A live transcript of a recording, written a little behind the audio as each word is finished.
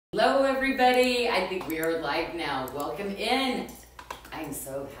Hello everybody, I think we are live now. Welcome in. I'm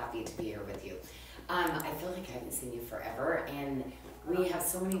so happy to be here with you. I feel like I haven't seen you forever and we have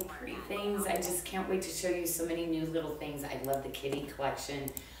so many pretty things. I just can't wait to show you so many new little things. I love the kitty collection.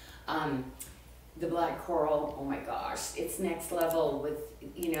 The black coral, oh my gosh, it's next level with,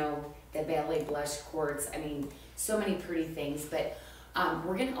 you know, the ballet blush quartz. I mean, so many pretty things, but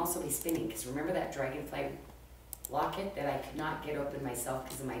we're gonna also be spinning because remember that dragonfly locket that I could not get open myself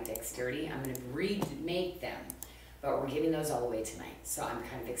because of my dexterity. I'm going to remake them, but we're giving those all away tonight, so I'm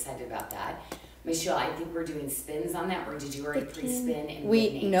kind of excited about that. Michelle, I think we're doing spins on that, or did you already pre-spin?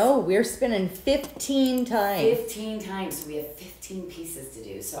 And no, we're spinning 15 times. 15 times, so we have 15 pieces to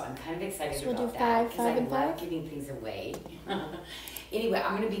do, so I'm kind of excited so we'll about do that because I and love five. giving things away. Anyway,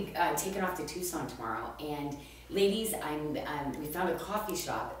 I'm going to be taking off to Tucson tomorrow, and ladies, we found a coffee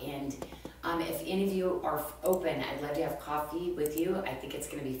shop, and if any of you are open, I'd love to have coffee with you. I think it's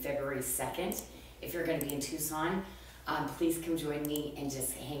going to be February 2nd. If you're going to be in Tucson, please come join me and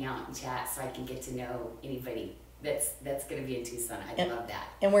just hang out and chat so I can get to know anybody that's going to be in Tucson. I'd love that.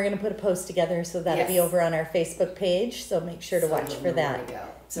 And we're going to put a post together, so that'll be over on our Facebook page, so make sure to watch for that. Where to go.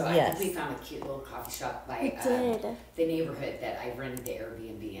 So I think we found a cute little coffee shop by the neighborhood that I rented the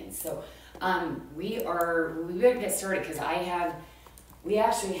Airbnb in. So we better get started because we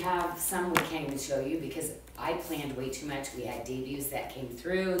actually have some we can't even show you because I planned way too much. We had debuts that came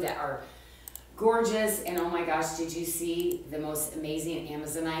through that are gorgeous. And oh my gosh, did you see the most amazing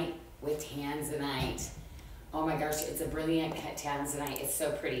Amazonite with tanzanite? Oh my gosh, it's a brilliant tanzanite. It's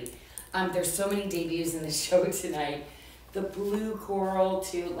so pretty. There's so many debuts in the show tonight. The blue coral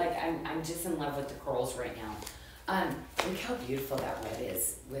too. Like I'm just in love with the corals right now. Look how beautiful that red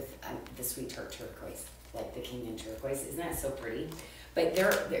is with the sweet tart turquoise, like the king and turquoise. Isn't that so pretty? But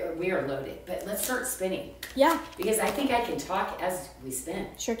we are loaded. But let's start spinning. Yeah. Because I think I can talk as we spin.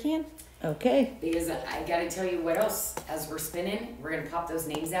 Sure can. Okay. Because I got to tell you what else. As we're spinning, we're going to pop those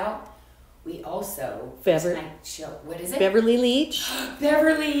names out. We also, what is it? Beverly Leach.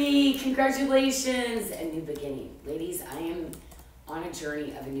 Beverly, congratulations. A new beginning. Ladies, I am on a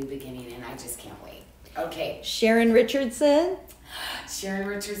journey of a new beginning and I just can't wait. Okay. Sharon Richardson. Sharon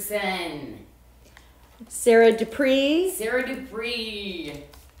Richardson. Sarah Dupree. Sarah Dupree.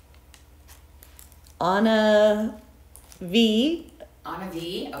 Anna V. Anna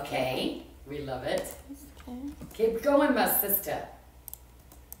V. Okay. We love it. Okay. Keep going, my sister.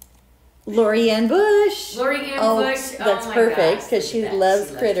 Lorianne Bush. Lorianne Bush. That's perfect because she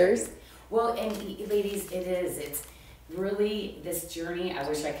loves critters. Well, and ladies, it's really this journey. I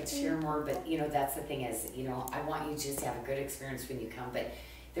wish I could share more, but you know, that's the thing is, you know, I want you just to have a good experience when you come, but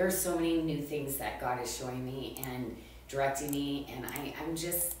there are so many new things that God is showing me and directing me, and I'm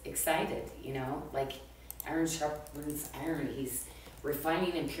just excited, you know, like iron sharpens iron. He's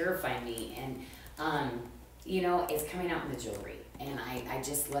refining and purifying me, and you know, it's coming out in the jewelry, and I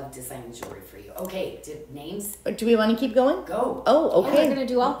just love designing jewelry for you. Okay, names? Do we want to keep going? Go. Oh, okay. Yeah, we're going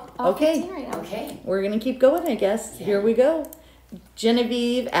to do all 15 right now. Okay. We're going to keep going, I guess. Yeah. Here we go.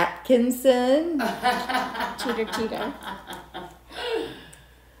 Genevieve Atkinson. Cheater.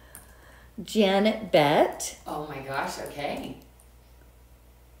 Janet Bett. Oh my gosh, okay.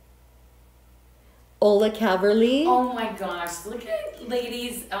 Ola Caverly. Oh my gosh, look at it,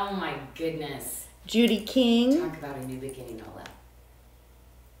 ladies. Oh my goodness. Judy King. Talk about a new beginning, Ola.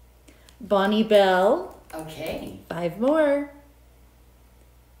 Bonnie Bell. Okay. 5 more.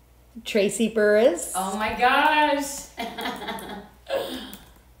 Tracy Burris. Oh my gosh.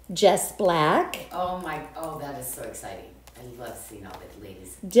 Jess Black. Oh, that is so exciting. I love seeing all the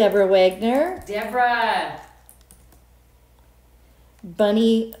ladies. Deborah Wagner. Deborah.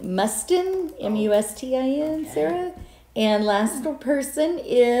 Bunny Mustin, M-U-S-T-I-N, okay. Sarah. And last person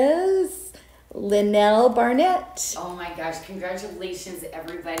is Linnell Barnett. Oh my gosh, congratulations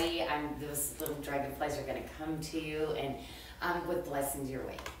everybody. Those little dragonflies are going to come to you and with blessings your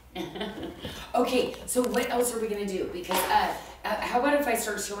way. Okay, so what else are we going to do? Because how about if I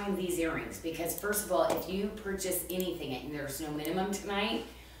start showing these earrings? Because first of all, if you purchase anything and there's no minimum tonight,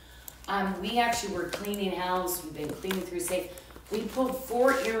 we actually were cleaning house. We've been cleaning through safe. We pulled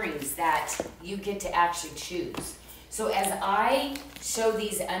 4 earrings that you get to actually choose. So as I show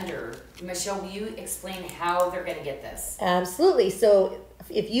these under, Michelle, will you explain how they're going to get this? Absolutely. So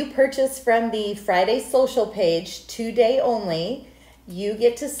if you purchase from the Friday social page, 2-day only, you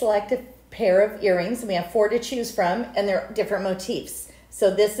get to select a pair of earrings. And we have 4 to choose from, and they're different motifs.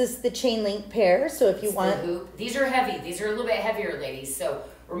 So this is the chain link pair. So if you want... These are heavy. These are a little bit heavier, ladies. So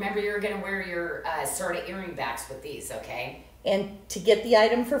remember, you're going to wear your Sarda earring backs with these, okay? And to get the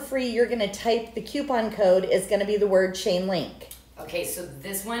item for free, you're going to type the coupon code is going to be the word chain link. Okay, so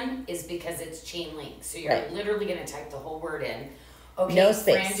this one is because it's chain link. So you're literally going to type the whole word in. Okay, no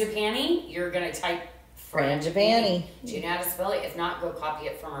space. Frangipani, you're going to type Frangipani. Do you know how to spell it? If not, go copy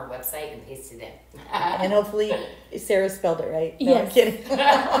it from our website and paste it in. And hopefully Sarah spelled it right. No, Yes. I'm kidding.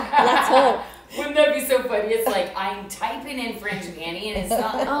 Let's hope. Wouldn't that be so funny? It's like I'm typing in Frangipani and it's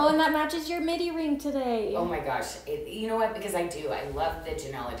not. Oh, and that matches your midi ring today. Oh my gosh. You know what? Because I do. I love the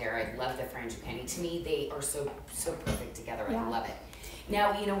Janyl Sherman. I love the Frangipani. To me, they are so perfect together. I love it.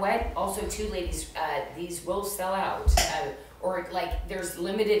 Now, you know what? Also, too, ladies, these will sell out. Or like there's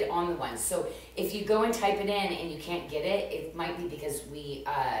limited on the ones. So if you go and type it in and you can't get it, it might be because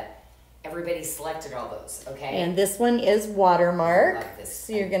everybody selected all those, okay? And this one is watermark. I love this.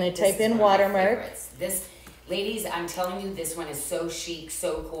 So you're going to This type is in one of my watermark. favorites. This, ladies, I'm telling you, this one is so chic,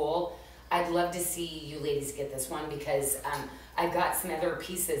 so cool. I'd love to see you ladies get this one because I've got some other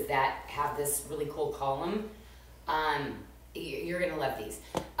pieces that have this really cool column. You're going to love these.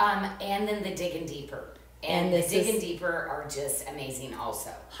 And then the Diggin' Deeper. And the Diggin' Deeper are just amazing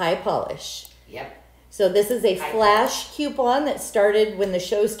also. High polish. Yep. So this is a flash coupon that started when the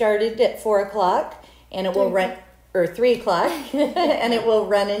show started at 4 o'clock, and it will run, or 3 o'clock, and it will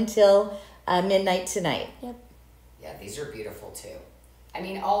run until midnight tonight. Yep. Yeah, these are beautiful too. I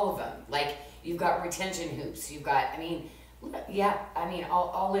mean, all of them. Like, you've got retention hoops. You've got,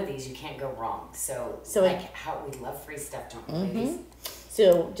 all of these, you can't go wrong. So like, how we love free stuff, don't we, ladies?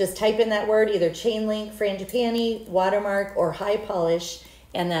 So just type in that word, either chain link, frangipani, watermark, or high polish,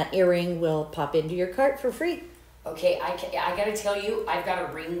 and that earring will pop into your cart for free. Okay, I gotta tell you, I've got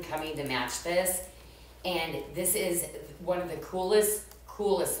a ring coming to match this, and this is one of the coolest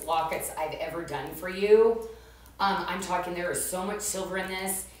lockets I've ever done for you. I'm talking, there is so much silver in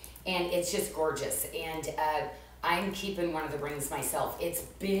this, and it's just gorgeous. And I'm keeping one of the rings myself. It's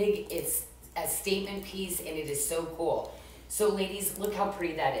big, it's a statement piece, and it is so cool. So ladies, look how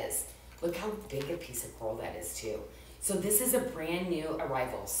pretty that is. Look how big a piece of coral that is too. So this is a brand new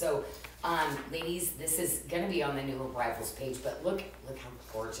arrival. So ladies, this is gonna be on the new arrivals page, but look how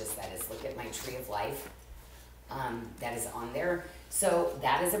gorgeous that is. Look at my tree of life. That is on there. So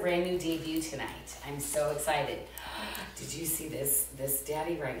that is a brand new debut tonight. I'm so excited. Did you see this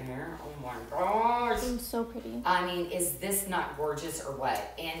daddy right here? Oh my gosh. It's so pretty. I mean, is this not gorgeous or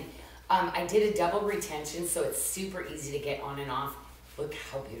what? And I did a double retention, so it's super easy to get on and off. Look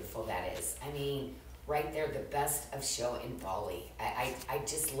how beautiful that is. I mean, right there, the best of show in Bali. I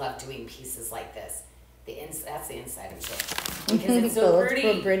just love doing pieces like this. That's the inside of show. Because it's so pretty.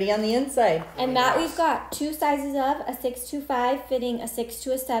 It's pretty on the inside. And that we've got 2 sizes of a 6'5" fitting a 6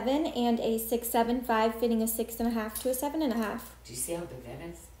 to a 7 and a 6'7" fitting a 6.5 to a 7.5. Do you see how big that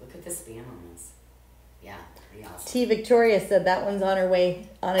is? Look at the span on this. Yeah, pretty awesome. T. Victoria said that one's on its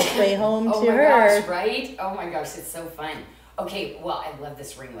way home to her. Oh my gosh, right? Oh my gosh, it's so fun. Okay, well, I love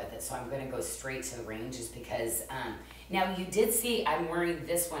this ring with it, so I'm going to go straight to the ring just because. Now, you did see I'm wearing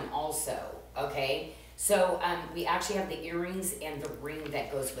this one also, okay? So we actually have the earrings and the ring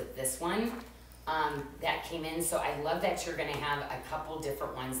that goes with this one that came in. So I love that you're going to have a couple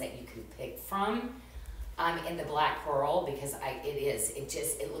different ones that you can pick from in the black coral because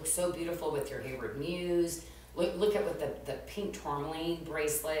it looks so beautiful with your Hayward Muse. Look at with the pink tourmaline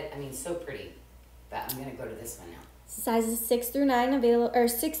bracelet. I mean, so pretty. But I'm going to go to this one now. Sizes 6 through 9 available, or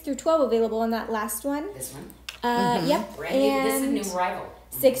 6 through 12 available on that last one. This one? Yep. Brand new. This is a new arrival.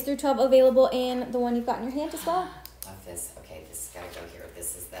 6 through 12 available in the one you've got in your hand as well. Love this. Okay, this has got to go here.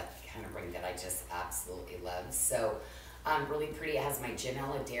 This is that kind of ring that I just absolutely love. So, really pretty. It has my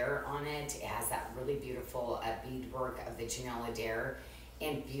Janyl Sherman on it. It has that really beautiful beadwork of the Janyl Sherman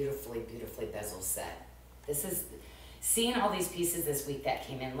and beautifully bezel set. This is, seeing all these pieces this week that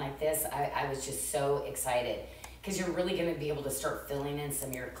came in like this, I was just so excited because you're really going to be able to start filling in some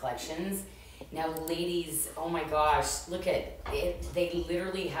of your collections. Now, ladies, oh my gosh, look at it. They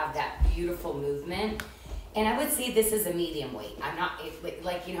literally have that beautiful movement. And I would say this is a medium weight. I'm not,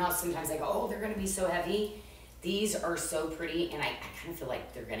 like, you know how sometimes I go, oh, they're going to be so heavy. These are so pretty, and I kind of feel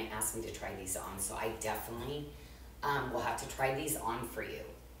like they're going to ask me to try these on. So I definitely will have to try these on for you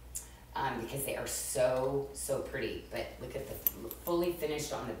because they are so pretty. But look at the fully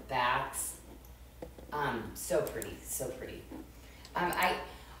finished on the backs. So pretty, so pretty.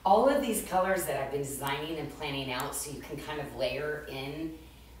 All of these colors that I've been designing and planning out so you can kind of layer in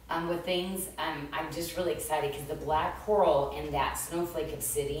with things, I'm just really excited because the black coral and that snowflake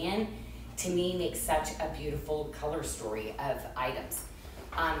obsidian to me makes such a beautiful color story of items.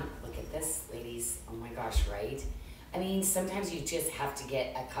 Look at this, ladies. Oh my gosh, right? I mean, sometimes you just have to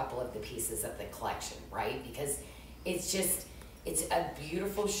get a couple of the pieces of the collection, right? Because it's a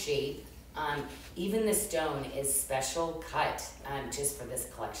beautiful shape. Even the stone is special cut just for this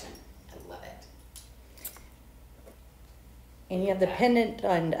collection. I love it. And you have the pendant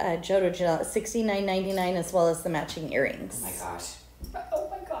on Jodo Janyl, $69.99, as well as the matching earrings. Oh my gosh. Oh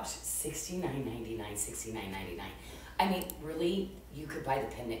my gosh. $69.99, $69.99. I mean, really, you could buy the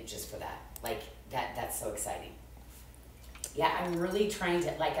pendant just for that. Like, that's so exciting. Yeah, I'm really trying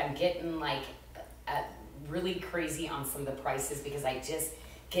to, like, I'm getting, like, really crazy on some of the prices because I just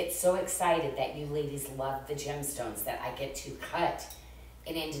get so excited that you ladies love the gemstones that I get to cut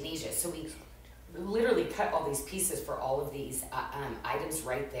in Indonesia. So we literally cut all these pieces for all of these items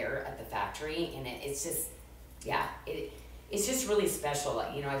right there at the factory, and it's just, yeah, it's just really special.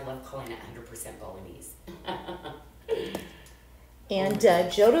 You know, I love calling it 100% Balinese. And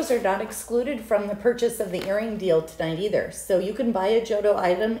Jodos are not excluded from the purchase of the earring deal tonight either. So you can buy a Jodo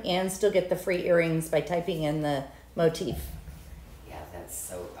item and still get the free earrings by typing in the motif. Yeah, that's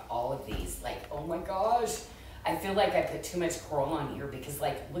so, all of these, like, oh my gosh. I feel like I put too much coral on here because,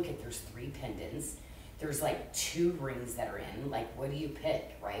 like, look at, there's 3 pendants. There's like 2 rings that are in. Like, what do you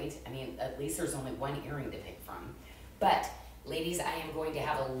pick, right? I mean, at least there's only 1 earring to pick from. But, ladies, I am going to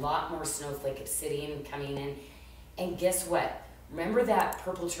have a lot more snowflake obsidian coming in. And guess what? Remember that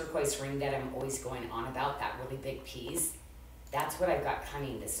purple turquoise ring that I'm always going on about, that really big piece? That's what I've got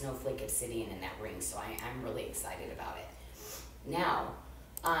coming, the snowflake obsidian in that ring, so I'm really excited about it. Now,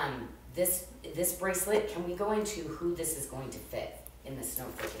 this bracelet, can we go into who this is going to fit in the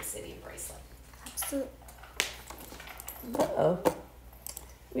snowflake obsidian bracelet? Absolutely. Uh-oh.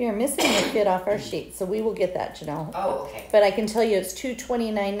 We are missing the fit off our sheet, so we will get that, Janyl. Oh, okay. But I can tell you it's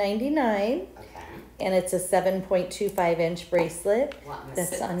 $229.99. And it's a 7.25 inch bracelet. Well,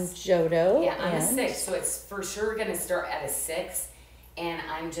 that's on Jodo. Yeah, I'm a 6, so it's for sure going to start at a 6. And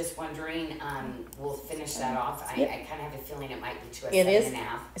I'm just wondering, we'll finish that off. Yep. I kind of have a feeling it might be to a it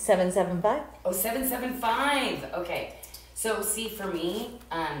 7.5. 775. Oh, 775. Okay. So see, for me,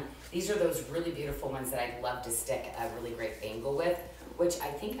 these are those really beautiful ones that I'd love to stick a really great bangle with, which I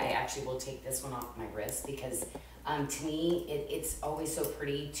think I actually will take this one off my wrist because to me, it's always so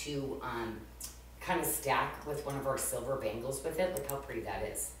pretty to kind of stack with one of our silver bangles with it. Look how pretty that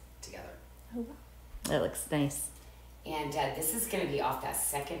is together. Oh, wow. That looks nice. And this is going to be off that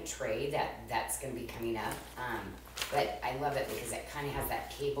second tray that's going to be coming up. But I love it because it kind of has that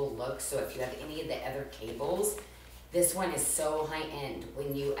cable look. So if you have any of the other cables, this one is so high end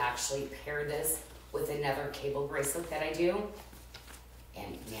when you actually pair this with another cable bracelet that I do.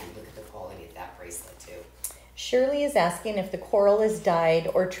 And man, look at the quality of that bracelet too. Shirley is asking if the coral is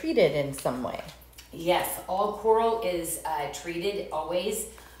dyed or treated in some way. Yes, all coral is treated always,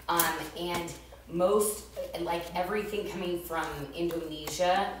 and most, like everything coming from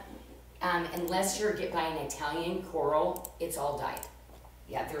Indonesia, unless you're get by an Italian coral, it's all dyed.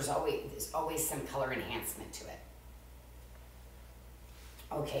 Yeah, there's always some color enhancement to it.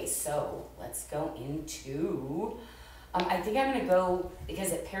 Okay, so let's go into, I think I'm gonna go,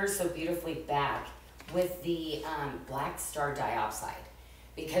 because it pairs so beautifully back, with the black star diopside.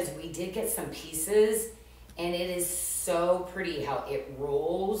 Because we did get some pieces, and it is so pretty how it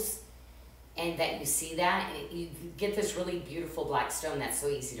rolls, and that you see that, and you get this really beautiful black stone that's so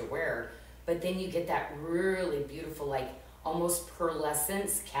easy to wear, but then you get that really beautiful, like almost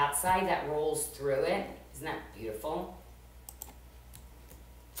pearlescence cat's eye that rolls through it. Isn't that beautiful?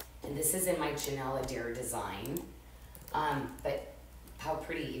 And this is in my Janyl design, but how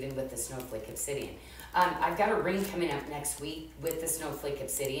pretty even with the snowflake obsidian. I've got a ring coming up next week with the snowflake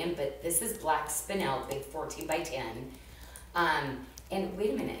obsidian, but this is black spinel, big 14 by 10. And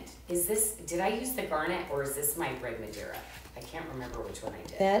wait a minute, did I use the garnet or is this my red Madeira? I can't remember which one I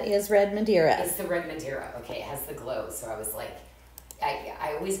did. That is red Madeira. It's the red Madeira. Okay, it has the glow. So I was like,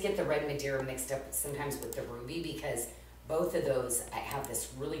 I always get the red Madeira mixed up sometimes with the ruby because both of those have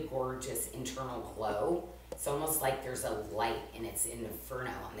this really gorgeous internal glow. It's almost like there's a light and it's an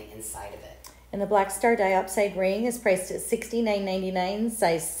inferno on the inside of it. And the Black Star Diopside ring is priced at $69.99,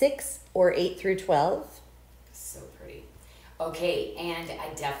 size 6 or 8 through 12. So pretty. Okay, and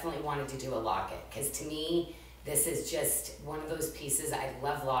I definitely wanted to do a locket because to me, this is just one of those pieces. I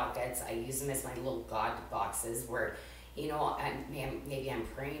love lockets. I use them as my little God boxes where, you know, maybe I'm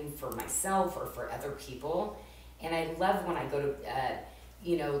praying for myself or for other people. And I love when I go to,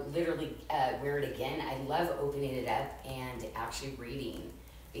 you know, literally wear it again. I love opening it up and actually reading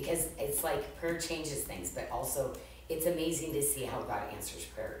because it's like prayer changes things, but also it's amazing to see how God answers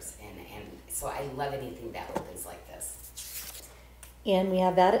prayers. And so I love anything that opens like this. And we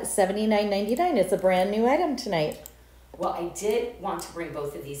have that at $79.99. It's a brand new item tonight. Well, I did want to bring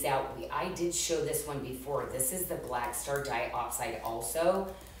both of these out. I did show this one before. This is the Black Star Diopside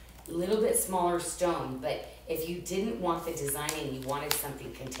also. little bit smaller stone, but if you didn't want the design and you wanted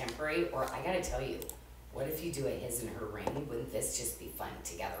something contemporary, or I gotta tell you, what if you do a his and her ring? Wouldn't this just be fun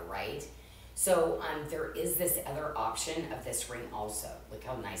together, right? So there is this other option of this ring also. Look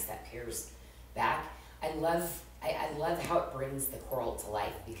how nice that peers back. I love how it brings the coral to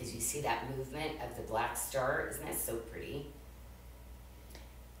life, because you see that movement of the black star. Isn't that so pretty?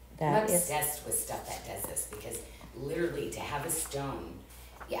 I'm obsessed with stuff that does this, because literally to have a stone,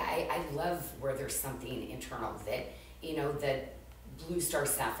 yeah, I love where there's something internal that, you know, the blue star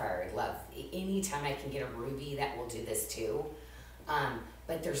sapphire, I love. Anytime I can get a ruby, that will do this too.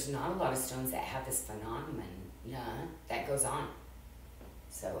 But there's not a lot of stones that have this phenomenon that goes on.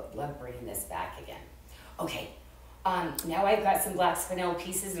 So I love bringing this back again. Okay, now I've got some black spinel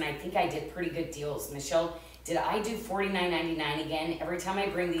pieces, and I think I did pretty good deals. Michelle, did I do $49.99 again? Every time I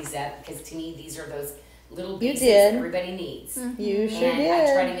bring these up, because to me, these are those little pieces everybody needs. You sure did. And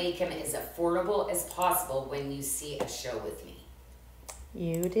I try to make them as affordable as possible when you see a show with me.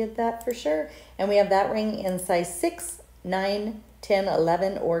 You did that for sure. And we have that ring in size 6, 9, 10,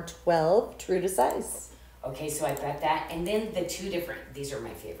 11, or 12, true to size. Okay, so I've got that. And then the two different, these are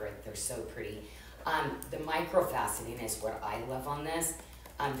my favorite. They're so pretty. The micro faceting is what I love on this.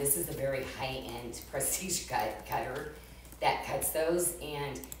 This is a very high-end prestige cutter that cuts those.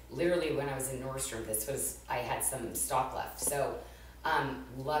 And literally when I was in Nordstrom, I had some stock left. So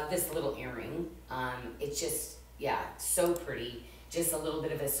love this little earring. It's just, yeah, so pretty. Just a little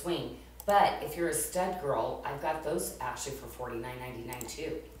bit of a swing. But if you're a stud girl, I've got those actually for $49.99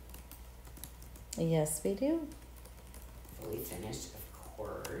 too. Yes, we do. Fully finished, of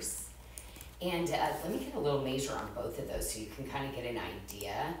course. And let me get a little measure on both of those so you can kind of get an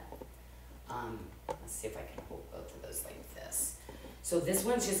idea. Let's see if I can hold both of those like this. So this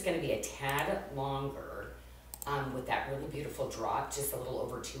one's just going to be a tad longer with that really beautiful drop, just a little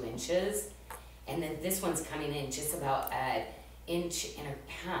over 2 inches. And then this one's coming in just about an inch and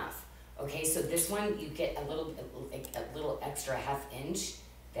a half. Okay, so this one you get a little extra half inch.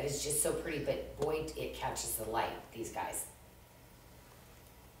 That is just so pretty, but boy, it catches the light, these guys.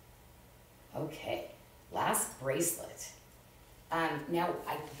 Okay, last bracelet. Now,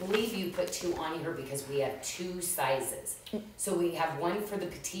 I believe you put 2 on here because we have 2 sizes. So we have one for the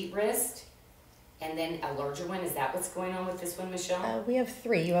petite wrist, and then a larger one. Is that what's going on with this one, Michelle? We have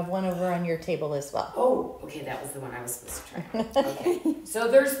 3. You have one over on your table as well. Oh, okay, that was the one I was supposed to try. Okay,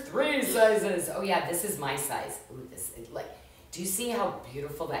 so there's 3 sizes. Oh yeah, this is my size. Ooh, this is like, do you see how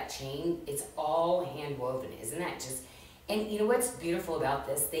beautiful that chain? It's all hand woven, isn't that just? And you know what's beautiful about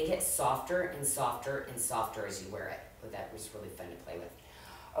this? They get softer and softer and softer as you wear it. Oh, that was really fun to play with.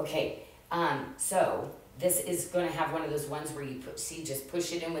 Okay, so this is going to have one of those ones where you just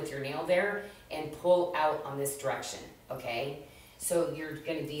push it in with your nail there and pull out on this direction, okay? So you're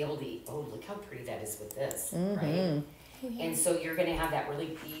going to be able to, oh, look how pretty that is with this, right? Yeah. And so you're going to have that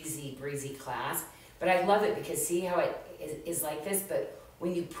really easy, breezy clasp. But I love it because see how it is like this, but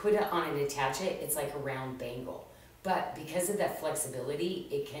when you put it on and attach it, it's like a round bangle. But because of that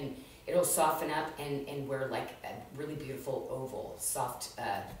flexibility, it'll soften up and wear like a really beautiful oval, soft,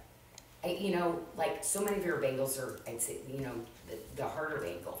 you know, like so many of your bangles are, I'd say, you know, the harder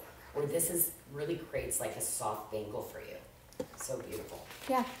bangle, where this really creates like a soft bangle for you. So beautiful.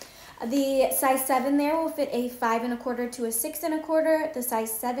 Yeah. The size 7 there will fit a 5 1/4 to a 6 1/4. The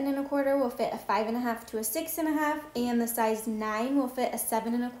size 7 1/4 will fit a 5 1/2 to a 6 1/2, and the size 9 will fit a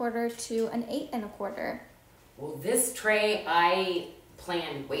 7 1/4 to an 8 1/4. Well, this tray I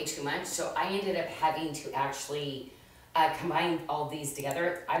planned way too much, so I ended up having to actually combine all these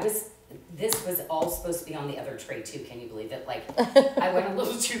together. This was all supposed to be on the other tray too. Can you believe it? Like, I went a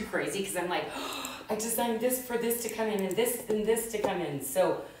little too crazy because I'm like, oh, I designed this for this to come in and this to come in.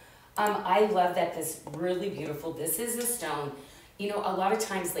 So I love that this really beautiful, this is a stone. You know, a lot of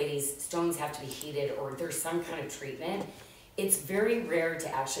times, ladies, stones have to be heated or there's some kind of treatment. It's very rare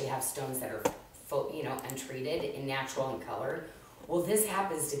to actually have stones that are you know, untreated and natural in color. Well, this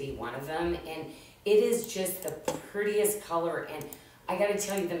happens to be one of them, and it is just the prettiest color. And I got to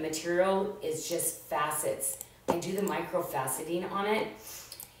tell you, the material is just facets. I do the micro faceting on it.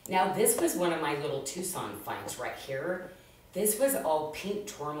 Now, this was one of my little Tucson finds right here. This was all pink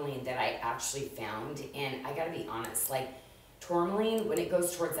tourmaline that I actually found, and I got to be honest, like tourmaline, when it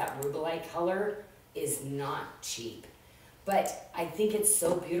goes towards that rubellite color, is not cheap. But I think it's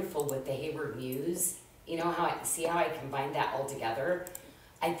so beautiful with the Hayward Muse. You know how I combined that all together?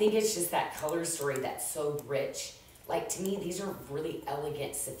 I think it's just that color story that's so rich. Like, to me, these are really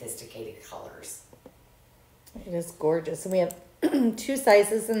elegant, sophisticated colors. It is gorgeous. And we have 2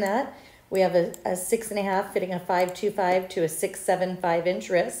 sizes in that. We have a 6.5 fitting a 5.25 to a 6.75 inch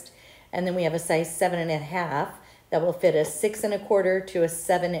wrist. And then we have a size 7.5 that will fit a 6 1/4 to a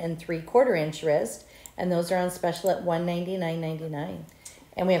 7 3/4 inch wrist. And those are on special at $199.99.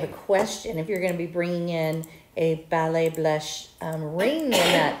 And we have a question if you're going to be bringing in a ballet blush ring in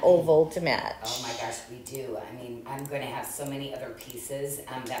that oval to match. Oh my gosh, we do. I mean, I'm going to have so many other pieces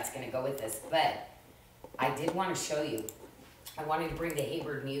that's going to go with this. But I did want to show you. I wanted to bring the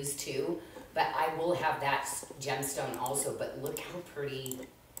Hayward Muse too, but I will have that gemstone also. But look how pretty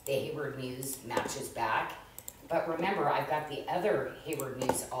the Hayward Muse matches back. But remember, I've got the other Hayward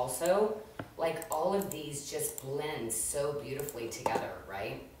Muse also. Like all of these just blend so beautifully together,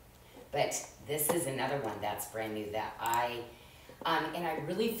 right? But this is another one that's brand new that and I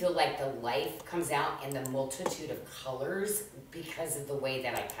really feel like the life comes out in the multitude of colors because of the way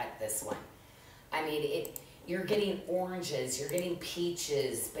that I cut this one. I mean, you're getting oranges, you're getting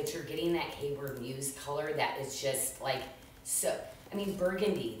peaches, but you're getting that Hayward Muse color that is just like so. I mean,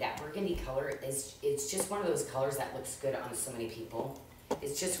 burgundy, that burgundy color it's just one of those colors that looks good on so many people.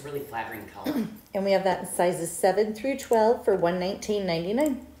 It's just a really flattering color. And we have that in sizes 7 through 12 for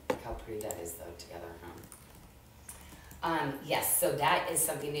 $119.99. Look how pretty that is though together, huh? Yes, so that is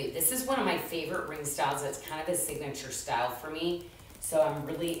something new. This is one of my favorite ring styles. It's kind of a signature style for me. So I'm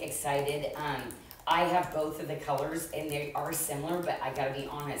really excited. I have both of the colors and they are similar, but I gotta be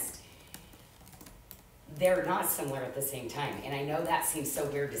honest, they're not similar at the same time. And I know that seems so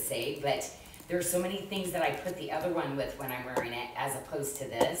weird to say, but there's so many things that I put the other one with when I'm wearing it as opposed to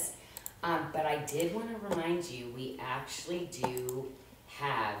this. But I did want to remind you, we actually do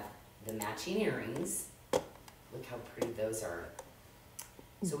have the matching earrings. Look how pretty those are.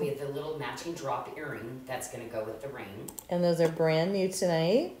 So we have the little matching drop earring that's going to go with the ring. And those are brand new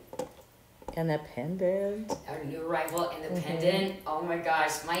tonight. And a pendant. Our new arrival and the pendant. Oh my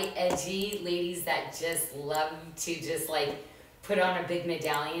gosh, my edgy ladies that just love to just like put on a big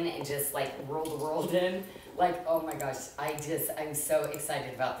medallion and just like roll the world in. Like, oh my gosh, I'm so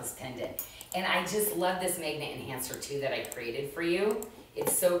excited about this pendant. And I just love this magnet enhancer too that I created for you.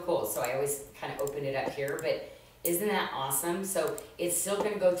 It's so cool. So I always kind of open it up here, but isn't that awesome? So it's still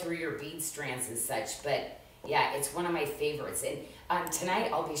going to go through your bead strands and such, but yeah, it's one of my favorites. And tonight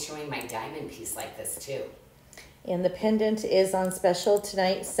I'll be showing my diamond piece like this too. And the pendant is on special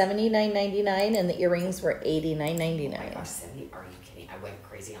tonight, $79.99, and the earrings were $89.99. Oh my gosh, 70, are you kidding? I went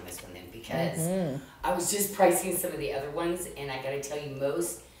crazy on this one then because I was just pricing some of the other ones, and I gotta tell you,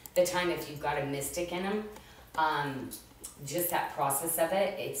 most the time if you've got a mystic in them, just that process of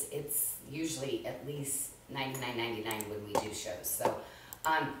it, it's usually at least $99.99 when we do shows. So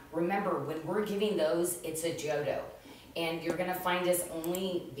remember, when we're giving those, it's a Jodo. And you're gonna find us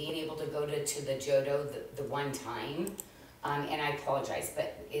only being able to go to the Jodo the one time. And I apologize,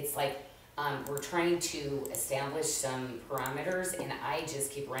 but it's like we're trying to establish some parameters and I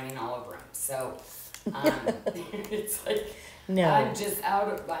just keep running all over them. So it's like, no.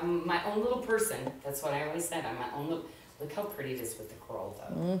 I'm my own little person. That's what I always said. I'm my own little, look how pretty it is with the coral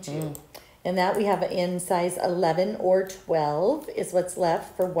though, too. And that we have in size 11 or 12 is what's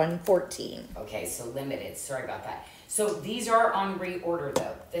left for $114. Okay, so limited, sorry about that. So these are on reorder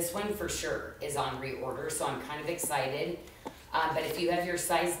though. This one for sure is on reorder, so I'm kind of excited. But if you have your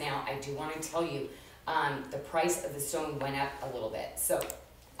size now, I do want to tell you, the price of the stone went up a little bit. So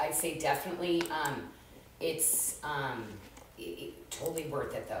I'd say definitely it's totally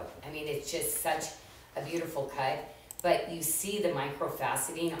worth it though. I mean, it's just such a beautiful cut. But you see the micro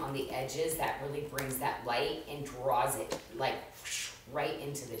faceting on the edges that really brings that light and draws it like right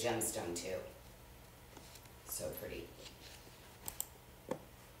into the gemstone too. So pretty.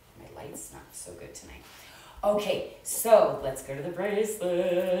 My light's not so good tonight. Okay, so let's go to the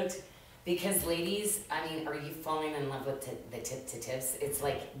bracelet. Because ladies, I mean, are you falling in love with the tip to tips? It's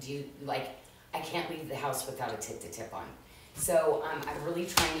like, I can't leave the house without a tip to tip on. So I'm really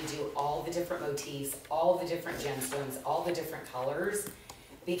trying to do all the different motifs, all the different gemstones, all the different colors,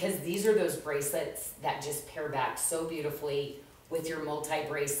 because these are those bracelets that just pair back so beautifully with your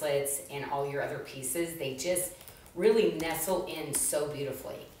multi-bracelets and all your other pieces. They just really nestle in so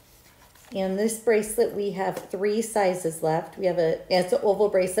beautifully. And this bracelet, we have 3 sizes left. We have it's an oval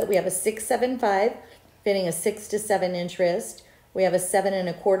bracelet. We have a 6.75 fitting a 6 to 7 inch wrist. We have a 7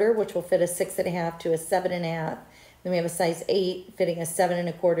 1/4, which will fit a 6.5 to a 7.5. Then we have a size 8 fitting a 7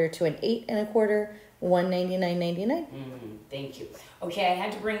 1/4 to an 8 1/4, $199.99. Thank you. Okay, I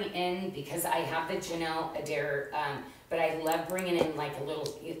had to bring in, because I have the Janyl Adair, but I love bringing in like a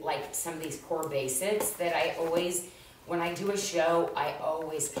little, like some of these core basics that I always, when I do a show, I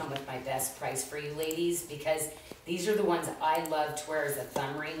always come with my best price for you ladies, because These are the ones I love to wear as a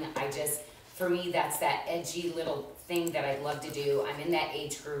thumb ring. For me, that's that edgy little thing that I love to do. I'm in that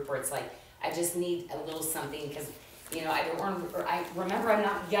age group where it's like, I just need a little something because, you know, I don't want to, I remember I'm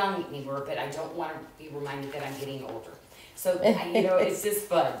not young anymore, but I don't want to be reminded that I'm getting older. So, you know, it's just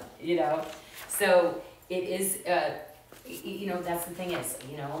fun, you know. So it is, you know, that's the thing is,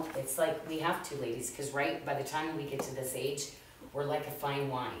 you know, it's like we have to, ladies, because right by the time we get to this age, we're like a fine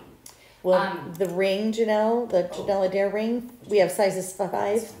wine. Well, the ring, Janyl, the Janyl Adair ring, we have sizes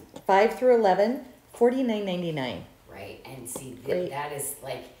 5 through 11, $49.99. Right, and see, that is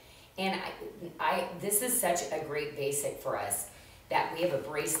like, and this is such a great basic for us that we have a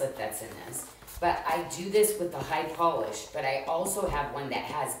bracelet that's in this. But I do this with the high polish, but I also have one that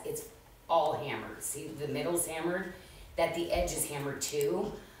has, it's all hammered. See, the middle's hammered, that the edge is hammered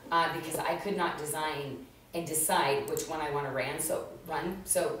too, because I could not design and decide which one I want to run.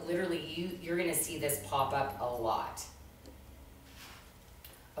 So literally you're gonna see this pop up a lot.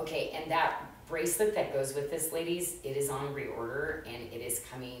 Okay, and that bracelet that goes with this, ladies, it is on reorder and it is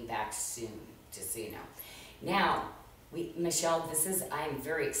coming back soon, just so you know. Now, Michelle, I'm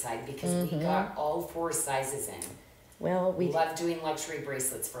very excited because we got all 4 sizes in. Well, we love doing luxury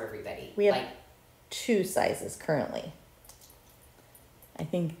bracelets for everybody. We have 2 sizes currently. I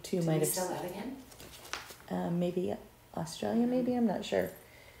think 2 might have. Sell that again? Maybe Australia, maybe, I'm not sure.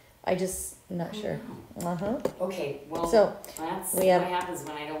 I'm not sure. Okay, well, so that's what happens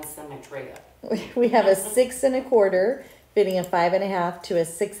when I don't send my tray up. We have a 6 1/4 fitting a 5 1/2 to a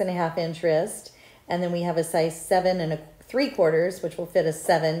 6 1/2 inch wrist, and then we have a size 7 3/4, which will fit a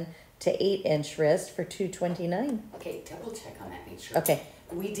 7 to 8 inch wrist for $229. Okay, double check on that, make sure. Okay.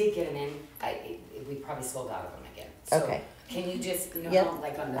 We did get them in. We probably sold out of them again. So okay. Can you just, you know, yep.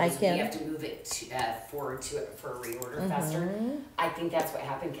 like on I those, can. we have to move it forward for a reorder faster. I think that's what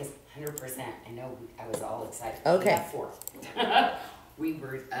happened because 100%. I know I was all excited. Okay. We have 4. We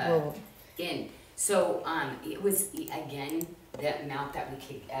were in. So it was again the amount that we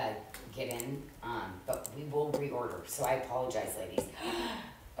could get in, but we will reorder. So I apologize, ladies.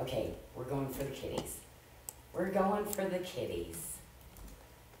 Okay, we're going for the kitties. We're going for the kitties.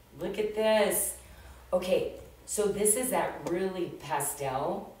 Look at this. Okay. So this is that really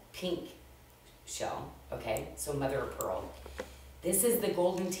pastel pink shell, okay? So mother of pearl. This is the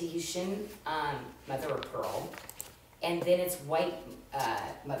golden Tahitian mother of pearl, and then it's white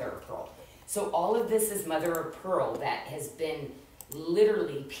mother of pearl. So all of this is mother of pearl that has been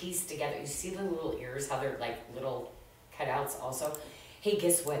literally pieced together. You see the little ears, how they're like little cutouts also? Hey,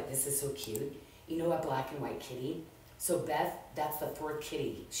 guess what? This is so cute. You know a black and white kitty? So Beth, that's the 4th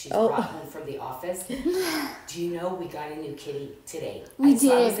kitty she's brought home from the office. Do you know we got a new kitty today? I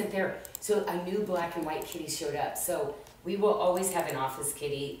wasn't there. So a new black and white kitty showed up. So we will always have an office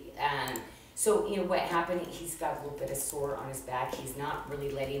kitty. So you know what happened? He's got a little bit of sore on his back. He's not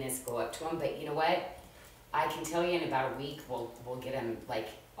really letting us go up to him. But you know what? I can tell you in about a week we'll get him like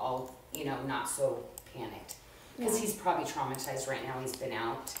all, you know, not so panicked. Because he's probably traumatized right now. He's been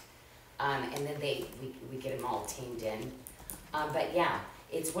out. And then we get them all tamed in. But yeah,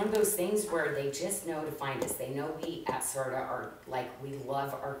 it's one of those things where they just know to find us. They know we at Sarda are like, we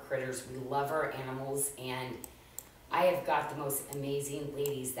love our critters, we love our animals, and I have got the most amazing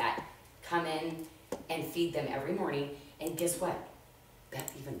ladies that come in and feed them every morning. And guess what?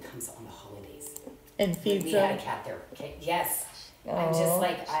 Beth even comes on the holidays. And feeds them. We had a cat there. Okay? Yes. I'm just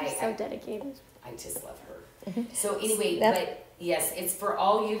like, she's so dedicated. I just love her. So anyway, but yes, it's for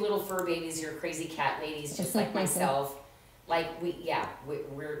all you little fur babies, your crazy cat ladies, just like myself. Like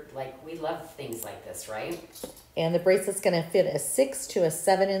we're like, we love things like this, right? And the bracelet's gonna fit a 6 to a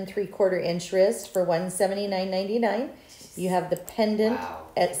 7 3/4 inch wrist for $179.99. You have the pendant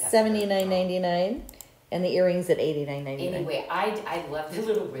at $79.99, and the earrings at $89.99. Anyway, I love the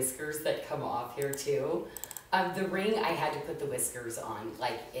little whiskers that come off here too. The ring, I had to put the whiskers on,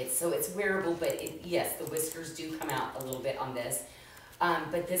 like it's wearable, but yes, the whiskers do come out a little bit on this.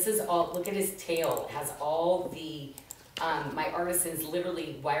 But this is all, look at his tail. It has all the, my artisans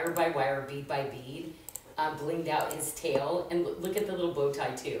literally wire by wire, bead by bead, blinged out his tail. And look at the little bow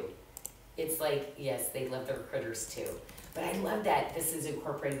tie too. It's like, yes, they love their critters too. But I love that this is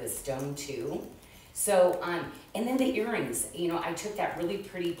incorporated with stone too. So, and then the earrings, you know, I took that really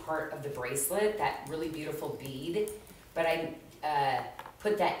pretty part of the bracelet, that really beautiful bead, but I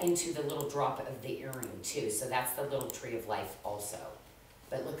put that into the little drop of the earring too. So that's the little tree of life also.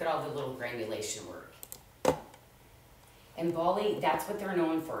 But look at all the little granulation work. And Bali, that's what they're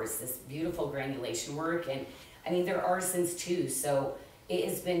known for, is this beautiful granulation work. And I mean, they're artisans too. So it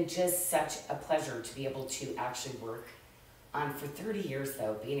has been just such a pleasure to be able to actually work for 30 years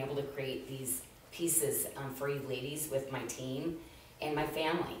though, being able to create these pieces for you ladies with my team and my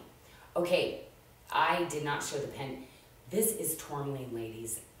family. Okay, I did not show the pen. This is tourmaline,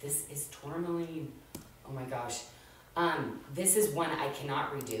 ladies. This is tourmaline. Oh my gosh. This is one I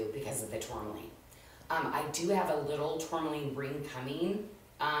cannot redo because of the tourmaline. I do have a little tourmaline ring coming,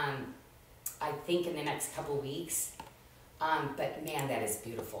 I think in the next couple weeks. But man, that is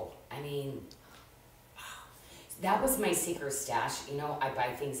beautiful. I mean, that was my secret stash. You know, I buy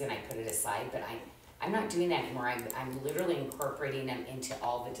things and I put it aside, but I'm not doing that anymore. I'm literally incorporating them into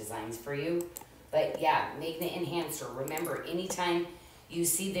all the designs for you. But yeah, magnet enhancer. Remember, anytime you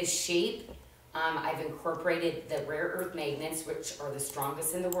see this shape, I've incorporated the rare earth magnets, which are the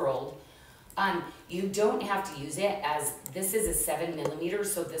strongest in the world. You don't have to use it as, this is a 7mm,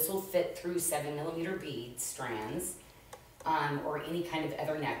 so this will fit through 7mm bead strands, or any kind of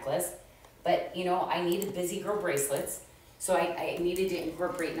other necklace. But you know, I needed busy girl bracelets, so I needed to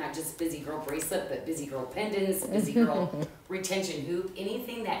incorporate not just busy girl bracelet, but busy girl pendants, busy girl retention hoop.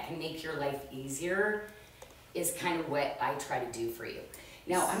 Anything that can make your life easier is kind of what I try to do for you.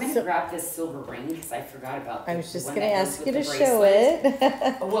 Now, I'm going to grab this silver ring because I forgot about I was just going to ask you to show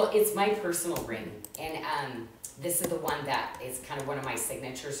it. Well, it's my personal ring, and this is the one that is kind of one of my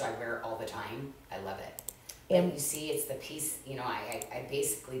signatures, so I wear it all the time. I love it. And you see, it's the piece, you know, I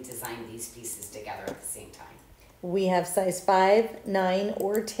basically designed these pieces together at the same time. We have size 5, 9,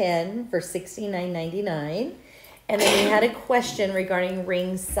 or 10 for $69.99. And then we had a question regarding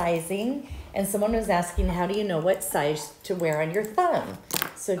ring sizing, and someone was asking, how do you know what size to wear on your thumb?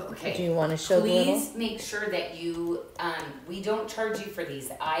 So okay. Do you want to show the little? Please make sure that you, we don't charge you for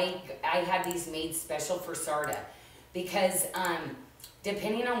these. I had these made special for Sarda because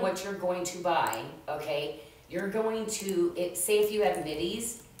depending on what you're going to buy, okay, you're going to, say if you have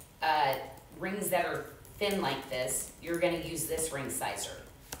middies, rings that are thin like this, you're going to use this ring sizer.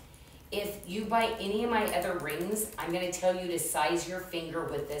 If you buy any of my other rings, I'm going to tell you to size your finger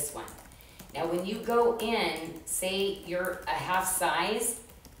with this one. Now when you go in, say you're a half size,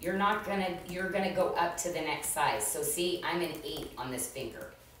 you're gonna go up to the next size. So see, I'm an 8 on this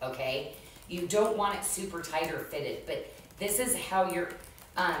finger, okay? You don't want it super tight or fitted, but this is how you're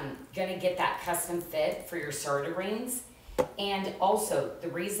gonna get that custom fit for your Sarda rings. And also, the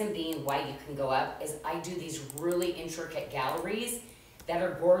reason being why you can go up is I do these really intricate galleries that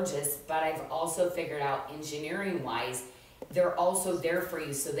are gorgeous, but I've also figured out engineering-wise, they're also there for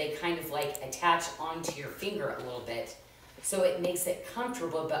you, so they kind of like attach onto your finger a little bit. So it makes it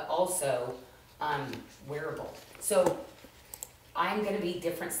comfortable, but also wearable. So I'm gonna be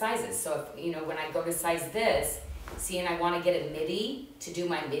different sizes. So if, you know, when I go to size this, see, and I wanna get a midi to do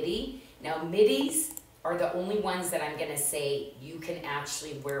my midi. Now middies are the only ones that I'm gonna say you can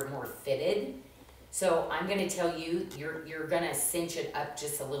actually wear more fitted. So I'm gonna tell you, you're gonna cinch it up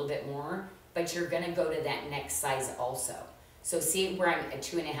just a little bit more, but you're gonna go to that next size also. So see where I'm at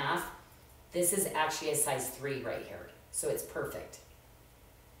 2.5? This is actually a size 3 right here. So it's perfect.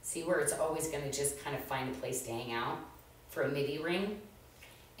 See where it's always gonna just kind of find a place to hang out for a midi ring?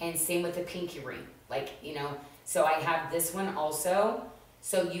 And same with the pinky ring. Like, you know, so I have this one also.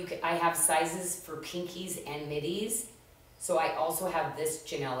 So I have sizes for pinkies and middies. So I also have this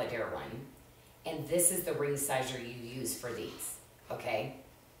Janyl one. And this is the ring sizer you use for these, okay?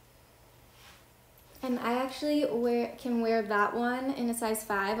 And I actually can wear that one in a size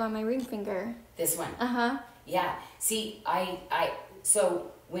 5 on my ring finger. This one? Uh-huh. Yeah. See,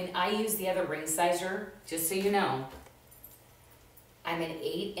 so when I use the other ring sizer, just so you know, I'm an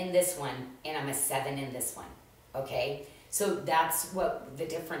 8 in this one, and I'm a 7 in this one, okay? So that's what the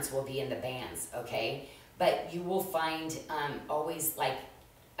difference will be in the bands, okay? But you will find always like,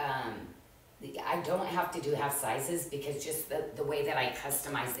 I don't have to do half sizes because just the way that I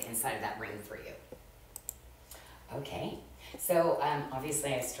customize the inside of that ring for you. Okay, so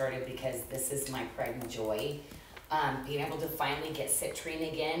obviously I started because this is my pride and joy. Being able to finally get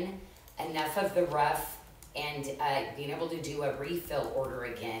citrine again, enough of the rough, and being able to do a refill order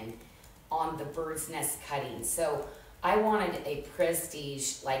again on the bird's nest cutting. So I wanted a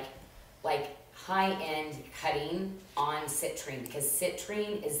prestige, like high-end cutting on citrine because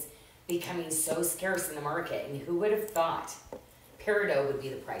citrine is becoming so scarce in the market, and who would have thought peridot would be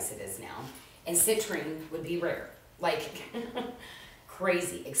the price it is now, and citrine would be rare, like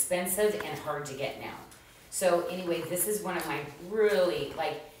crazy, expensive and hard to get now. So anyway, this is one of my really,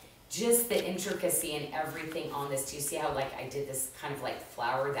 like, just the intricacy and everything on this. Do you see how like I did this kind of like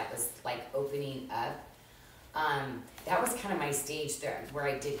flower that was like opening up? That was kind of my stage there where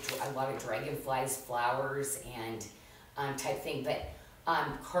I did a lot of dragonflies, flowers, and type thing. But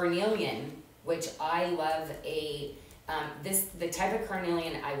carnelian, which I love, a The type of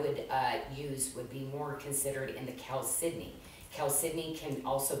carnelian I would use would be more considered in the chalcedony. Chalcedony can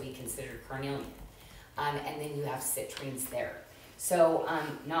also be considered carnelian. And then you have citrines there. So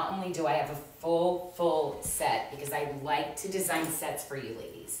not only do I have a full set, because I like to design sets for you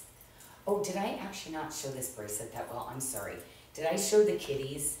ladies. Oh, did I actually not show this bracelet that well? I'm sorry. Did I show the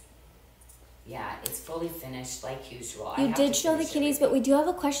kitties? Yeah, it's fully finished like usual. You did show the kitties, but we do have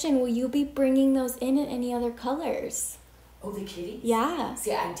a question. Will you be bringing those in any other colors? Oh, the kitties? Yeah.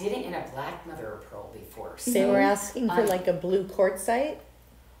 See, I did it in a black mother of pearl before. So, they were asking for like a blue quartzite.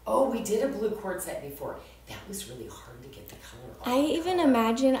 Oh, we did a blue quartzite before. That was really hard to get the color off. I even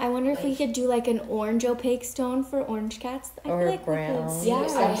imagine, I wonder if we could do like an orange opaque stone for orange cats. I Or feel like brown. Yeah,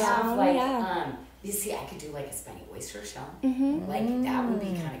 I have brown, like, yeah. you see, I could do like a spiny oyster shell. Mm-hmm. Like, that would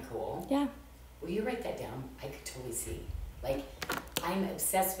be kind of cool. Yeah. Will you write that down? I could totally see. Like, I'm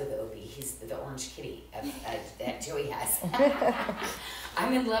obsessed with Obi. He's the orange kitty that Joey has.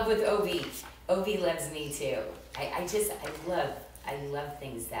 I'm in love with Obi. Obi loves me too. I love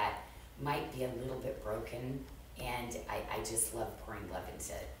things that might be a little bit broken, and I just love pouring love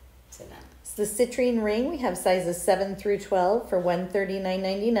into them. So the citrine ring, we have sizes 7 through 12 for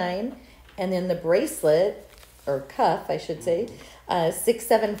 $139.99, and then the bracelet or cuff, I should say,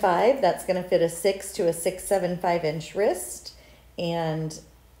 675. That's going to fit a 6 to a 6.75 inch wrist, and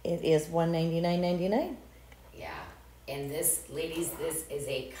it is $199.99. Yeah, and this, ladies, this is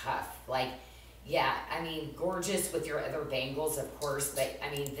a cuff. Like, yeah, I mean, gorgeous with your other bangles, of course, but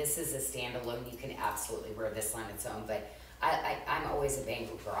I mean, this is a standalone. You can absolutely wear this on its own, but I'm always a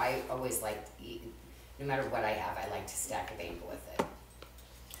bangle girl. I always like, no matter what I have, I like to stack a bangle with it.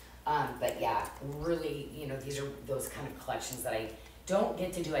 But yeah, really, you know, these are those kind of collections that I don't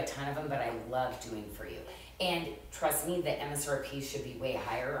get to do a ton of them, but I love doing for you. And trust me, the MSRP should be way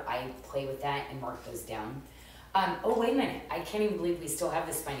higher. I play with that and mark those down. Oh, wait a minute. I can't even believe we still have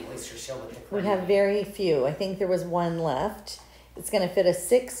the spiny oyster shell with the We have very few. I think there was one left. It's going to fit a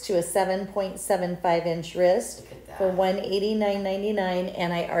 6 to a 7.75 inch wrist Look at that. for $189.99,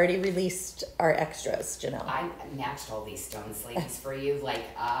 and I already released our extras, Janyl. I matched all these stones, ladies, for you. Like,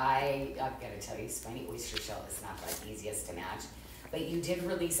 I've got to tell you, spiny oyster shell is not the easiest to match. But you did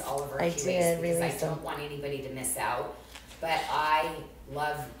release all of our I QAs did because I release don't them. want anybody to miss out. But I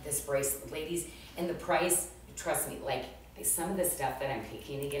love this bracelet, ladies. And the price, trust me, like, some of the stuff that I'm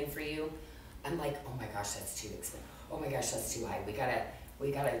picking again for you, I'm like, oh my gosh, that's too expensive. Oh my gosh, that's too high. We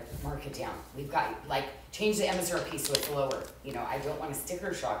gotta mark it down. We've got, like, change the MSRP so it's lower. You know, I don't want a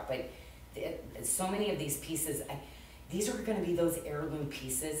sticker shock, but so many of these pieces, these are gonna be those heirloom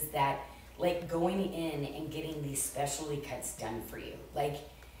pieces that, like, going in and getting these specialty cuts done for you. Like,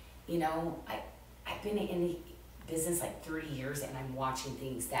 you know, I've been in the business like 30 years, and I'm watching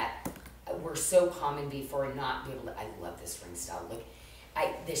things that were so common before and not be able to, I love this ring style. Look,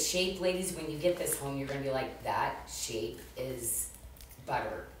 the shape, ladies, when you get this home, you're gonna be like, that shape is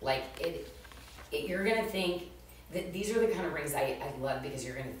butter. Like, you're gonna think that these are the kind of rings I love, because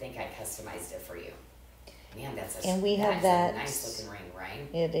you're gonna think I customized it for you. Man, that's And we have that's that- a nice looking ring, right?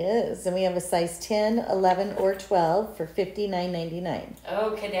 It is. And we have a size 10, 11, or 12 for $59.99.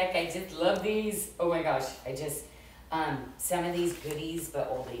 Oh, Kadek, I just love these. Oh my gosh, I just, some of these goodies, but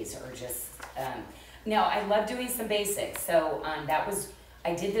oldies are just, now I love doing some basics. So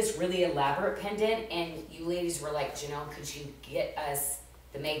I did this really elaborate pendant, and you ladies were like, Janyl, could you get us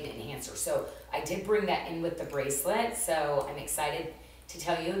the magnet enhancer? So I did bring that in with the bracelet, so I'm excited to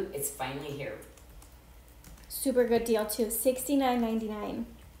tell you it's finally here. Super good deal too, $69.99.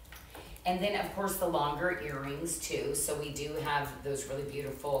 And then, of course, the longer earrings too. So we do have those really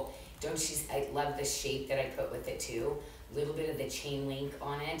beautiful, I love the shape that I put with it too. A little bit of the chain link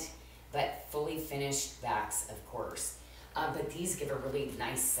on it, but fully finished backs, of course. But these give a really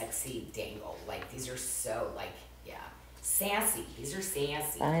nice, sexy dangle. Like, these are so, like, yeah, sassy. These are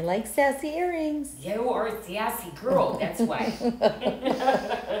sassy. I like sassy earrings. You are a sassy girl, that's why.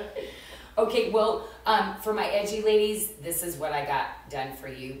 Okay, well, for my edgy ladies, this is what I got done for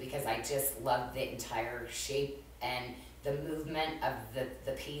you, because I just love the entire shape and the movement of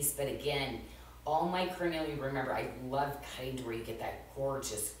the piece. But again, all my carnelian, remember, I love cutting to where you get that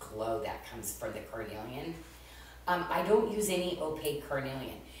gorgeous glow that comes from the carnelian. I don't use any opaque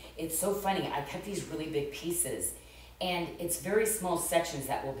carnelian. It's so funny, I cut these really big pieces, and it's very small sections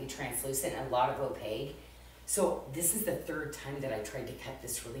that will be translucent and a lot of opaque. So this is the third time that I tried to cut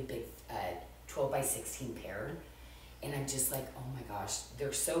this really big 12 by 16 pair. And I'm just like, oh my gosh,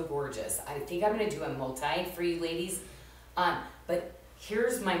 they're so gorgeous. I think I'm gonna do a multi for you ladies. But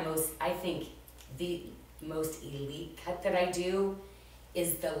here's my I think the most elite cut that I do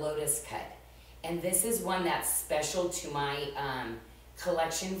is the lotus cut. And this is one that's special to my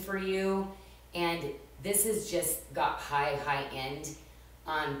collection for you. And this has just got high end.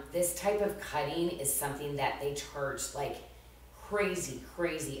 This type of cutting is something that they charge like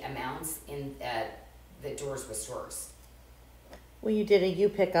crazy amounts in the Doors with Stores. Well, you did a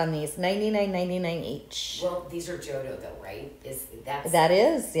U-pick on these, $99.99 each. Well, these are Jodo though, right? That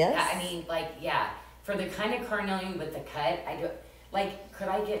is, yes. I mean, like, yeah, for the kind of carnelian with the cut, I do, like, could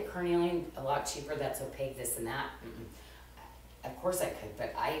I get carnelian a lot cheaper that's opaque, this and that? Of course I could,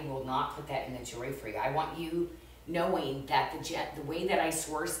 but I will not put that in the jewelry for you. I want you knowing that the way that I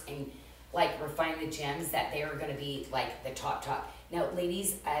source and like refine the gems, that they are going to be like the top. Now,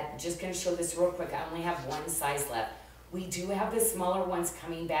 ladies, I'm just going to show this real quick. I only have one size left. We do have the smaller ones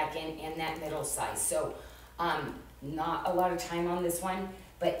coming back in and that middle size. So, not a lot of time on this one,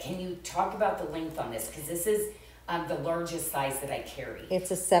 but can you talk about the length on this? Because this is the largest size that I carry.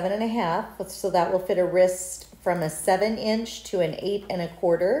 It's a 7.5, so that will fit a wrist from a 7-inch to an 8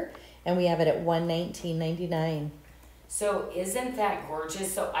 1/4, and we have it at $119.99. So isn't that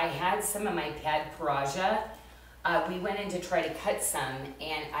gorgeous? So I had some of my Pad Paraja. We went in to try to cut some,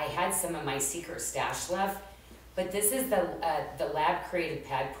 and I had some of my secret stash left. But this is the lab created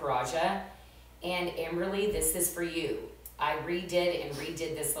Pad Paraja, and Amberly, this is for you. I redid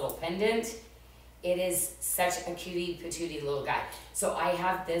this little pendant. It is such a cutie patootie little guy. So I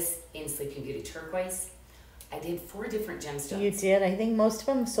have this in Sleeping Beauty turquoise. I did 4 different gemstones. You did. I think most of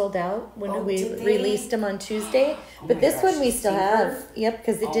them sold out when we did they? released them on Tuesday. But this gosh, one we still have. Yep,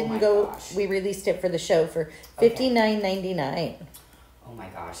 because it didn't go. Gosh. We released it for the show for $59.99. Oh my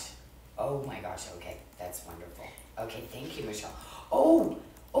gosh. Oh my gosh. Okay, that's wonderful. Okay, thank you, Michelle. Oh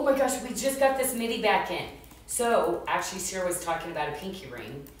my gosh, we just got this midi back in. So actually, Sarah was talking about a pinky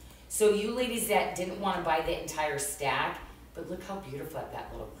ring. So you ladies that didn't want to buy the entire stack, but look how beautiful that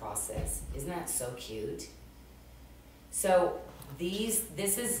little cross is. Isn't that so cute? So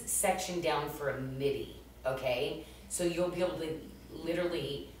this is sectioned down for a midi, okay? So you'll be able to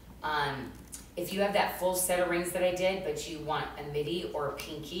literally, if you have that full set of rings that I did, but you want a midi or a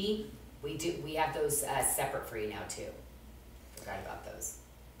pinky, we have those separate for you now too. Forgot about those,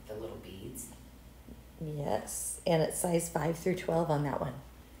 the little beads. Yes, and it's size 5 through 12 on that one.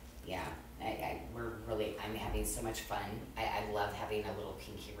 Yeah, I'm having so much fun. I love having a little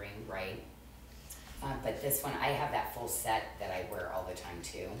pinky ring, right? But this one, I have that full set that I wear all the time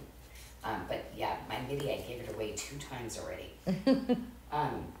too. But yeah, my midi, I gave it away 2 times already.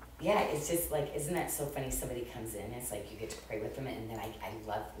 Yeah, it's just like, isn't that so funny? Somebody comes in, it's like you get to pray with them, and then I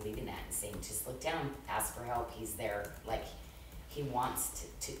love leaving that and saying, just look down, ask for help. He's there. Like, he wants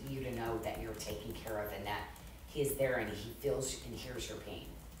you to know that you're taken care of and that he is there and he feels and hears your pain,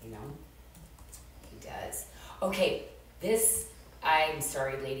 you know? He does. Okay, this, I'm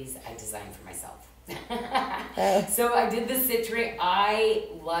sorry, ladies, I designed for myself. So I did the citrine. I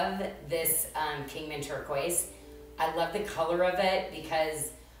love this Kingman turquoise. I love the color of it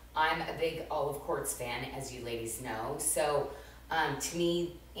because I'm a big olive quartz fan, as you ladies know. So to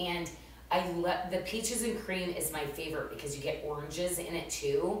me, and I love the peaches and cream is my favorite because you get oranges in it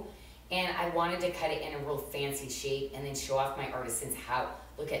too. And I wanted to cut it in a real fancy shape and then show off my artisans how,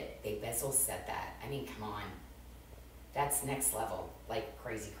 look at, they bezel set that. I mean, come on. That's next level, like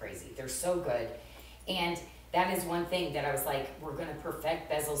crazy. They're so good. And that is one thing that I was like, we're going to perfect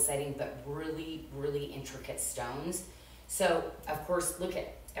bezel setting, but really intricate stones. So, of course, look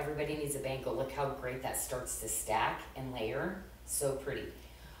at, everybody needs a bangle. Look how great that starts to stack and layer. So pretty.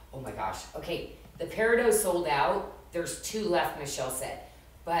 Oh my gosh. Okay, the peridot sold out. There's 2 left, Michelle said.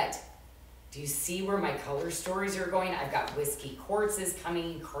 But do you see where my color stories are going? I've got whiskey quartzes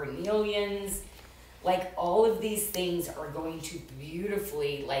coming, carnelians. Like, all of these things are going to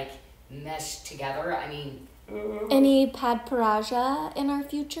beautifully, like, mesh together. I mean, any Pad Paraja in our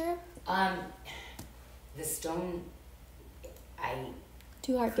future? The stone, I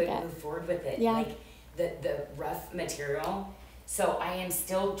too hard to get. move forward with it. Yeah. Like the rough material. So I am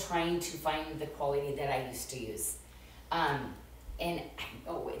still trying to find the quality that I used to use. And I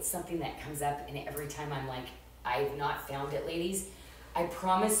know it's something that comes up, and every time I'm like, I've not found it, ladies. I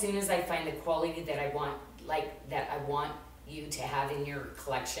promise, soon as I find the quality that I want, like that I want you to have in your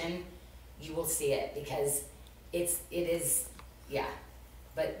collection, you will see it, because it is, yeah.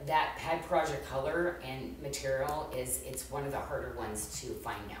 But that Pad Project color and material it's one of the harder ones to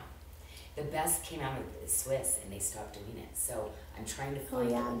find now. The best came out of the Swiss, and they stopped doing it. So I'm trying to find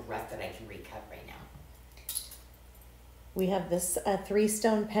a little rough that I can recut right now. We have this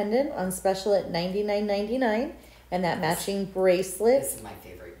 3-stone pendant on special at $99.99, and that matching bracelet. This is my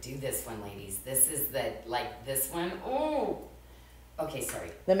favorite. Do this one, ladies. This is this one. Oh, Okay, sorry.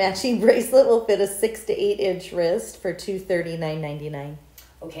 The matching bracelet will fit a 6 to 8 inch wrist for $239.99.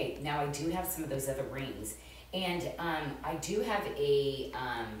 Okay, now I do have some of those other rings, and I do have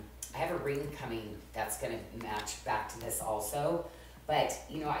I have a ring coming that's gonna match back to this also. But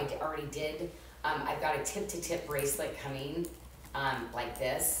you know, I already did. I've got a tip-to-tip bracelet coming, like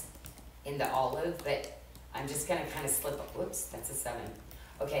this, in the olive. But I'm just gonna kind of slip. Whoops, that's a 7.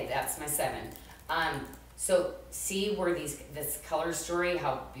 Okay, that's my 7. So see where this color story,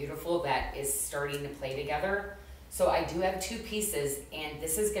 how beautiful that is starting to play together. So I do have 2 pieces, and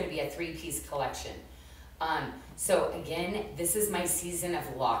this is going to be a 3-piece collection. So again, this is my season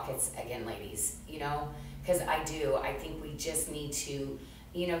of lockets again, ladies, you know, because I think we just need to,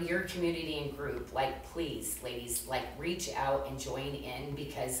 you know, your community and group, like, please, ladies, like, reach out and join in,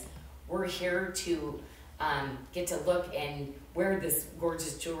 because we're here to get to look and wear this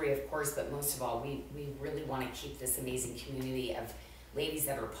gorgeous jewelry, of course, but most of all, we really want to keep this amazing community of ladies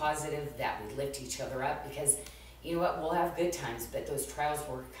that are positive, that we lift each other up, because you know what, we'll have good times, but those trials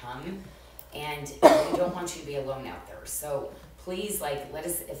will come, and we don't want you to be alone out there. So please, like, let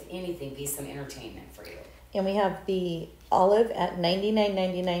us, if anything, be some entertainment for you. And we have the olive at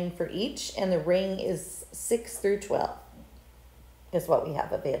 $99.99 for each, and the ring is 6 through 12 is what we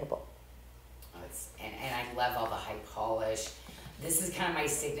have available. And I love all the high polish. This is kind of my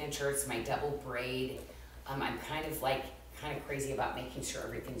signature. It's my double braid. I'm kind of crazy about making sure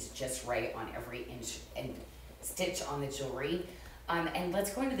everything's just right on every inch and stitch on the jewelry. And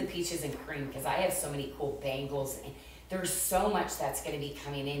let's go into the peaches and cream, because I have so many cool bangles. And there's so much that's going to be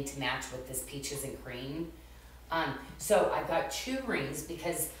coming in to match with this peaches and cream. So I've got 2 rings,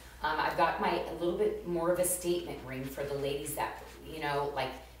 because I've got a little bit more of a statement ring for the ladies that, you know, like,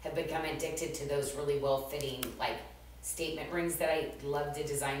 have become addicted to those really well-fitting, like, statement rings that I love to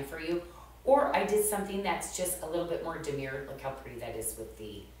design for you. Or I did something that's just a little bit more demure. Look how pretty that is with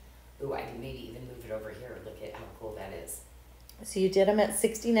the, ooh, I can maybe even move it over here. Look at how cool that is. So you did them at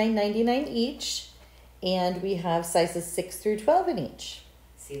 $69.99 each, and we have sizes 6 through 12 in each.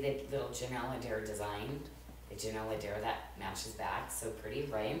 See the little Janyl design? The Janyl that matches back. So pretty,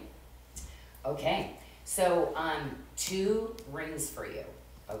 right? Okay, so 2 rings for you.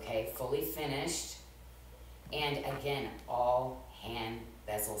 Okay, fully finished, and again, all hand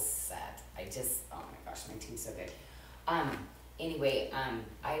bezel set. Oh my gosh, my team's so good. Anyway,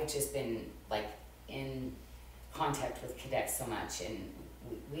 I've just been, like, in contact with cadets so much, and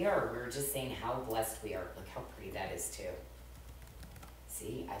we're just saying how blessed we are. Look how pretty that is too.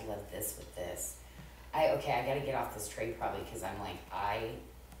 See, I love this with this. I gotta get off this tray probably, because I'm like, I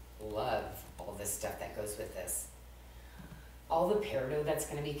love all this stuff that goes with this. All the peridot that's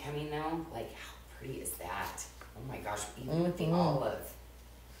going to be coming though, like, how pretty is that? Oh my gosh, even with the olive.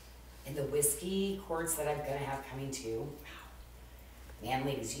 And the whiskey quartz that I'm going to have coming too. Wow. Man,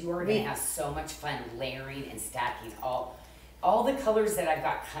 ladies, you are going to have so much fun layering and stacking. All the colors that I've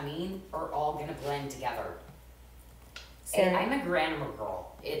got coming are all going to blend together. And I'm a grandma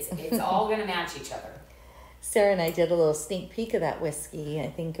girl. It's all going to match each other. Sarah and I did a little sneak peek of that whiskey, I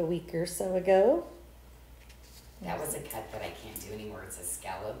think a week or so ago. That was a cut that I can't do anymore. It's a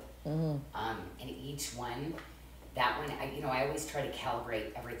scallop. And each one, that one, I always try to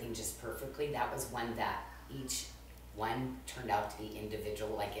calibrate everything just perfectly. That was one that each one turned out to be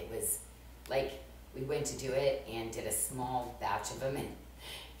individual. Like, it was, like, we went to do it and did a small batch of them, and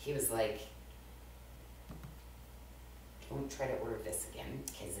he was like, don't try to order this again,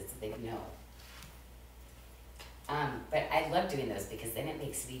 because it's a big no. But I love doing those, because then it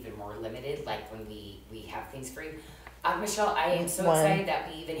makes it even more limited, like when we have things for you. Michelle, I am so excited that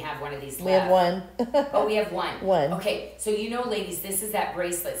we even have one of these left. We have one. Oh, we have one. One. Okay, so you know, ladies, this is that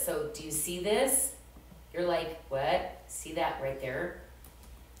bracelet. So do you see this? You're like, what? See that right there?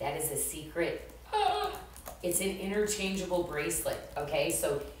 That is a secret. It's an interchangeable bracelet, okay?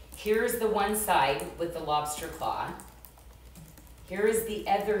 So here's the one side with the lobster claw. Here is the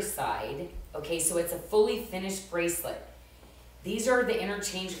other side. Okay, so it's a fully finished bracelet. These are the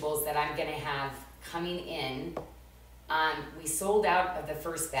interchangeables that I'm gonna have coming in. We sold out of the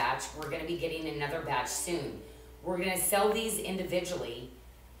first batch. We're gonna be getting another batch soon. We're gonna sell these individually,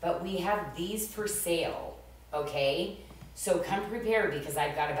 but we have these for sale, okay? So come prepared, because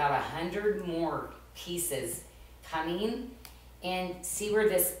I've got about 100 more pieces coming. And see where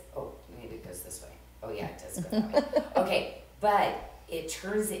this, oh, maybe it goes this way. Oh yeah, it does go that way. Okay, but it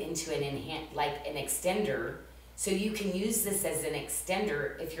turns it into an an extender. So you can use this as an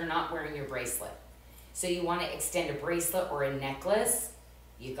extender if you're not wearing your bracelet. So you want to extend a bracelet or a necklace,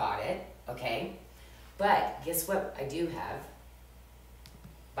 you got it, okay? But guess what I do have?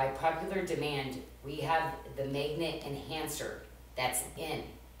 By popular demand, we have the magnet enhancer. that's in,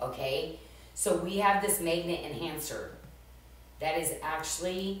 okay? So we have this magnet enhancer that is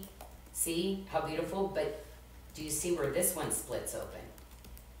actually, see how beautiful, but do you see where this one splits open?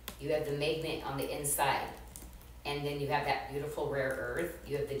 You have the magnet on the inside, and then you have that beautiful rare earth.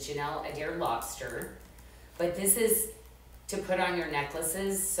 You have the Janyl Adair lobster, but this is to put on your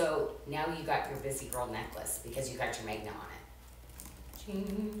necklaces, so now you got your busy girl necklace because you got your magnet on it.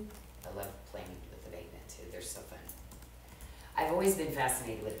 Ching. I love playing with the magnet too, they're so fun. I've always been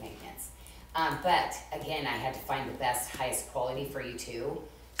fascinated with magnets. But again, I had to find the best, highest quality for you too.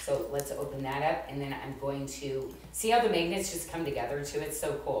 So let's open that up, and then I'm going to, see how the magnets just come together too? It's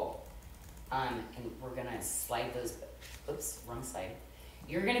so cool. And we're gonna slide those, oops, wrong side.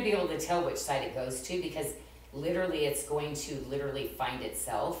 You're gonna be able to tell which side it goes to because literally it's going to literally find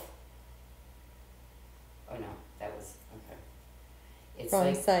itself. Oh no, that was, okay. It's wrong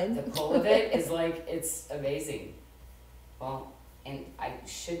like, side. the pull of it is like, it's amazing. Well, and I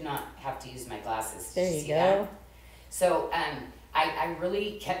should not have to use my glasses. There Did you see go. that? So, I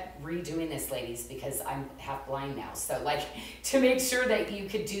really kept redoing this, ladies, because I'm half blind now. So, like, to make sure that you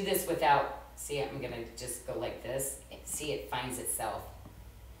could do this without, see, I'm going to just go like this. See, it finds itself.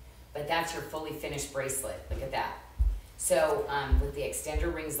 But that's your fully finished bracelet. Look at that. So, with the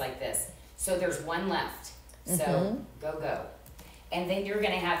extender rings like this. So, there's one left. So, go. And then you're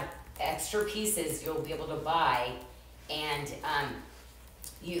going to have extra pieces you'll be able to buy and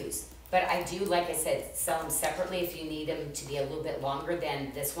use. But I do, like I said, sell them separately if you need them to be a little bit longer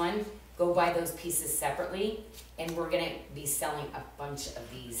than this one. Go buy those pieces separately, and we're gonna be selling a bunch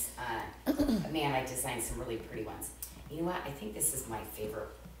of these. Man, I designed some really pretty ones. You know what? I think this is my favorite.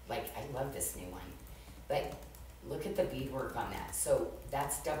 Like, I love this new one. But look at the beadwork on that. So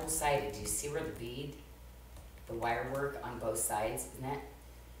that's double-sided. Do you see where the wire work on both sides? Isn't that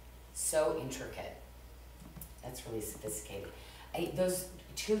so intricate? That's really sophisticated. Those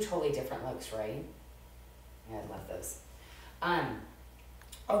two totally different looks, right? Yeah, I love those.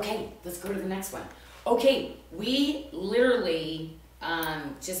 Okay, let's go to the next one. Okay, we literally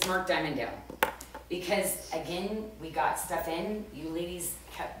just marked diamond down because again, we got stuff in. You ladies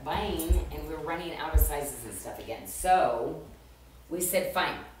kept buying, and we were running out of sizes and stuff again. So we said,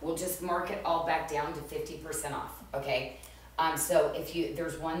 fine, we'll just mark it all back down to 50% off. Okay. So if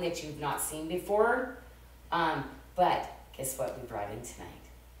there's one that you've not seen before, but guess what we brought in tonight?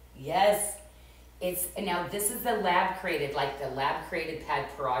 Yes, now this is the lab created, like the lab created pad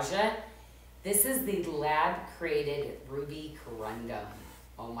Paraja. This is the lab created ruby corundum.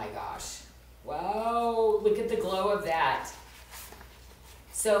 Oh my gosh. Wow, look at the glow of that.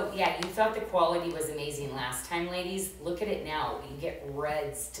 So yeah, you thought the quality was amazing last time, ladies. Look at it now. You get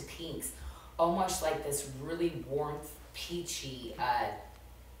reds to pinks, almost like this really warmth, peachy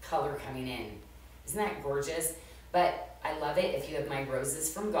color coming in. Isn't that gorgeous? But I love it. If you have my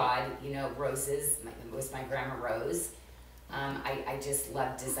roses from God, you know, roses, it was my grandma Rose. I just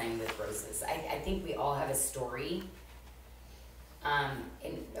love designing with roses. I think we all have a story.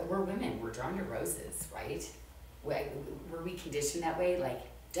 And we're women, we're drawn to roses, right? Were we conditioned that way? Like,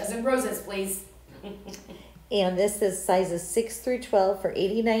 dozen roses, please. And this is sizes 6 through 12 for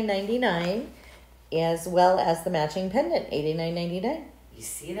 $89.99, as well as the matching pendant, $89.99. You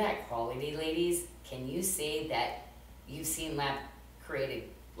see that quality, ladies? Can you say that you've seen lab created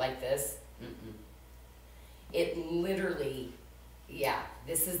like this? Mm-mm. It literally, yeah,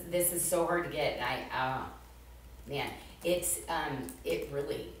 this is so hard to get. And man, it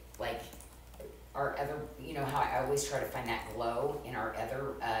really, like, our other, you know how I always try to find that glow in our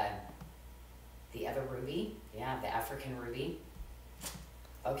other, the other ruby? Yeah, the African ruby.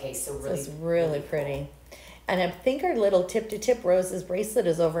 Okay, so really. This is really pretty. Cool. And I think our little tip-to-tip roses bracelet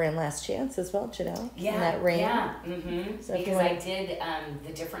is over in Last Chance as well, Janyl. Yeah, in that ring. Yeah, mm-hmm. So because I did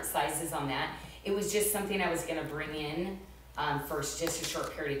the different sizes on that. It was just something I was going to bring in for just a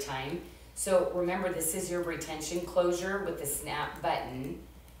short period of time. So remember, this is your retention closure with the snap button.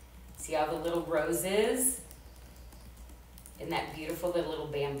 See all the little roses? In that beautiful little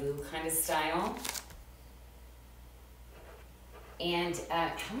bamboo kind of style. And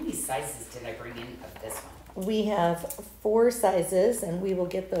how many sizes did I bring in of this one? We have 4 sizes, and we will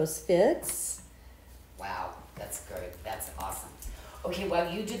get those fits. Wow, that's good. That's awesome. Okay,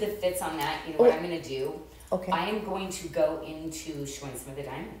 while you do the fits on that, you know what I'm going to do? Okay. I am going to go into showing some of the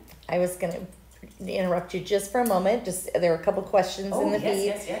diamond. I was going to interrupt you just for a moment. There are a couple questions in the feed.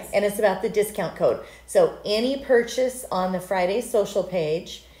 Yes. And it's about the discount code. So any purchase on the Friday social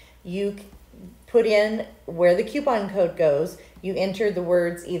page, you put in where the coupon code goes. You enter the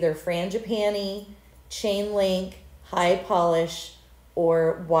words either frangipani, chain link, high polish,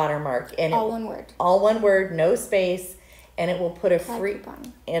 or watermark. And all one word. All one word, no space. and it will put a That free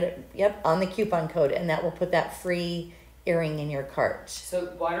coupon. on the coupon code, and that will put that free earring in your cart.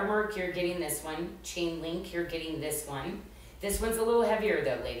 So watermark, you're getting this one. Chain link, you're getting this one. This one's a little heavier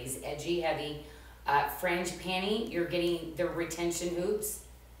though, ladies. Edgy, heavy. Fringe panty, you're getting the retention hoops.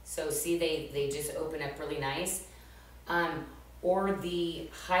 So see, they just open up really nice. Or the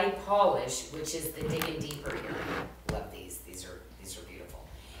high polish, which is the digging deeper earring. Love these. These are beautiful.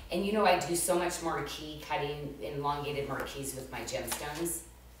 And you know, I do so much marquee cutting, elongated marquees with my gemstones.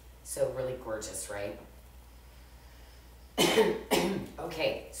 So really gorgeous, right?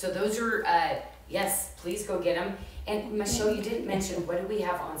 Okay, so those are, yes, please go get them. And Michelle, you didn't mention, what do we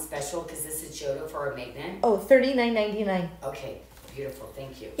have on special? Because this is Jodo for our magnet. Oh, $39.99. Okay, beautiful,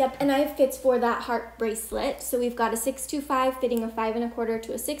 thank you. Yep, and I have fits for that heart bracelet. So we've got a 625 fitting a 5 1/4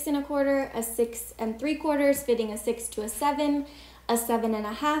 to a 6 1/4, a 6 3/4 fitting a 6 to a 7, a 7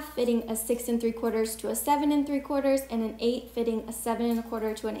 1/2 fitting a 6 3/4 to a 7 3/4, and an 8 fitting a 7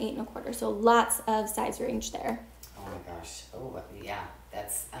 1/4 to an 8 1/4. So lots of size range there. Oh my gosh, oh yeah,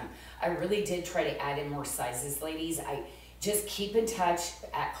 that's, I really did try to add in more sizes, ladies. I just keep in touch,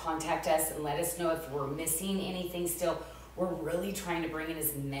 contact us and let us know if we're missing anything still. We're really trying to bring in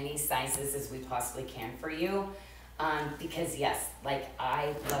as many sizes as we possibly can for you. Because yes, like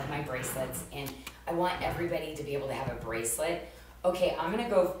I love my bracelets and I want everybody to be able to have a bracelet. Okay, I'm gonna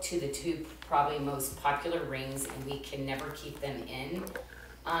go to the two probably most popular rings and we can never keep them in.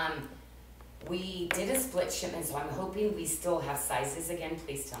 We did a split shipment, so I'm hoping we still have sizes again.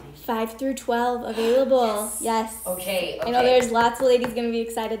 Please tell me. 5 through 12 available. Yes. Okay. I know there's lots of ladies going to be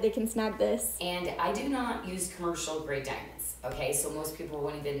excited they can snag this. And I do not use commercial grade diamonds. Okay, so most people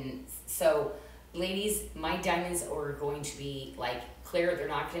won't even. So, ladies, my diamonds are going to be like clear. They're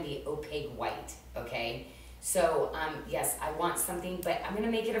not going to be opaque white. Okay. So, yes, I want something, but I'm going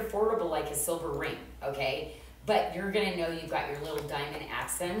to make it affordable like a silver ring. Okay. But you're going to know you've got your little diamond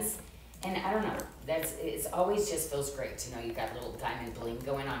accents. And I don't know, it's always just feels great to know you've got a little diamond bling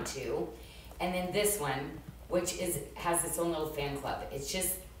going on too. And then this one, which has its own little fan club. It's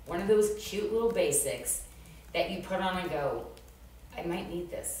just one of those cute little basics that you put on and go, I might need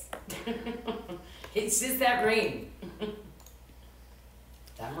this. It's just that ring.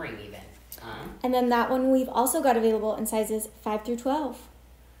 Thumb ring even. And then that one we've also got available in sizes 5 through 12.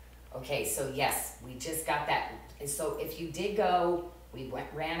 Okay, so yes, we just got that. And so if you did go, we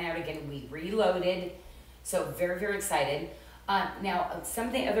ran out again, we reloaded, so very, very excited. Now, some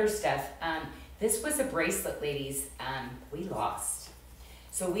of the other stuff, this was a bracelet, ladies, we lost.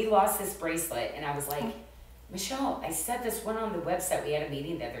 So we lost this bracelet, and I was like, Michelle, I said this one on the website, we had a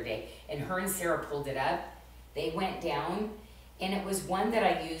meeting the other day, and her and Sarah pulled it up. They went down, and it was one that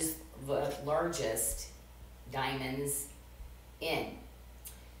I used the largest diamonds in.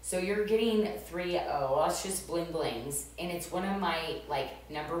 So you're getting 3 luscious bling blings, and it's one of my like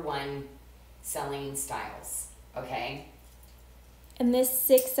 #1 selling styles. Okay. And this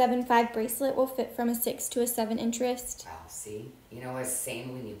 675 bracelet will fit from a 6 to a 7 inch wrist. Wow. See, you know, it's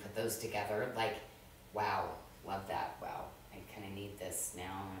same when you put those together. Like, wow, love that. Wow, I kind of need this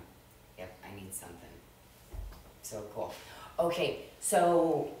now. Yep, I need something. So cool. Okay,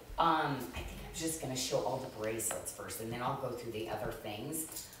 so I think I'm just gonna show all the bracelets first, and then I'll go through the other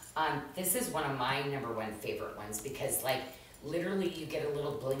things. This is one of my #1 favorite ones because like literally you get a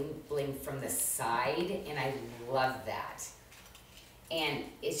little bling bling from the side and I love that. And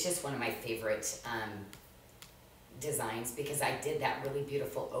it's just one of my favorite designs because I did that really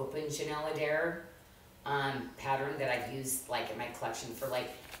beautiful open Janyl pattern that I've used like in my collection for like,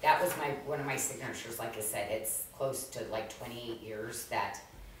 that was one of my signatures. Like I said, it's close to like 28 years that,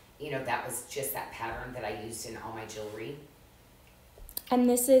 you know, that was just that pattern that I used in all my jewelry. And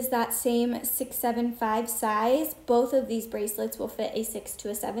this is that same 675 size. Both of these bracelets will fit a 6 to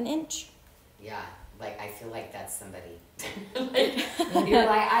a 7 inch. Yeah, like I feel like that's somebody. Like, you're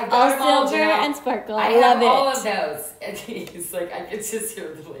like, I got all them all, silver Janyl. and sparkle. I love have it. all of those. And it's like I could just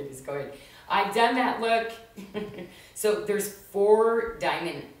hear the ladies going, I've done that look. So there's 4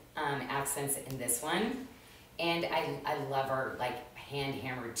 diamond accents in this one, and I love our like hand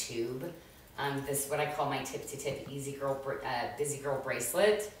hammered tube. This is what I call my tip to tip easy girl, busy girl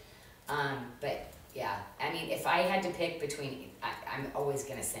bracelet. But yeah, I mean, if I had to pick between, I'm always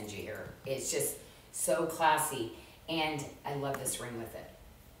gonna send you here. It's just so classy, and I love this ring with it.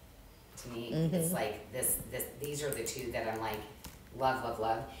 To me, it's like these are the two that I'm like, love, love,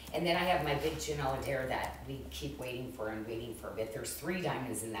 love. And then I have my big Janyl that we keep waiting for and waiting for, but there's 3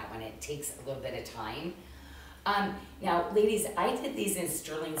 diamonds in that one. It takes a little bit of time. Now, ladies, I did these in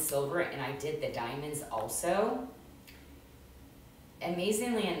sterling silver, and I did the diamonds also.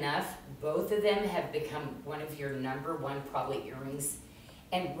 amazingly enough, both of them have become one of your number one probably earrings.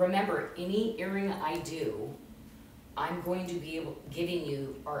 And remember, any earring I do, I'm going to be giving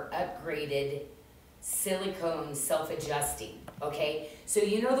you our upgraded silicone self-adjusting, okay? So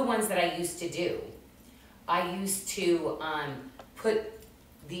you know the ones that I used to do. I used to put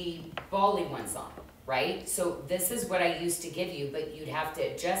the bally ones on, right? So this is what I used to give you, but you'd have to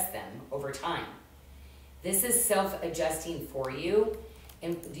adjust them over time. This is self-adjusting for you.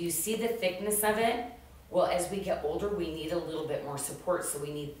 And do you see the thickness of it? Well, as we get older, we need a little bit more support. So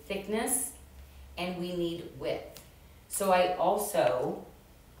we need thickness and we need width. So I also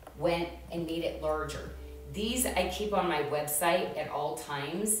went and made it larger. These I keep on my website at all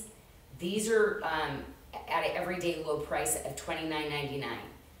times. These are at an everyday low price of $29.99.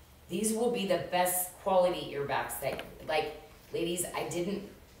 These will be the best quality earbacks that, like, ladies, I did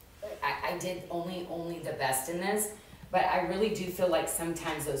only the best in this, but I really do feel like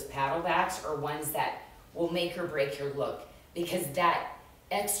sometimes those paddlebacks are ones that will make or break your look, because that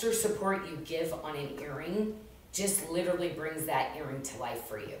extra support you give on an earring just literally brings that earring to life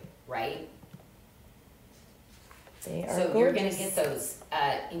for you, right? They are so gorgeous. You're gonna get those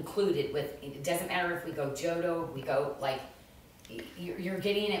included with, it doesn't matter if we go Jodo, we go like, you're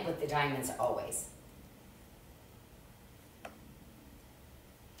getting it with the diamonds always.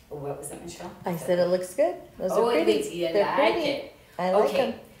 What was it, Michelle? I said it looks good. Those are pretty. You They're like pretty. it. I like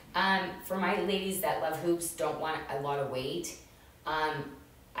Okay. them. For my ladies that love hoops, don't want a lot of weight,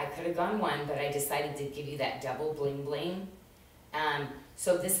 I could have gone one, but I decided to give you that double bling bling.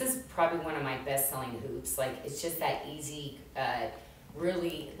 So this is probably one of my best-selling hoops. Like, it's just that easy,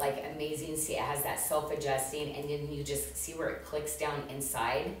 really like amazing. See, it has that self-adjusting, and then you just see where it clicks down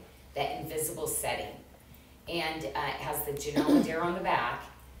inside, that invisible setting. And it has the Janyl Sherman on the back,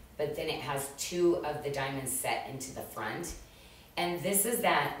 but then it has 2 of the diamonds set into the front. And this is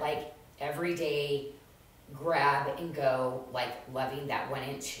that like everyday grab and go, like loving that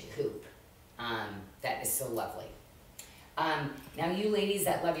 1-inch hoop. That is so lovely. Now you ladies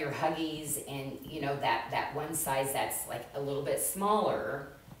that love your Huggies and you know that one size that's like a little bit smaller,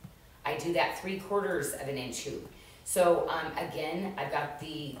 I do that 3/4 of an inch hoop. So again, I've got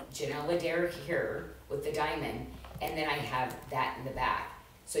the Janyl Sherman here with the diamond, and then I have that in the back.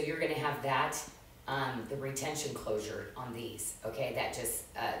 So you're gonna have that, the retention closure on these, okay? That just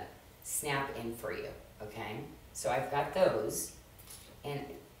snap in for you, okay? So I've got those, and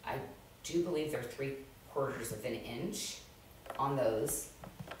I do believe they're 3/4 of an inch on those.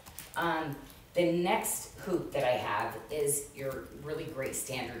 The next hoop that I have is your really great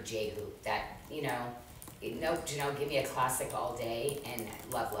standard J hoop that, you know, nope, Janyl, give me a classic all day, and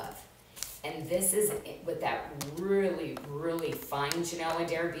love, love. And this is with that really, really fine Janyl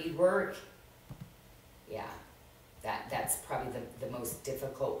Sherman beadwork. Yeah, that's probably the most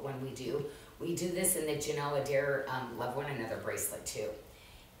difficult one we do. We do this in the Janyl Sherman Love One Another bracelet too.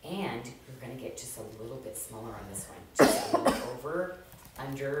 And you're gonna get just a little bit smaller on this one. Just a little over,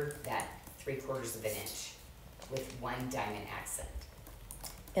 under that 3/4 of an inch with 1 diamond accent.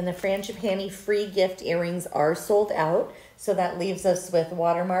 And the Frangipani free gift earrings are sold out, so that leaves us with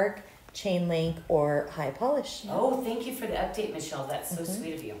watermark, chain link, or high polish. Oh, thank you for the update, Michelle. That's so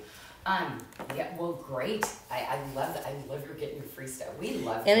sweet of you. Yeah, well, great. I love that. I love you're getting your free stuff. We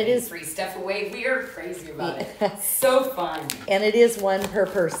love giving free stuff away. We are crazy about it. So fun. And it is 1 per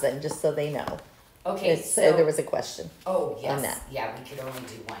person, just so they know. Okay, so there was a question. Oh, yes. On that. Yeah, we could only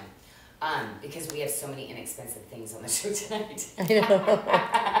do 1. Because we have so many inexpensive things on the show tonight. I know.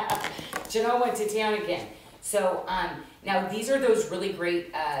 Janyl went to town again. So, now these are those really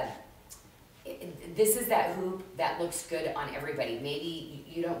great, this is that hoop that looks good on everybody. Maybe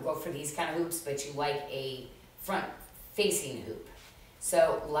you don't go for these kind of hoops, but you like a front facing hoop.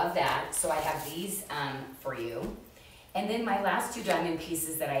 So love that. So I have these for you. And then my last 2 diamond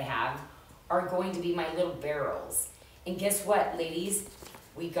pieces that I have are going to be my little barrels. And guess what, ladies?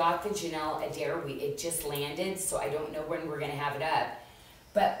 We got the Janyl Sherman. It just landed, so I don't know when we're gonna have it up.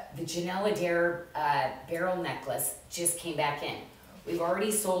 But the Janyl Sherman barrel necklace just came back in. We've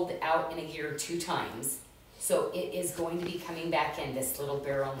already sold out in a year 2 times, so it is going to be coming back in, this little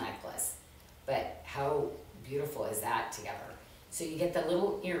barrel necklace. But how beautiful is that together? So you get the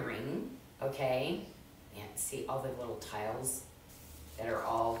little earring, okay? And see all the little tiles that are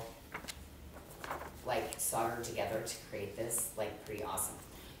all like soldered together to create this, like pretty awesome.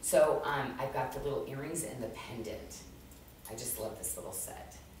 So I've got the little earrings and the pendant. I just love this little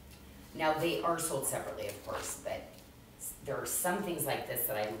set. Now they are sold separately, of course, but there are some things like this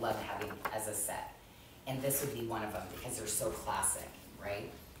that I love having as a set. And this would be one of them because they're so classic, right?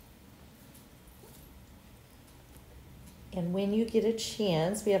 And when you get a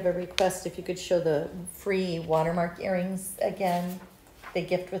chance, we have a request if you could show the free watermark earrings again, the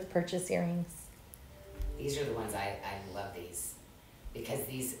gift with purchase earrings. These are the ones I love these because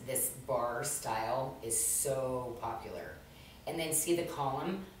this bar style is so popular. And then see the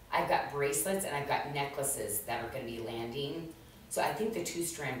column? I've got bracelets and I've got necklaces that are going to be landing. So I think the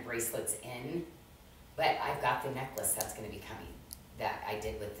 2-strand bracelet's in, but I've got the necklace that's going to be coming that I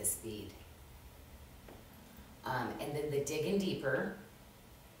did with this bead. And then the Diggin' Deeper,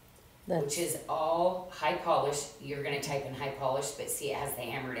 which is all high polish. You're going to type in high polish, but see it has the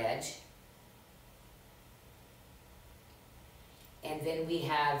hammered edge. And then we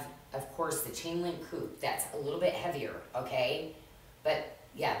have, of course, the chain link coupe. That's a little bit heavier, okay? But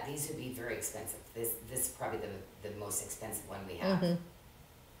yeah, these would be very expensive. This is probably the most expensive one we have. A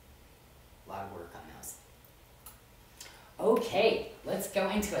lot of work on those. Okay, let's go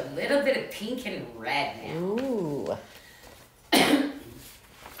into a little bit of pink and red now. Ooh.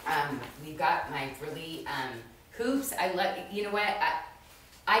 We've got my really hoops. I love, you know what?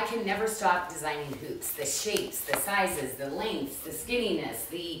 I can never stop designing hoops. The shapes, the sizes, the lengths, the skinniness,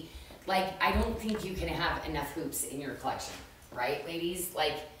 I don't think you can have enough hoops in your collection, right, ladies?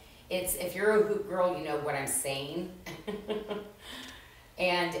 Like, if you're a hoop girl, you know what I'm saying.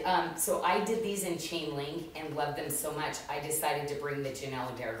 And so I did these in chain link and loved them so much, I decided to bring the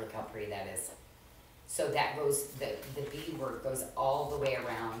Janyl Sherman. Look how pretty that is. So that goes, the bead work goes all the way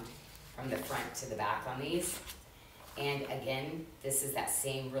around from the front to the back on these. And again, this is that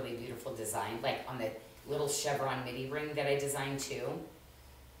same really beautiful design, like on the little chevron midi ring that I designed too.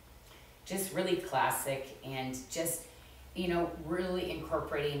 Just really classic and just, you know, really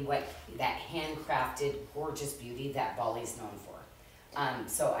incorporating what that handcrafted gorgeous beauty that Bali's known for.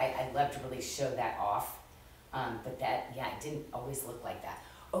 So I love to really show that off. But that, yeah, it didn't always look like that.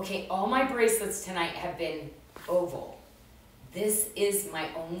 Okay, all my bracelets tonight have been oval. This is my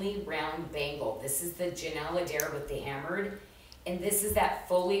only round bangle. This is the Janyl Sherman with the hammered, and this is that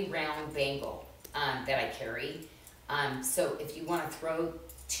fully round bangle that I carry. So if you want to throw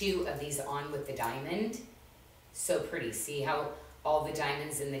 2 of these on with the diamond, so pretty. See how all the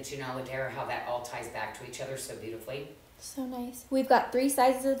diamonds in the Janyl Sherman, how that all ties back to each other so beautifully? So nice. We've got 3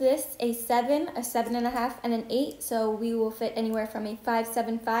 sizes of this, a 7, a 7.5, and an 8. So we will fit anywhere from a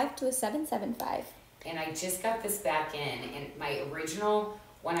 5.75 to a 7.75. And I just got this back in, and my original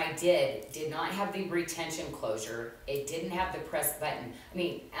one I did not have the retention closure. It didn't have the press button. I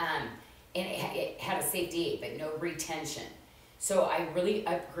mean, and it had a safety 8, but no retention. So I really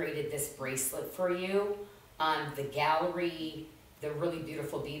upgraded this bracelet for you. The gallery, the really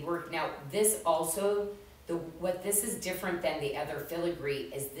beautiful beadwork. Now this also, what this is different than the other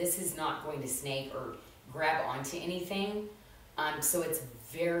filigree is this is not going to snake or grab onto anything. So it's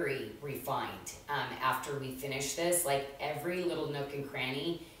very refined after we finish this, like every little nook and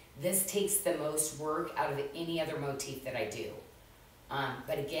cranny. This takes the most work out of any other motif that I do.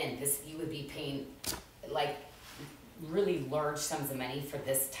 But again, this you would be paying like really large sums of money for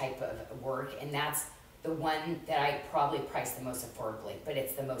this type of work, and that's the one that I probably priced the most affordably, but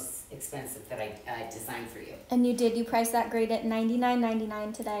it's the most expensive that I designed for you. And you priced that grade at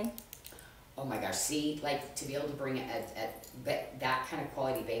 $99.99 today. Oh my gosh, see, like to be able to bring that kind of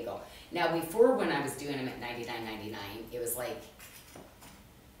quality bagel. Now before, when I was doing them at $99.99, it was like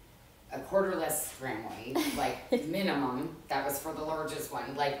a quarter less gram weight, like minimum. That was for the largest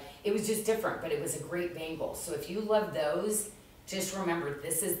one. Like it was just different, but it was a great bangle. So if you love those, just remember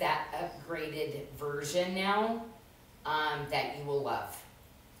this is that upgraded version now that you will love.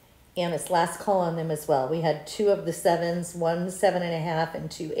 And it's last call on them as well. We had 2 of the 7s, 1 7.5,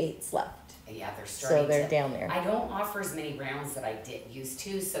 and 2 8s left. Yeah, they're starting. So they're down there. I don't offer as many rounds that I used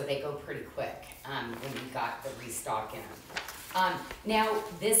to, so they go pretty quick when we got the restock in them. Now,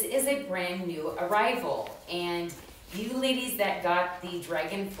 this is a brand new arrival, and you ladies that got the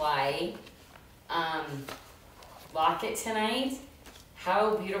Dragonfly locket tonight,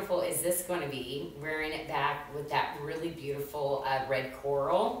 how beautiful is this going to be? Wearing it back with that really beautiful red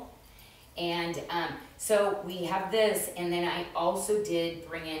coral. And so we have this, and then I also did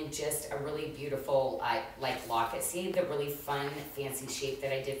bring in just a really beautiful like locket. See the really fun, fancy shape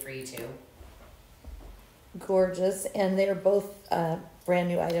that I did for you too? Gorgeous, and they're both brand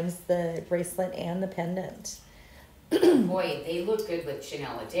new items, the bracelet and the pendant. Boy, they look good with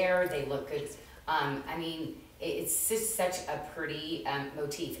Janyl Sherman. They look good. I mean, it's just such a pretty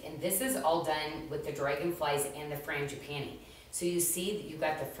motif. And this is all done with the dragonflies and the frangipani. So you see that you've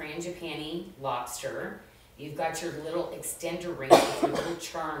got the frangipani lobster. You've got your little extender ring with your little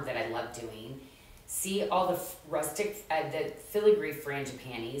charm that I love doing. See all the rustic, the filigree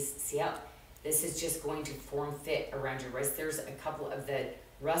frangipanis. See how This is just going to form fit around your wrist. There's a couple of the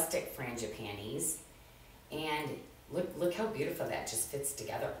rustic frangipanis, and look how beautiful that just fits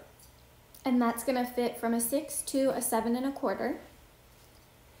together. And that's gonna fit from a 6 to a 7 1/4.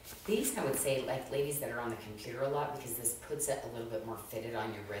 These, I would say, like ladies that are on the computer a lot, because this puts it a little bit more fitted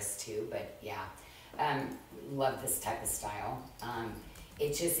on your wrist too. But yeah, love this type of style.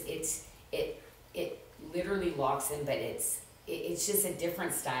 It literally locks in, but it's just a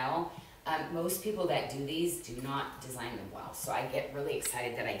different style. Most people that do these do not design them well, so I get really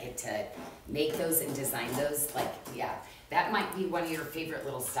excited that I get to make those and design those. Like, yeah, that might be one of your favorite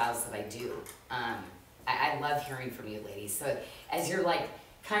little styles that I do. I love hearing from you ladies. So as you're like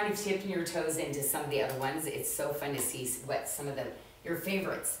kind of tipping your toes into some of the other ones, it's so fun to see what some of your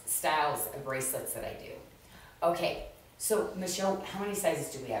favorites styles of bracelets that I do. Okay, so Michelle, how many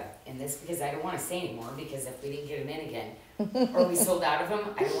sizes do we have in this? Because I don't want to say anymore, because if we didn't get them in again, or we sold out of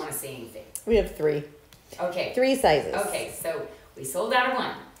them, I don't want to say anything. We have 3. Okay. 3 sizes. Okay, so we sold out of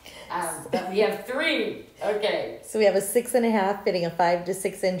one, but we have 3. Okay. So we have a 6 1/2 fitting a 5 to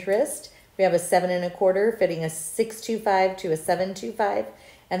 6 inch wrist. We have a 7 1/4 fitting a 625 to a 725.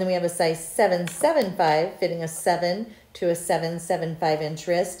 And then we have a size 775 fitting a 7 to a 775 inch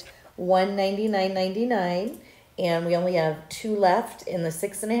wrist. $199.99. And we only have 2 left in the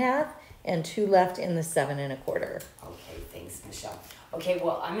 6 1/2 and 2 left in the 7 1/4. Okay, thanks, Michelle. Okay,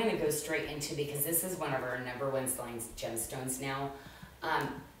 well, I'm going to go straight into, because this is one of our #1 selling gemstones now.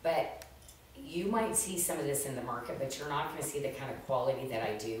 But you might see some of this in the market, but you're not going to see the kind of quality that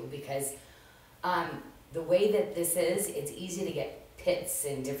I do, because the way that this is, it's easy to get pits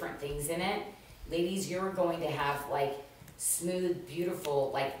and different things in it. Ladies, you're going to have like smooth,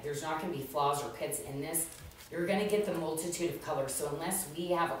 beautiful, like there's not going to be flaws or pits in this. You're going to get the multitude of colors. So unless we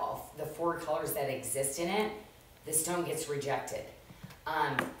have all the 4 colors that exist in it, the stone gets rejected.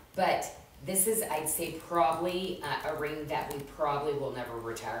 But this is, I'd say, probably a ring that we probably will never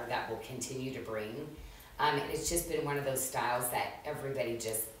retire, that will continue to bring. And it's just been one of those styles that everybody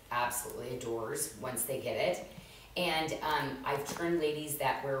just absolutely adores once they get it. And I've turned ladies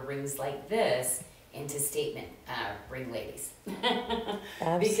that wear rings like this into statement ring ladies.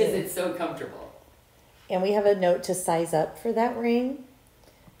 Because it's so comfortable. And we have a note to size up for that ring,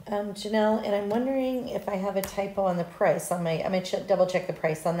 Janyl, and I'm wondering if I have a typo on the price on my, I'm going to double check the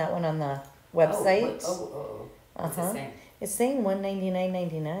price on that one on the website. What's it saying? It's saying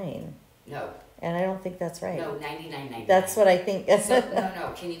 $199.99. No. And I don't think that's right. No, $99.99. That's what I think. So,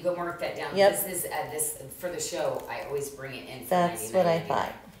 no. Can you go mark that down? Yep. This is this for the show. I always bring it in for That's what I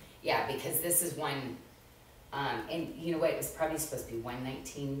thought. Yeah, because this is one, and you know what? It was probably supposed to be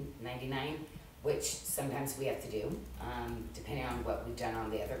 $119.99, which sometimes we have to do, depending on what we've done on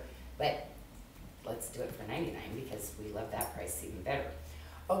the other. But let's do it for $99 because we love that price even better.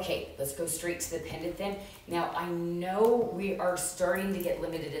 Okay, let's go straight to the pendant then. Now, I know we are starting to get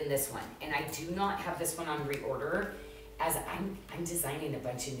limited in this one, and I do not have this one on reorder, as I'm designing a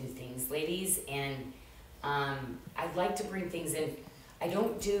bunch of new things, ladies, and I'd like to bring things in. I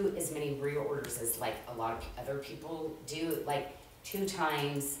don't do as many reorders as like a lot of other people do, like 2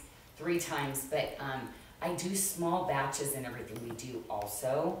 times, 3 times, but I do small batches and everything we do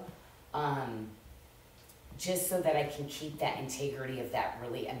also. Just so that I can keep that integrity of that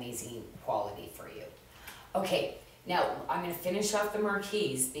really amazing quality for you. Okay, now I'm going to finish off the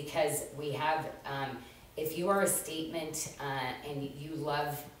marquees because we have, if you are a statement and you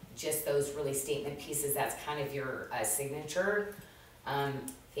love just those really statement pieces, that's kind of your signature.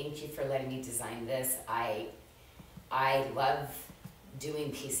 Thank you for letting me design this. I love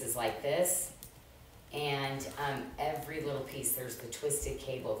doing pieces like this, and every little piece, there's the twisted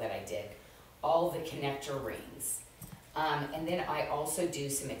cable that I did. All the connector rings. And then I also do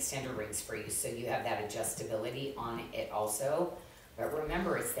some extender rings for you, so you have that adjustability on it also. But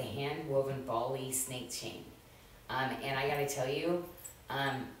remember, it's the hand-woven Bali snake chain. And I gotta tell you,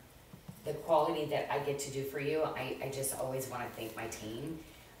 the quality that I get to do for you, I just always wanna thank my team.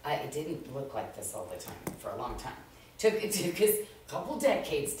 It didn't look like this all the time for a long time. It took us a couple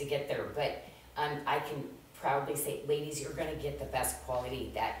decades to get there, but I can proudly say, ladies, you're gonna get the best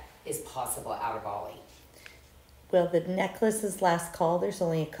quality that is possible out of Bali. Well, the necklace is last call. There's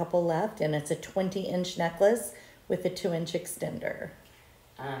only a couple left, and it's a 20-inch necklace with a 2-inch extender.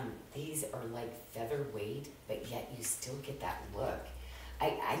 These are like featherweight, but yet you still get that look.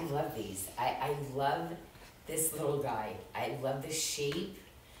 I love these. I love this little guy. I love the shape.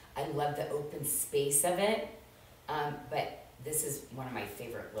 I love the open space of it. But this is one of my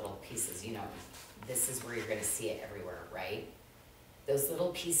favorite little pieces. You know, this is where you're going to see it everywhere, right? Those little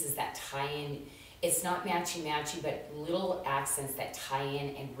pieces that tie in, it's not matchy-matchy, but little accents that tie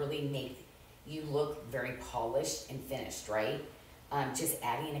in and really make you look very polished and finished, right? Just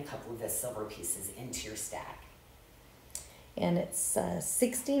adding a couple of the silver pieces into your stack. And it's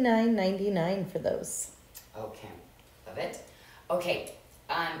 $69.99 for those. Okay, love it. Okay,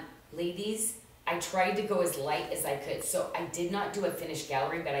 ladies, I tried to go as light as I could. So I did not do a finished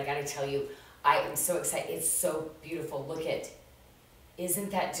gallery, but I gotta tell you, I am so excited. It's so beautiful. Look at, isn't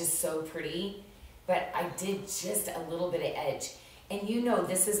that just so pretty? But I did just a little bit of edge. And you know,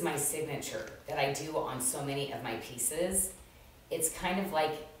 this is my signature that I do on so many of my pieces. It's kind of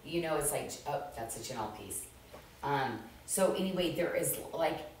like, you know, it's like, oh, that's a Janyl piece. So anyway, there is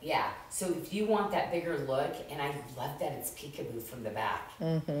like, yeah. So if you want that bigger look, and I love that it's peekaboo from the back.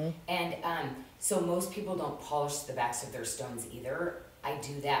 Mm-hmm. And so most people don't polish the backs of their stones either. I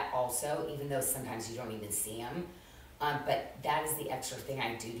do that also, even though sometimes you don't even see them. But that is the extra thing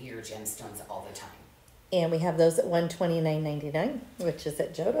I do to your gemstones all the time. And we have those at $129.99, which is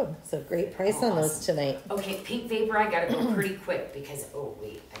at Jodo. So great price on those tonight. Okay, pink vapor, I gotta go pretty quick because, oh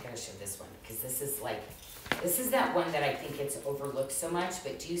wait, I gotta show this one. Because this is like, this is that one that I think gets overlooked so much.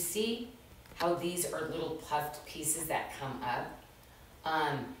 But do you see how these are little puffed pieces that come up?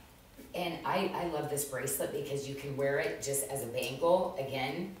 And I love this bracelet because you can wear it just as a bangle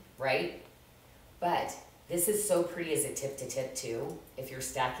again, right? But this is so pretty as a tip to tip too, if you're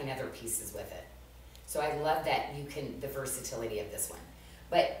stacking other pieces with it. So I love that you can, the versatility of this one.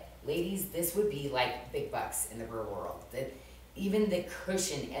 But ladies, this would be like big bucks in the real world. Even the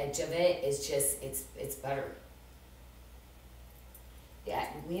cushion edge of it is just, it's butter. Yeah,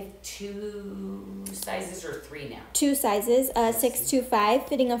 we have 2 sizes or 3 now? 2 sizes, a 6 to 5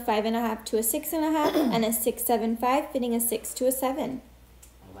 fitting a 5.5 to a 6.5, and a 6, 7, 5 fitting a 6 to a 7.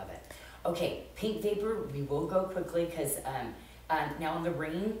 I love it. Okay, pink vapor, we will go quickly because now on the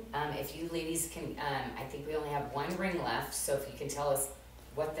ring, if you ladies can, I think we only have 1 ring left, so if you can tell us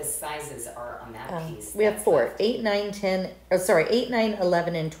what the sizes are on that piece. We have 4, 8, 9, 10, or sorry, 8, 9,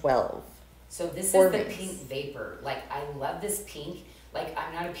 11, and 12. So this 4 is the rings. pink vapor. Like, I love this pink. Like,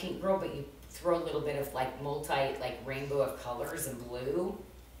 I'm not a pink girl, but you throw a little bit of like rainbow of colors and blue.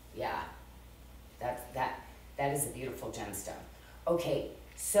 Yeah, that is a beautiful gemstone. Okay,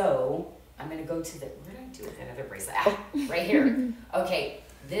 so I'm gonna go to the, what did I do with that other bracelet? Right here. Okay,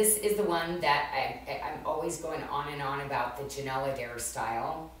 this is the one that I'm always going on and on about, the Janyl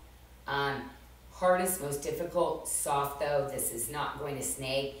style. Hardest, most difficult, soft though. This is not going to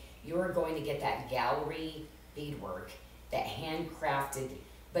snag. You're going to get that gallery beadwork, that handcrafted,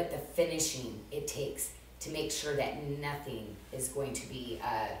 but the finishing it takes to make sure that nothing is going to be,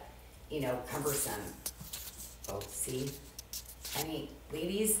 cumbersome. Oh, see? I mean,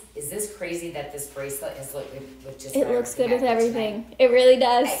 ladies, is this crazy that this bracelet has looked with just It looks good with everything. Tonight? It really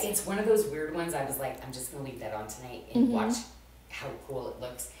does. It's one of those weird ones. I was like, I'm just gonna leave that on tonight and watch how cool it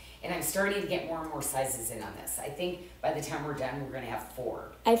looks. And I'm starting to get more and more sizes in on this. I think by the time we're done, we're gonna have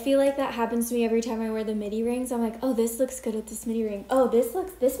 4. I feel like that happens to me every time I wear the midi rings. I'm like, oh, this looks good with this midi ring. Oh, this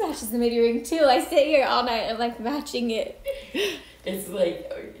matches the midi ring too. I sit here all night and like matching it. It's like,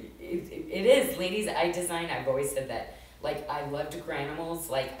 it is. Ladies, I've always said that. Like, I loved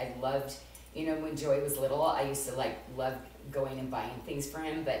granimals. Like, I loved, when Joey was little, I used to like love going and buying things for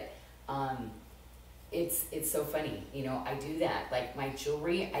him. But it's so funny, I do that. Like my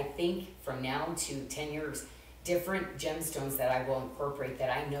jewelry, I think from now to 10 years, different gemstones that I will incorporate that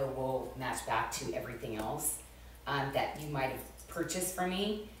I know will match back to everything else that you might have purchased from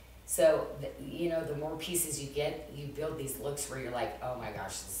me. So, the more pieces you get, you build these looks where you're like, oh my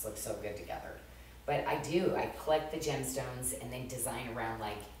gosh, this looks so good together. But I collect the gemstones and then design around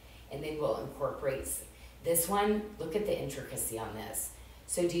and then we'll incorporate this one. Look at the intricacy on this.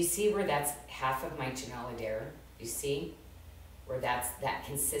 So do you see where that's half of my Janyl? You see where that's that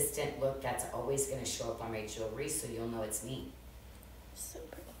consistent look that's always going to show up on my jewelry, so you'll know it's me. So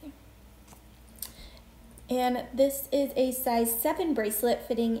pretty. And this is a size 7 bracelet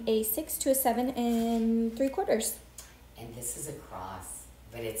fitting a 6 to a 7 3/4. And this is a cross,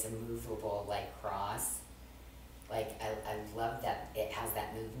 but it's a movable cross. Like I love that it has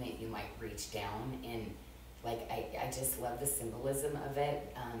that movement. You might reach down and I just love the symbolism of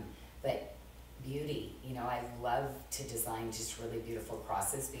it, but beauty, I love to design just really beautiful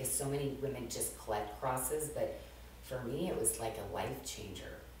crosses because so many women just collect crosses, but for me it was like a life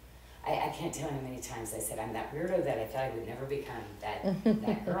changer. I can't tell you how many times I said I'm that weirdo that I thought I would never become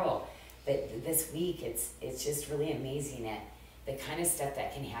that girl, but this week it's just really amazing at the kind of stuff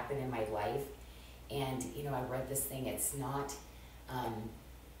that can happen in my life. And I read this thing, it's not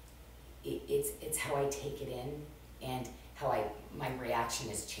it's how I take it in and how my reaction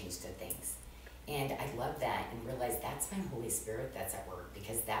has changed to things. And I love that and realize that's my Holy Spirit that's at work,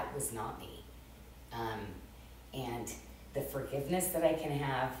 because that was not me. and the forgiveness that I can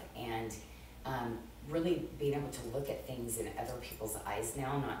have, and really being able to look at things in other people's eyes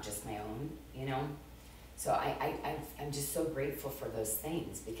now, not just my own, you know. So I'm just so grateful for those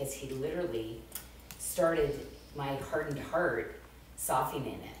things, because he literally started my hardened heart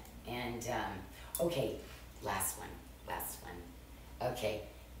softening it. And okay, last one. Okay,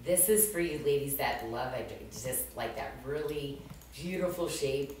 this is for you ladies that love it, just like that really beautiful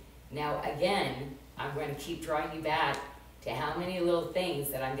shape. Now again, I'm going to keep drawing you back to how many little things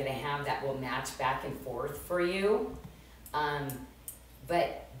that I'm going to have that will match back and forth for you.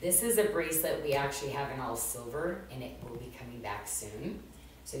 But this is a bracelet we actually have in all silver, and it will be coming back soon.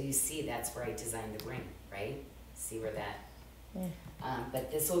 So you see, that's where I designed the ring, right? See where that,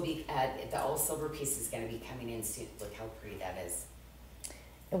 but this will be, the all silver piece is going to be coming in soon. Look how pretty that is.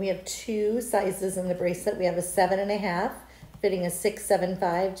 And we have 2 sizes in the bracelet. We have a 7.5, fitting a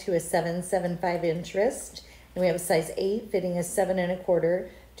 6.75 to a 7.75 inch wrist. And we have a size 8, fitting a 7.25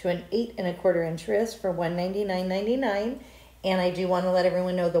 to an 8.25 inch wrist for $199.99. And I do want to let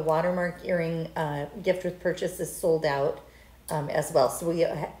everyone know the watermark earring gift with purchase is sold out as well. So we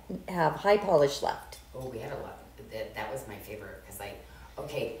have high polish left. Oh, we had a lot. That was my favorite, because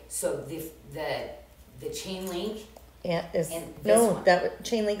okay, so the chain link. And no, that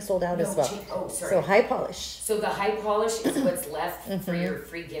chain link sold out as well. Oh, sorry. So high polish. So the high polish is what's left for your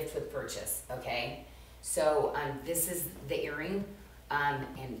free gift with purchase. Okay. So this is the earring,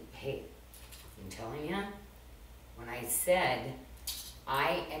 and hey, I'm telling you, when I said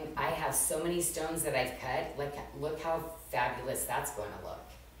I have so many stones that I've cut, look how fabulous that's going to look,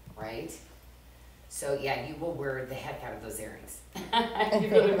 right? So yeah, you will wear the heck out of those earrings. You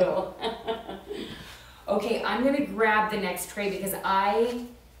really will. Okay, I'm gonna grab the next tray, because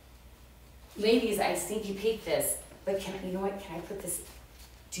ladies, I sneaky peeked this, but you know what? Can I put this?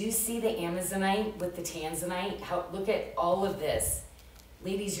 Do you see the Amazonite with the Tanzanite? Look at all of this.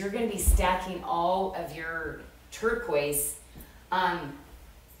 Ladies, you're gonna be stacking all of your turquoise. And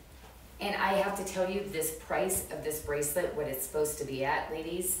I have to tell you this price of this bracelet, what it's supposed to be at,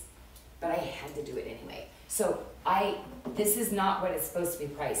 ladies, but I had to do it anyway. So this is not what it's supposed to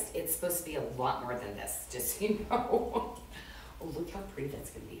be priced. It's supposed to be a lot more than this, just so you know. Oh, look how pretty that's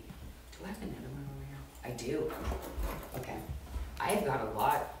gonna be. Do I have another one over here? I do. Okay. I've got a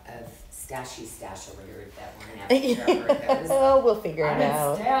lot of stash over here that we're gonna have to figure out where it goes. Oh, we'll figure it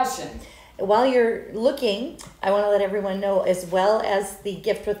out. Stashing. While you're looking, I want to let everyone know, as well as the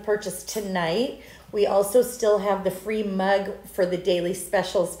gift with purchase tonight, we also still have the free mug for the daily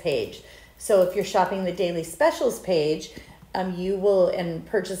specials page. So if you're shopping the daily specials page, you will, and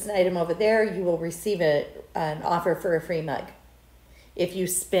purchase an item over there, you will receive an offer for a free mug if you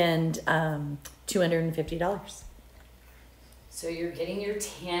spend $250. So you're getting your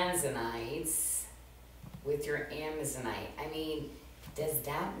Tanzanites with your Amazonite. I mean, does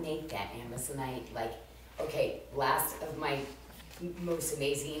that make that Amazonite like, okay, last of my most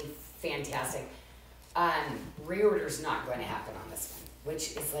amazing, fantastic, reorder's not going to happen on this one,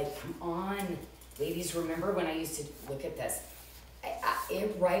 which is like, come on, ladies, remember when I used to look at this?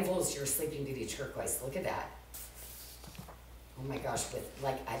 It rivals your Sleeping Beauty turquoise. Look at that. Oh my gosh,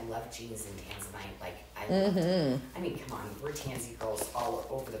 I love jeans in Tanzanite. I mean, come on, we're Tansy girls all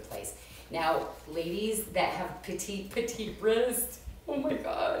over the place. Now, ladies that have petite wrist, oh my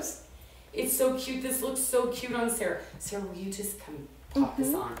gosh, it's so cute. This looks so cute on Sarah. Sarah, will you just come pop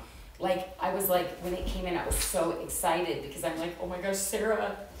this on? I was like, when it came in, I was so excited, because I'm like, oh my gosh,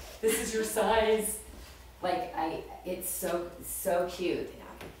 Sarah, this is your size. It's so cute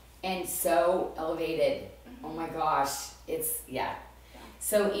and so elevated. Oh my gosh, yeah.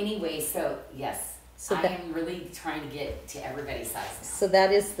 So anyway, yes, I am really trying to get to everybody's size now. So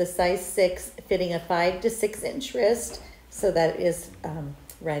that is the size 6, fitting a 5 to 6 inch wrist. So that is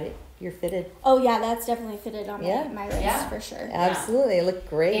right. You're fitted. Oh yeah, that's definitely fitted on my wrist for sure. Absolutely, it looked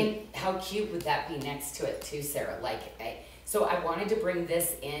great. And how cute would that be next to it too, Sarah? So I wanted to bring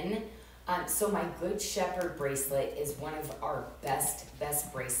this in. So my Good Shepherd bracelet is one of our best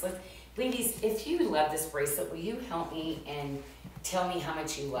bracelets. Ladies, if you love this bracelet, will you help me and tell me how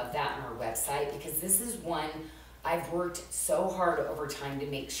much you love that on our website? Because this is one I've worked so hard over time to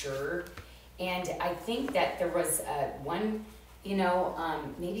make sure. And I think that there was one,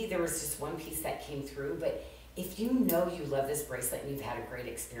 maybe there was just one piece that came through, but if you know you love this bracelet and you've had a great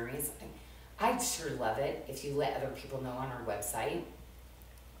experience, I'd sure love it if you let other people know on our website.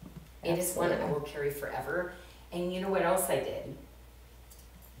 It is one I will carry forever. And you know what else I did?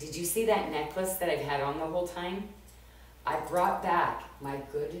 Did you see that necklace that I've had on the whole time? I brought back my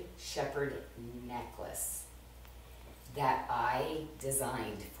Good Shepherd necklace that I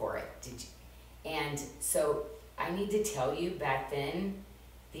designed for it. And so I need to tell you, back then,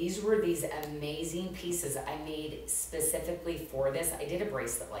 these were these amazing pieces I made specifically for this. I did a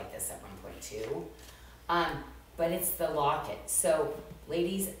bracelet like this at one point too. But it's the locket. So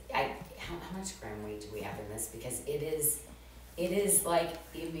ladies, how much gram weight do we have in this? Because it is like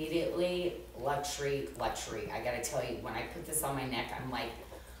immediately luxury. I gotta tell you, when I put this on my neck, I'm like,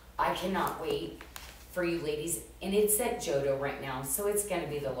 I cannot wait for you ladies. And it's at Jodo right now, so it's gonna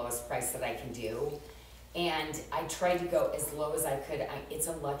be the lowest price that I can do. And I tried to go as low as I could. It's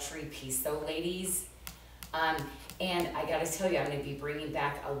a luxury piece though, ladies. And I gotta tell you, I'm gonna be bringing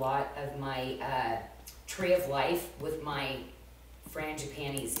back a lot of my Tree of Life with my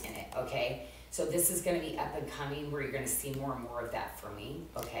frangipanis in it, okay? So this is gonna be up and coming where you're gonna see more and more of that from me,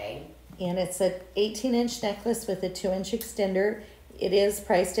 okay? And it's an 18-inch necklace with a 2-inch extender. It is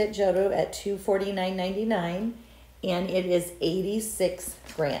priced at Jodo at $249.99, and it is 86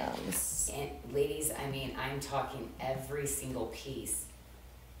 grams. And ladies, I mean, I'm talking every single piece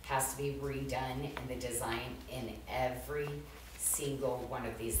has to be redone in the design in every single one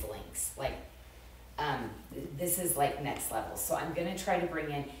of these links. Like, this is like next level. So I'm gonna try to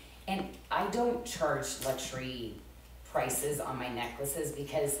bring in, and I don't charge luxury prices on my necklaces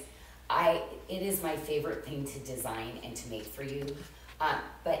because it is my favorite thing to design and to make for you.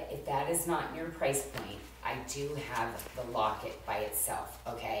 But if that is not in your price point, I do have the locket by itself,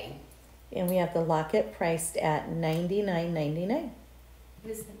 okay? And we have the locket priced at $99.99.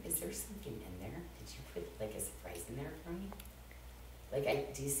 Is there something in there? Did you put like a surprise in there for me?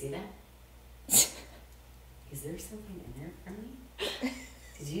 Like, do you see that? Is there something in there for me?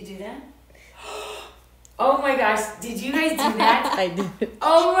 Did you do that? Oh my gosh, did you guys do that? I did.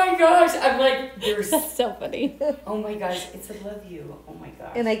 Oh my gosh, I'm like, there's... That's so funny. Oh my gosh, it's a love you. Oh my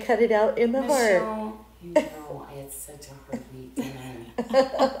gosh. And I cut it out in the heart. Michelle, you know, I had such a heartbeat tonight.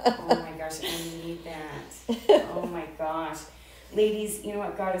 Oh my gosh, I need that. Oh my gosh. Ladies, you know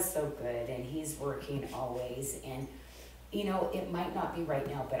what? God is so good, and He's working always. And, you know, it might not be right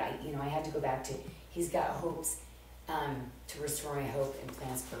now, but I had to go back to, He's got hopes to restore my hope and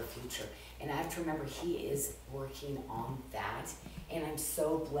plans for a future. And I have to remember He is working on that. And I'm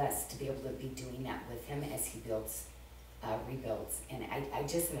so blessed to be able to be doing that with Him as He builds, rebuilds. And I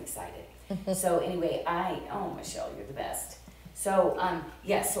just am excited. So anyway, oh, Michelle, you're the best. So,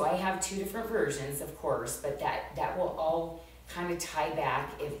 so I have two different versions, of course, but that will all kind of tie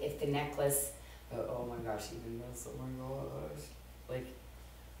back if the necklace, oh my gosh, even this, oh my gosh. Like,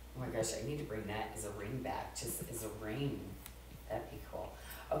 oh my gosh, I need to bring that as a ring back, just as a ring. That'd be cool.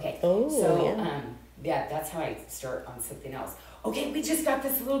 Okay, yeah, that's how I start on something else. Okay, we just got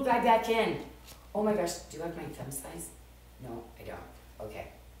this little guy back in. Oh my gosh, do you have my thumb size? No, I don't. Okay.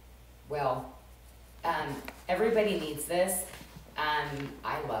 Well, everybody needs this.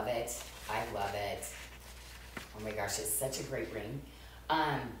 I love it. Oh my gosh, it's such a great ring.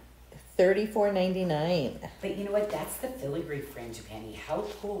 $34.99. But you know what? That's the filigree frangipani. How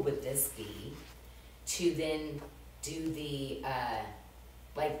cool would this be to then do the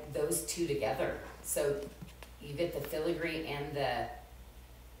like those two together? So you get the filigree and the.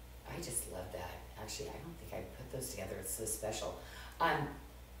 I just love that. Actually, I don't think I put those together. It's so special.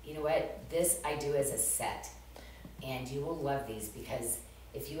 You know what? This I do as a set, and you will love these because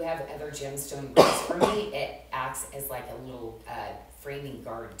if you have other gemstone rings for me, it acts as like a little framing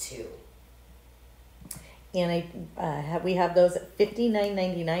guard too. And we have those at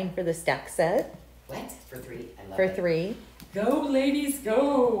 $59.99 for the stack set. What? For three? I love for it. 3. Go, ladies,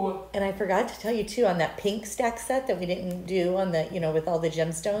 go! And I forgot to tell you too, on that pink stack set that we didn't do on the, with all the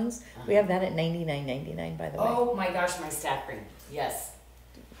gemstones, we have that at $99.99 by the way. Oh my gosh, my stack ring. Yes.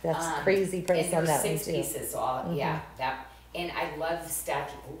 That's crazy price on that one too. And there's 6 pieces, so yeah, that. And I love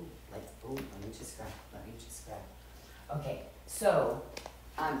stacking. Let me just grab. Okay, so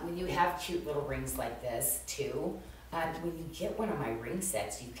when you have cute little rings like this too, when you get one of my ring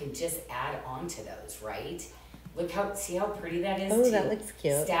sets, you can just add on to those, right? See how pretty that is? Oh, that looks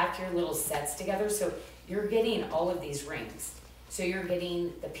cute. Stack your little sets together. So you're getting all of these rings. So you're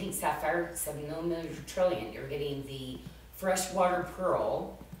getting the pink sapphire 7mm trillion. You're getting the freshwater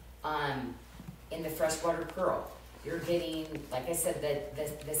pearl in the freshwater pearl. You're getting, like I said,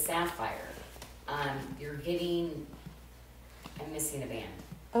 the sapphire. You're getting, I'm missing a band.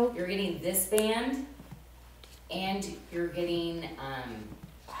 Oh. You're getting this band, and you're getting,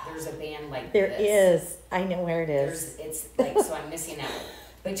 there's a band like this. There is. I know where it is. It's like, so I'm missing that one.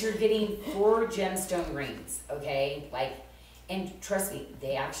 But you're getting 4 gemstone rings, okay? Like, and trust me,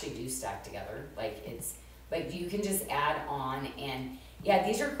 they actually do stack together. Like you can just add on, and yeah,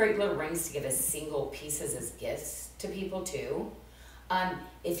 these are great little rings to give as single pieces as gifts to people too.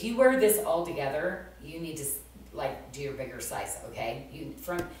 If you wear this all together, you need to like do your bigger size, okay?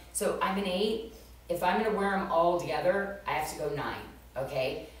 So I'm an 8. If I'm gonna wear them all together, I have to go 9,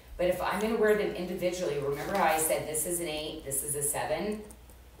 okay? But if I'm gonna wear them individually, remember how I said this is an 8, this is a 7?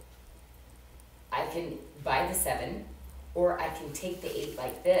 I can buy the 7, or I can take the 8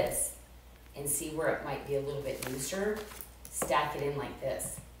 like this and see where it might be a little bit looser, stack it in like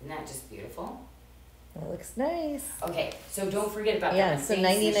this. Isn't that just beautiful? That looks nice. Okay, so don't forget about that. Yeah, so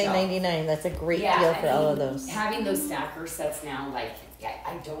 $99.99. That's a great deal for all of those. Having those stacker sets now, like,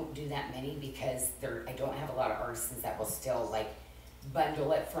 I don't do that many because I don't have a lot of artisans that will still like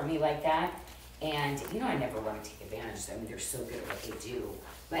bundle it for me like that. And you know, I never want to take advantage of them. I mean, they're so good at what they do.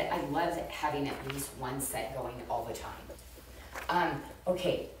 But I love having at least one set going all the time.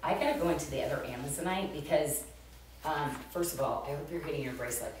 Okay, I gotta go into the other Amazonite because, first of all, I hope you're getting your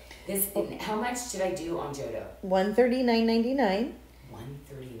bracelet. How much did I do on Jodo? $139.99.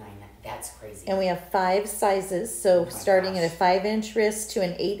 $139. That's crazy. And we have 5 sizes. So starting at a 5-inch wrist to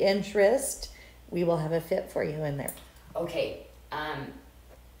an 8-inch wrist, we will have a fit for you in there. Okay.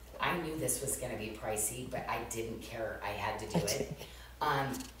 I knew this was going to be pricey, but I didn't care. I had to do it.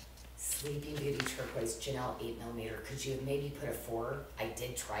 Sleeping Beauty Turquoise Janyl 8mm. Could you maybe put a 4? I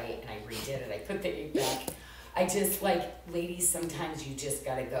did try it and I redid it. I put the 8 back. I just ladies, sometimes you just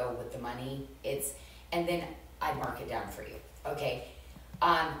got to go with the money. And then I mark it down for you. Okay.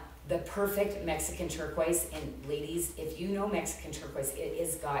 The perfect Mexican turquoise, and ladies, if you know Mexican turquoise, it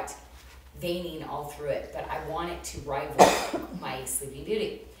has got veining all through it, but I want it to rival my Sleeping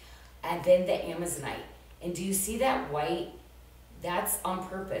Beauty. And then the Amazonite. And do you see that white? That's on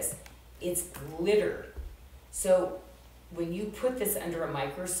purpose. It's glitter. So when you put this under a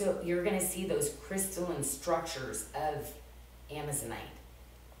microscope, you're gonna see those crystalline structures of Amazonite.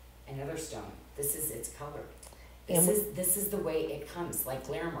 Another stone. This is its color. This is the way it comes, like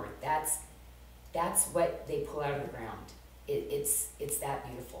Larimer. That's what they pull out of the ground. It's that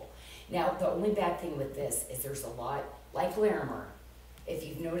beautiful. Now, the only bad thing with this is there's a lot, like Larimer, if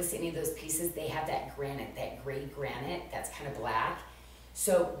you've noticed any of those pieces, they have that granite, that gray granite that's kind of black.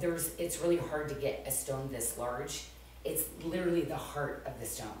 So it's really hard to get a stone this large. It's literally the heart of the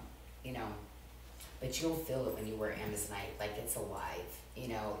stone, you know. But you'll feel it when you wear Amazonite, like it's alive, you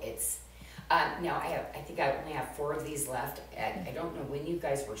know. Now I think I only have 4 of these left. And I don't know when you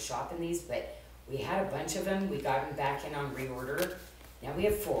guys were shopping these, but we had a bunch of them. We got them back in on reorder. Now we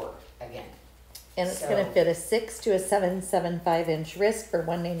have 4 again. And it's going to fit a 6 to a 7.75-inch wrist for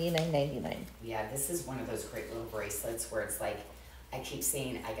 $199.99. Yeah, this is one of those great little bracelets where it's like, I keep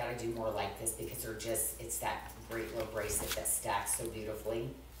saying I got to do more like this because it's that great little bracelet that stacks so beautifully.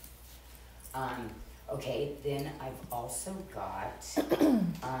 Okay, then I've also got,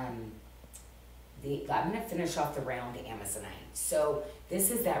 I'm going to finish off the round Amazonite. So this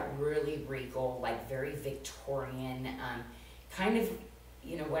is that really regal, like very Victorian, kind of,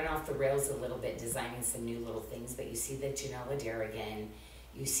 you know, went off the rails a little bit, designing some new little things, but you see the Janyl again.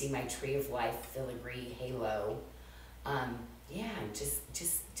 You see my Tree of Life filigree halo. Yeah, just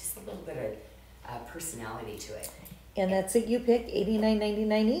a little bit of personality to it. And that's it. You pick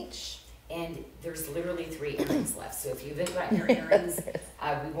 $89.99 each. And there's literally 3 earrings left. So if you haven't gotten your earrings,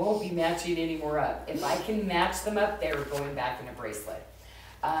 we won't be matching any more up. If I can match them up, they're going back in a bracelet.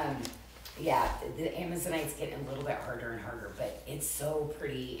 Yeah, the Amazonite's getting a little bit harder and harder, but it's so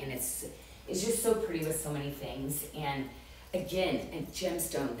pretty, and it's just so pretty with so many things. And again, a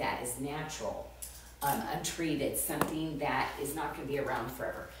gemstone that is natural, untreated, something that is not going to be around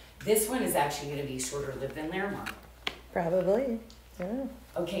forever. This one is actually going to be shorter lived than Larimer. Probably, yeah.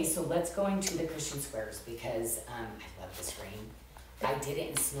 Okay, so let's go into the cushion squares because I love this ring. I did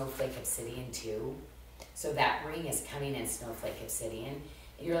it in Snowflake Obsidian too. So that ring is coming in Snowflake Obsidian.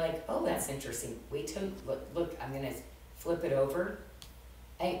 And you're like, oh, that's interesting. Wait till, look, I'm going to flip it over.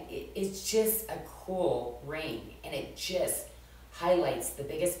 It's just a cool ring, and it just highlights the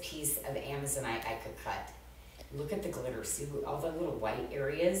biggest piece of Amazonite I could cut. Look at the glitter. See all the little white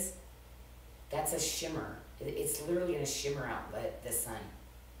areas? That's a shimmer. It's literally going to shimmer out the sun.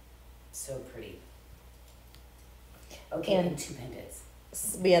 So pretty. Okay, and 2 pendants.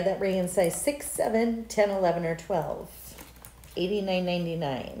 We had that ring in size 6, 7, 10, 11, or 12.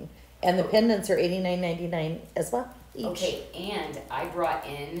 $89.99. And the pendants are $89.99 as well. Each. Okay, and I brought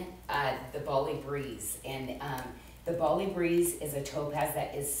in the Bali Breeze. And the Bali Breeze is a topaz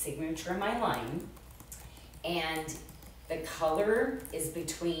that is signature in my line. And the color is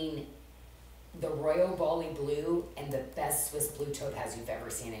between the Royal Bali Blue and the best Swiss Blue topaz you've ever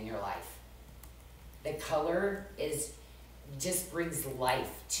seen in your life. The color just brings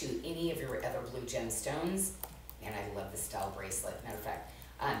life to any of your other blue gemstones. and I love the style bracelet. Matter of fact,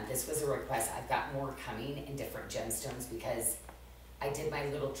 this was a request. I've got more coming in different gemstones because I did my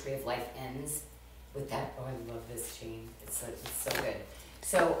little Tree of Life ends with that. Oh, I love this chain. It's so good.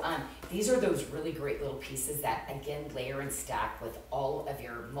 So these are those really great little pieces that, again, layer and stack with all of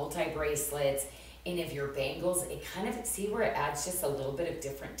your multi-bracelets, any of your bangles. It kind of, see where it adds just a little bit of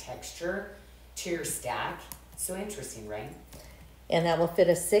different texture to your stack. So interesting, right? And that will fit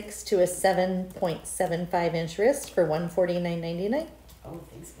a 6 to a 7.75 inch wrist for $149.99. Oh,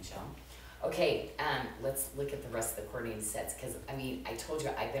 thanks, Michelle. Okay, let's look at the rest of the coordinating sets, because, I mean, I told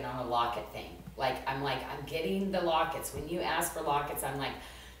you I've been on a locket thing. I'm getting the lockets. When you ask for lockets, I'm like,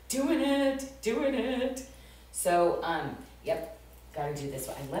 doing it. So, yep, gotta do this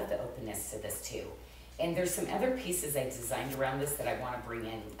one. I love the openness to this, too. And there's some other pieces I designed around this that I want to bring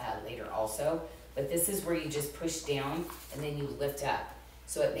in later also. But this is where you just push down and then you lift up.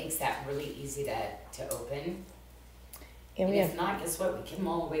 So it makes that really easy to open. And if not, guess what? We give them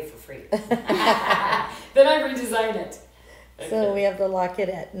all away for free. Then I redesign it. Okay. So we have the locket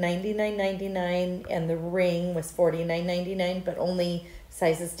at $99.99 and the ring was $49.99, but only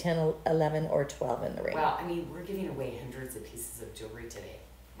sizes 10, 11, or 12 in the ring. Wow, I mean, we're giving away hundreds of pieces of jewelry today.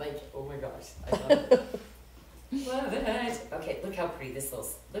 Oh my gosh, I love it. Love it. Okay, look how pretty this little,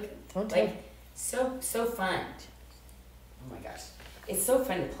 so fun. Oh my gosh. It's so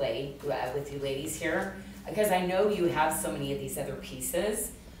fun to play with you ladies here because I know you have so many of these other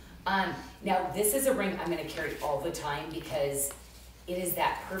pieces. Now this is a ring I'm going to carry all the time because it is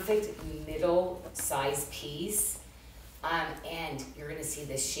that perfect middle size piece. And you're going to see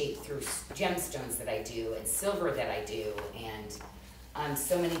this shape through gemstones that I do and silver that I do and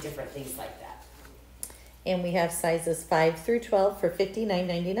so many different things like that. And we have sizes 5 through 12 for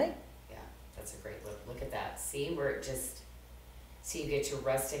 $59.99. Yeah, that's a great look. Look at that. See where it just, you get your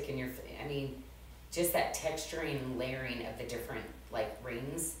rustic and your, I mean, just that texturing and layering of the different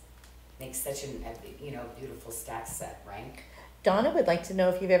rings makes such a beautiful stack set, right? Donna would like to know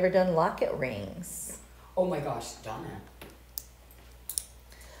if you've ever done locket rings. Oh my gosh, Donna.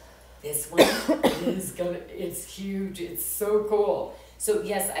 This one it's huge. It's so cool. So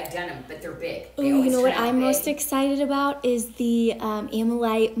yes, I've done them, but they're big. Oh, you know what I'm most excited about is the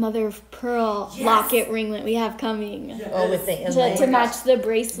Amylite Mother of Pearl locket ringlet we have coming. Yes. Oh, with the inlay. To match the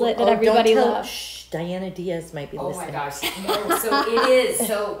bracelet that everybody loves. Shh, Diana Diaz might be listening. Oh my gosh. No, so it is.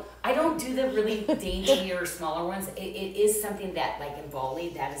 So I don't do the really dainty or smaller ones. It is something that, in Bali,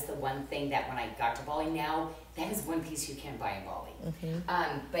 that is the one thing that when I got to Bali now, that is one piece you can buy in Bali.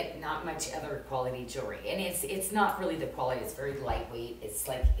 Mm-hmm. But not much other quality jewelry. And it's not really the quality. It's very lightweight. It's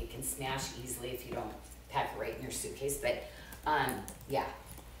it can smash easily if you don't pack it right in your suitcase. But yeah,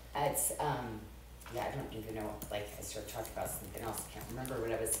 it's I don't even know. I started talking about something else. I can't remember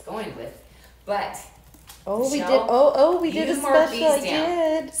what I was going with. But Michelle, we did a special. I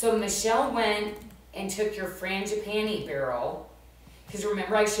did. So Michelle went and took your frangipani barrel, because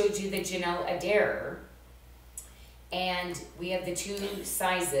remember I showed you the Janyl Adair, and we have the two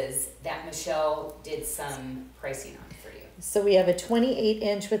sizes that Michelle did some pricing on for you. So we have a 28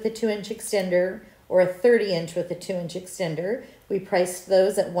 inch with a 2 inch extender or a 30 inch with a 2 inch extender. We priced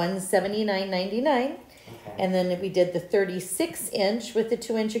those at $179.99. Okay. And then we did the 36 inch with the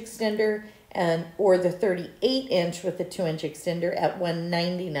 2 inch extender or the 38 inch with the 2 inch extender at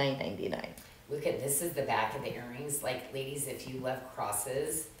 $199.99. Look at this is the back of the earrings. Ladies, if you love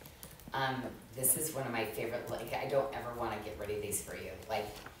crosses, this is one of my favorite. I don't ever want to get rid of these for you.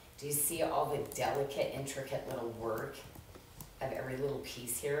 Do you see all the delicate, intricate little work of every little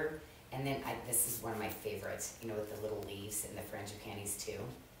piece here? And then this is one of my favorites, with the little leaves and the frangipanis too.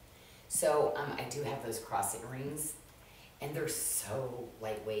 So I do have those cross earrings, and they're so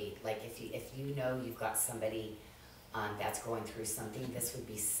lightweight. If you know you've got somebody that's going through something, this would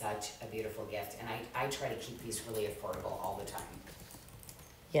be such a beautiful gift. And I try to keep these really affordable all the time.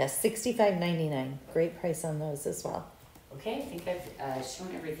 Yes, $65.99. Great price on those as well. Okay, I think I've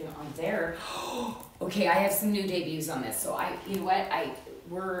shown everything on there. Okay, I have some new debuts on this. So you know what?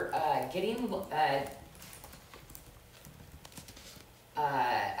 We're getting.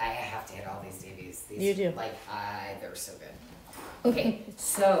 I have to hit all these debuts. You do. They're so good. Okay,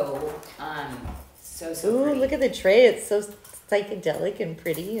 so Ooh, pretty. Look at the tray. It's so psychedelic and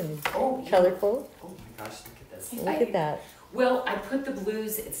pretty and colorful. Oh my gosh, look at this. Look at that. Well, I put the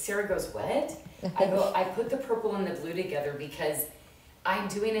blues, Sarah goes, what? I put the purple and the blue together because I'm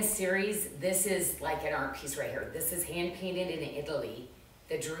doing a series. This is an art piece right here. This is hand painted in Italy,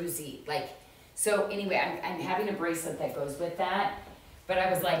 the Druzy. So anyway, I'm having a bracelet that goes with that. But I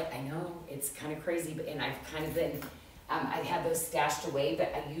was like, I know, it's kind of crazy, and I've kind of been, I had those stashed away,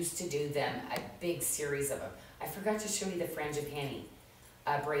 but I used to do them, a big series of them. I forgot to show you the frangipani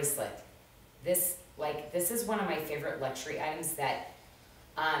bracelet. This is one of my favorite luxury items that,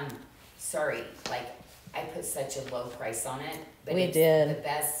 sorry, like, I put such a low price on it, but it's the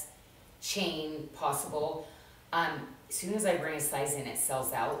best chain possible. As soon as I bring a size in, it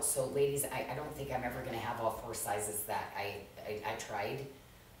sells out. So ladies, I don't think I'm ever gonna have all 4 sizes that I tried.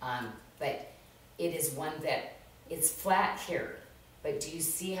 But it is one that, it's flat here, but do you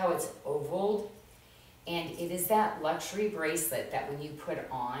see how it's ovaled? And it is that luxury bracelet that when you put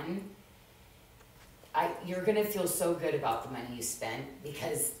on, you're gonna feel so good about the money you spent,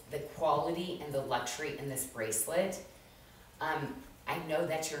 because the quality and the luxury in this bracelet, I know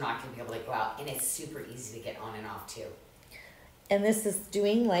that you're not gonna be able to go out, and it's super easy to get on and off too. And this is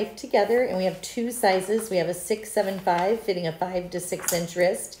Doing Life Together, and we have 2 sizes. We have a 6, 7, 5 fitting a 5 to 6 inch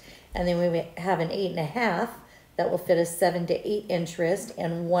wrist, and then we have an 8.5 that will fit a 7 to 8 inch wrist,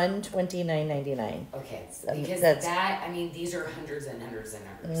 and $129.99. Okay, so because that, I mean, these are hundreds and hundreds and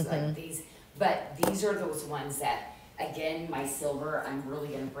hundreds, like these, but these are those ones that, again, my silver, I'm really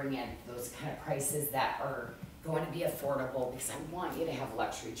gonna bring in those kind of prices that are going to be affordable, because I want you to have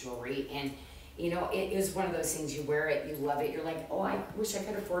luxury jewelry. And you know, it is one of those things, you wear it, you love it, you're like, oh, I wish I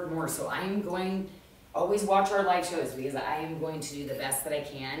could afford more. So I am going, always watch our live shows, because I am going to do the best that I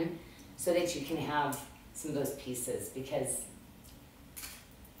can so that you can have some of those pieces. Because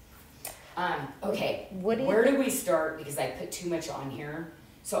okay, where do we start? Because I put too much on here,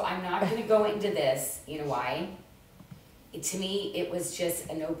 so I'm not going to go into this. You know why? To me, it was just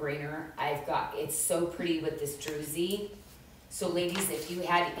a no-brainer. It's so pretty with this druzy. So ladies, if you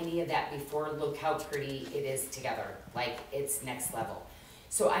had any of that before, look how pretty it is together. Like, it's next level.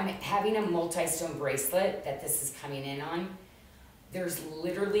 So I'm having a multi-stone bracelet that this is coming in on. There's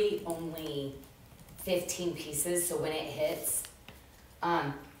literally only 15 pieces, so when it hits,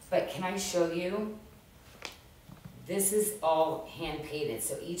 but can I show you? This is all hand painted,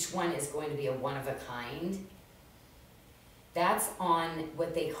 so each one is going to be a one of a kind. That's on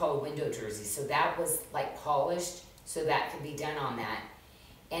what they call window jersey. So that was like polished, so that could be done on that.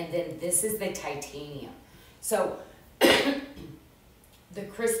 And then this is the titanium. So the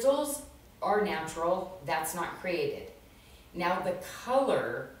crystals are natural, that's not created. Now the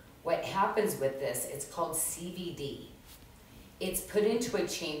color, what happens with this, it's called CVD. It's put into a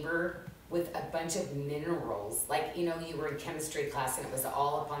chamber with a bunch of minerals. Like, you know, you were in chemistry class and it was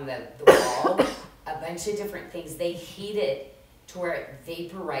all up on the wall. A bunch of different things. They heat it to where it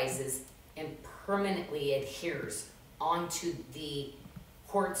vaporizes and permanently adheres onto the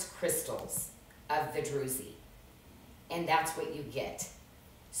quartz crystals of the druzy. And that's what you get.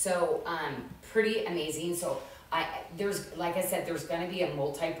 So, pretty amazing. So, there's, like I said, there's gonna be a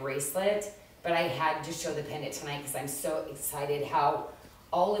multi-bracelet, but I had to show the pendant tonight because I'm so excited how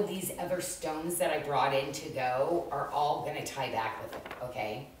all of these other stones that I brought in to go are all gonna tie back with it,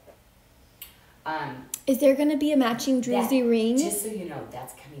 okay? Is there gonna be a matching druzy ring? Just so you know,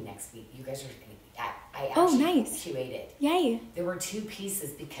 that's coming next week. You guys are gonna, I actually QA'd it. Yay. There were 2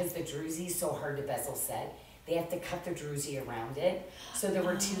 pieces because the druzy is so hard to bezel set. They have to cut the druzy around it. So there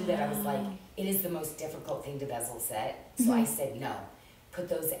were 2 that I was like, it is the most difficult thing to bezel set. So I said, no, put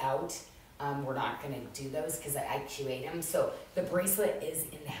those out. We're not gonna do those because I QA'd them. So the bracelet is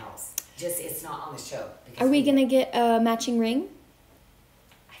in the house. Just, it's not on the show. Are we gonna get a matching ring?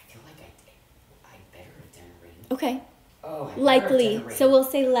 I feel like I better have done a ring. Okay. Oh, likely. So we'll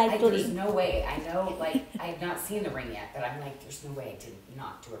say likely. There's no way. I know, like, I have not seen the ring yet, but I'm like, there's no way I did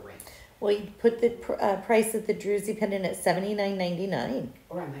not do a ring. Well, you put the price of the druzy pendant at $79.99.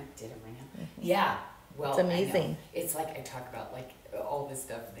 Or I might did a ring up. Yeah. Well, it's amazing. It's like I talk about like all this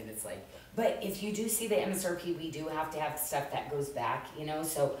stuff, and then it's like, but if you do see the MSRP, we do have to have stuff that goes back, you know.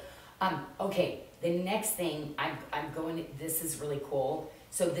 So, okay. The next thing I'm going. This is really cool.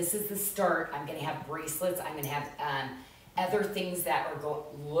 So this is the start. I'm gonna have bracelets. I'm gonna have other things that are going.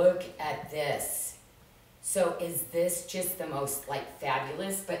 Look at this. So is this just the most like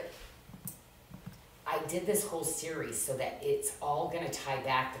fabulous? But I did this whole series so that it's all going to tie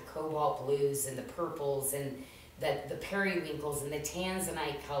back, the cobalt blues and the purples and the periwinkles and the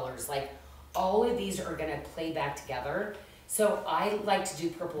tanzanite colors. Like, all of these are going to play back together. So I like to do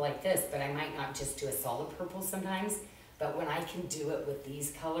purple like this, but I might not just do a solid purple sometimes. But when I can do it with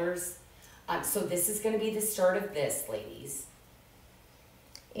these colors. So this is going to be the start of this, ladies.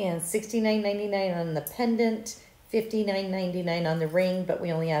 And $69.99 on the pendant, $59.99 on the ring, but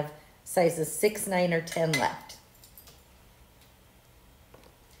we only have sizes 6, 9, or 10 left.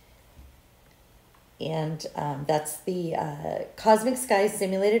 And that's the Cosmic Skies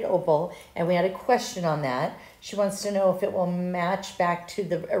Simulated Opal, and we had a question on that. She wants to know if it will match back to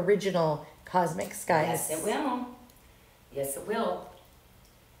the original Cosmic Skies. Yes, it will. Yes, it will.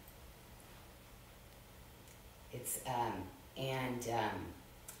 It's, I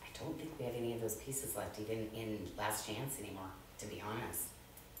don't think we have any of those pieces left even in Last Chance anymore, to be honest.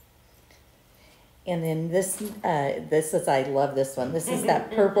 And then this is, I love this one. This is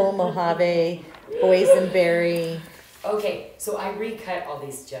that purple Mojave boysenberry. Okay, so I recut all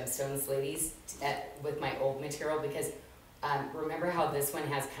these gemstones, ladies, with my old material because remember how this one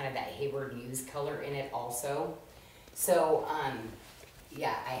has kind of that Hayward Muse color in it also? So,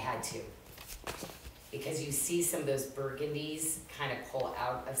 yeah, I had to. Because you see some of those burgundies kind of pull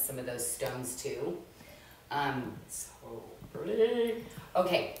out of some of those stones too. So pretty.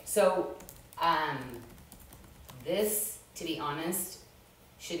 Okay, so this, to be honest,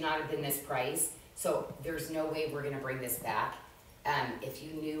 should not have been this price. So there's no way we're gonna bring this back. If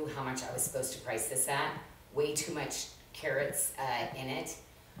you knew how much I was supposed to price this at, way too much carats in it.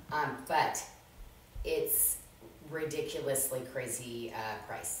 But it's ridiculously crazy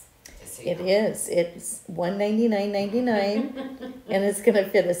price. So It is. It's $199.99, and it's going to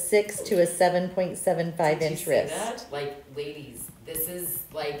fit a 6 to a 7.75 inch wrist. That? Like, ladies, this is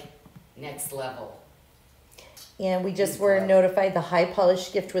like next level. And we just were notified the high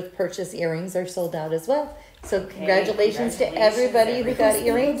polished gift with purchase earrings are sold out as well. So Okay, congratulations to everybody who got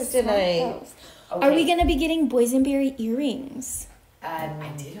earrings tonight. Okay. Are we gonna be getting boysenberry earrings?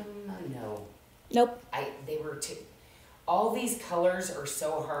 I did them. No. Nope. They were too. All these colors are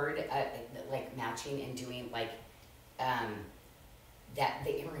so hard, like matching and doing like, that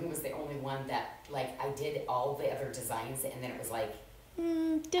the earring was the only one that like I did all the other designs and then it was like.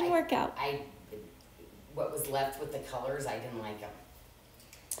 Didn't work out. What was left with the colors, I didn't like them.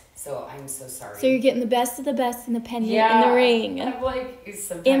 So I'm so sorry. So you're getting the best of the best in the pendant and the ring. I'm like,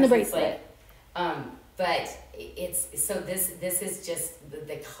 sometimes and the it's bracelet. like, but it's, so this is just,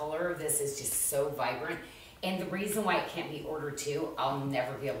 the color of this is just so vibrant. And the reason why it can't be ordered too, I'll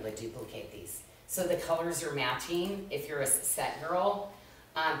never be able to duplicate these. So the colors are matching if you're a set girl.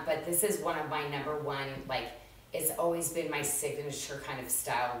 But this is one of my #1, like, it's always been my signature kind of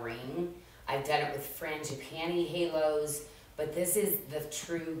style ring. I've done it with fringe and panty halos, but this is the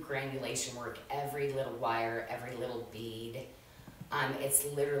true granulation work. Every little wire, every little bead. It's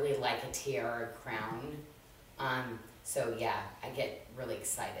literally like a tiara crown. So yeah, I get really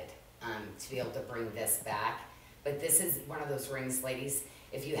excited to be able to bring this back. But this is one of those rings, ladies.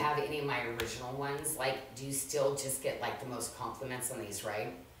 If you have any of my original ones, like, do you still just get like the most compliments on these,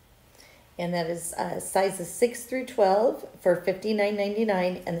 right? And that is sizes 6 through 12 for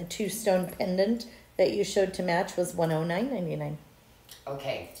 $59.99, and the 2-stone pendant that you showed to match was $109.99.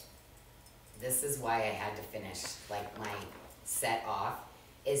 Okay, this is why I had to finish like my set off,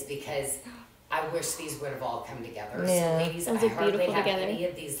 is because I wish these would have all come together. Yeah. So ladies, I hardly have any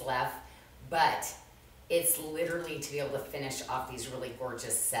of these left, but it's literally to be able to finish off these really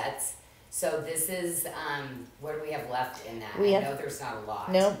gorgeous sets. So this is, what do we have left in that? I know there's not a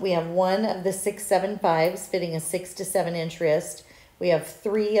lot. No, we have one of the 6.75s fitting a 6 to 7 inch wrist. We have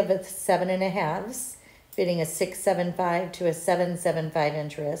 3 of the 7.5s fitting a 6.75 to a 7.75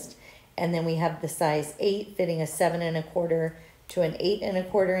 inch wrist. And then we have the size 8 fitting a 7.25 to an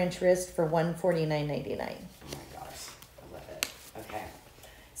 8.25 inch wrist for $149.99. Oh my gosh, I love it. Okay.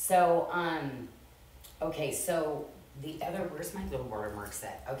 So, okay, so the other, where's my little watermark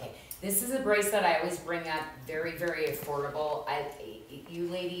set? Okay, this is a bracelet I always bring up, very, very affordable. You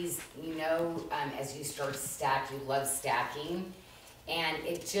ladies, you know, as you start to stack, you love stacking. And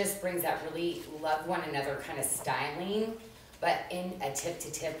it just brings that really love one another kind of styling, but in a tip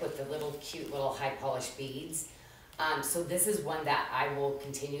to tip with the little cute little high polished beads. So this is one that I will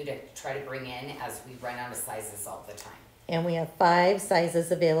continue to try to bring in as we run out of sizes all the time. And we have 5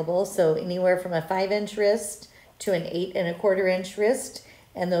 sizes available, so anywhere from a 5 inch wrist to an 8.25 inch wrist,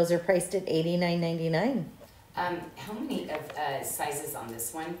 and those are priced at $89.99. How many of sizes on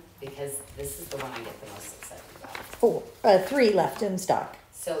this one? Because this is the one I get the most excited about. 3 left in stock.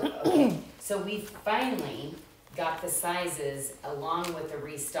 So, okay, so we finally got the sizes along with the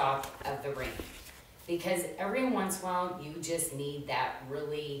restock of the ring. Because every once in a while, you just need that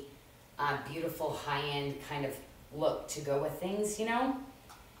really beautiful high-end kind of look to go with things, you know?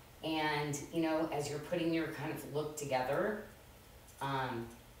 And, you know, as you're putting your kind of look together,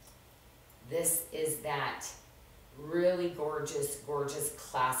 this is that really gorgeous, gorgeous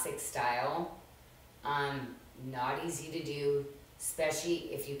classic style. Not easy to do,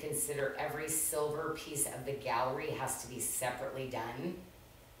 especially if you consider every silver piece of the gallery has to be separately done.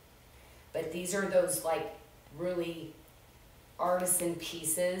 But these are those like really artisan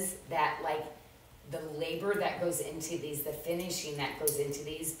pieces that like the labor that goes into these, the finishing that goes into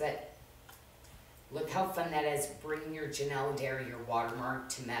these, but look how fun that is, bringing your Janyl Dare, your watermark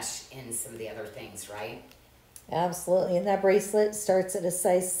to mesh in some of the other things, right? Absolutely. And that bracelet starts at a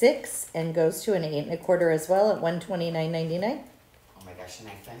size 6 and goes to an 8 1/4 as well at $129.99. Oh my gosh, and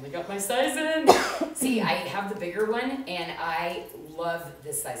I finally got my size in. See, I have the bigger one, and I love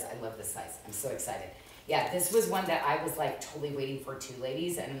this size. I love this size. I'm so excited. Yeah, this was one that I was like totally waiting for too,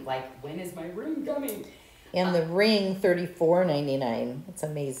 ladies, and like, when is my ring coming? And the ring, $34.99. That's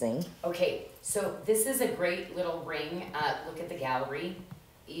amazing. Okay, so this is a great little ring. Look at the gallery.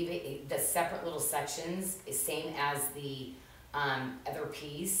 Even the separate little sections is same as the other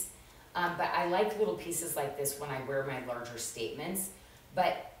piece. But I like little pieces like this when I wear my larger statements.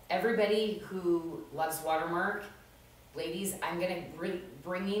 But everybody who loves watermark, ladies, I'm gonna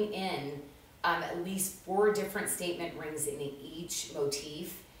bringing in at least 4 different statement rings in each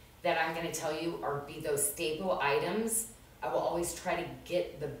motif that I'm gonna tell you be those staple items. I will always try to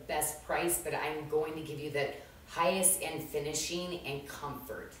get the best price, but I'm going to give you the highest end finishing and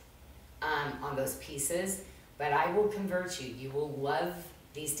comfort on those pieces. But I will convert you. You will love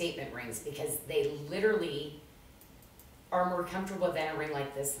these statement rings because they literally are more comfortable than a ring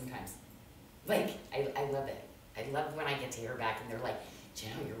like this sometimes. Like, I love it. I love when I get to hear back and they're like,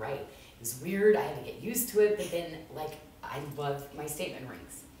 Janyl, you're right. It was weird. I had to get used to it, but then, like, I love my statement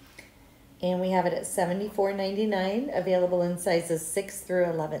rings. And we have it at $74.99, available in sizes 6 through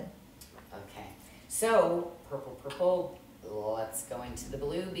 11. Okay, so purple, let's go into the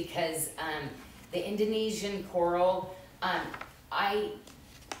blue because the Indonesian coral, I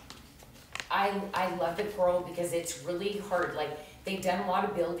love the coral because it's really hard. Like, they've done a lot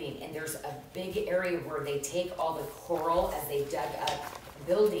of building, and there's a big area where they take all the coral as they dug up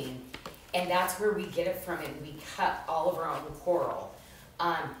building, and that's where we get it from, and we cut all of our own coral.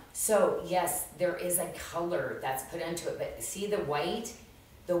 So yes, there is a color that's put into it, but see the white,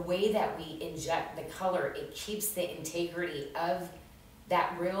 the way that we inject the color, it keeps the integrity of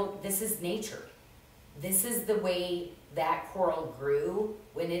that this is nature. This is the way that coral grew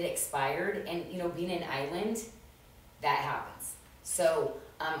when it expired, and you know, being an island, that happens. So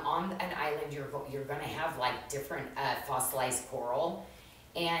on an island, you're gonna have like different fossilized coral.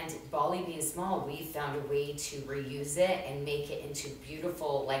 And Bali being small, we found a way to reuse it and make it into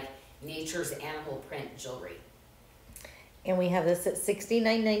beautiful, like, nature's animal print jewelry. And we have this at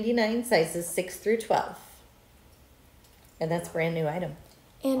 $69.99, sizes 6 through 12. And that's a brand new item.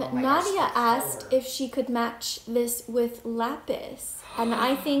 And Oh my Nadia gosh, the asked color. if she could match this with lapis. And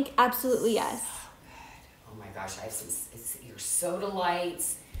I think absolutely yes. Oh my gosh, I have your soda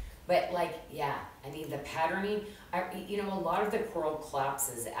lights. But like, yeah, I mean, the patterning, you know, a lot of the coral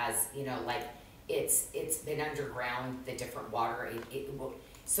collapses as, you know, like it's been underground, the different water.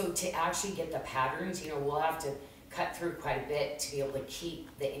 So to actually get the patterns, you know, we'll have to cut through quite a bit to be able to keep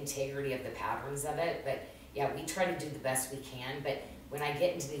the integrity of the patterns of it. But yeah, we try to do the best we can. But when I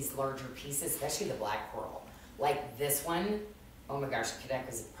get into these larger pieces, especially the black coral, like this one, oh my gosh, Cadet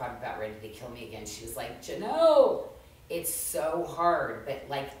was probably about ready to kill me again. She was like, Janyl, it's so hard, but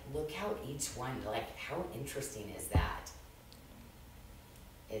like, look how each one, like, how interesting is that?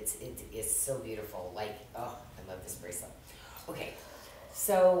 It's so beautiful. Like, oh, I love this bracelet. Okay,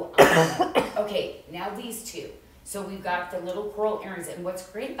 so, okay, now these two. So we've got the little coral earrings, and what's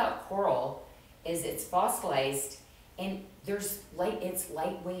great about coral is it's fossilized, and it's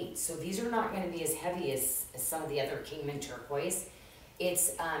lightweight. So these are not going to be as heavy as some of the other Kingman turquoise.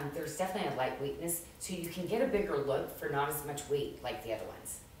 It's there's definitely a lightweightness, so you can get a bigger look for not as much weight like the other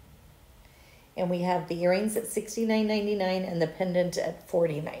ones. And we have the earrings at $69.99 and the pendant at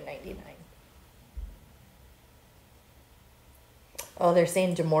 $49.99. Oh, they're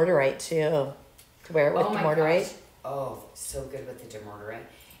saying demorderite too. To wear it with demorderite. Gosh. Oh, so good with the demorderite.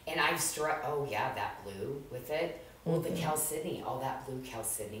 And I've struck, oh yeah, that blue with it. Well, the chalcedony, all that blue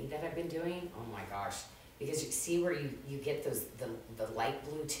chalcedony that I've been doing, oh my gosh. Because you see where you get those, the light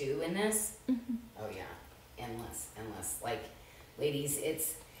blue too in this? Mm-hmm. Oh yeah, endless. Like, ladies,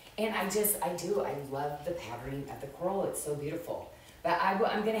 and I love the patterning of the coral. It's so beautiful. But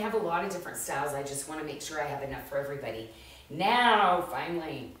I'm gonna have a lot of different styles. I just wanna make sure I have enough for everybody. Now,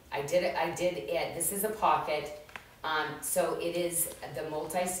 finally, I did it. This is a pocket. So it is the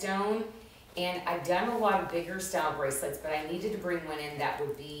multi-stone. And I've done a lot of bigger style bracelets, but I needed to bring one in that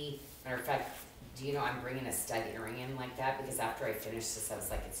would be, matter of fact, do you know I'm bringing a stud earring in like that? Because after I finished this, I was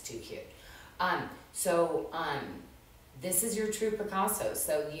like, it's too cute. This is your true Picasso.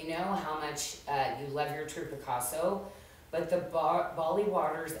 So you know how much you love your true Picasso, but the Bali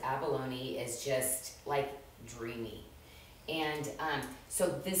Waters abalone is just like dreamy. And so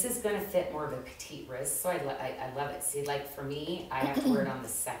this is going to fit more of a petite wrist, so I love it. See, like for me, I have to wear it on the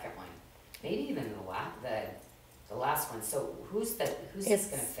second one, maybe even the last one. So who's this going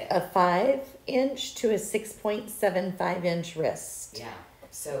to fit? A 5-inch to a 6.75-inch wrist. Yeah.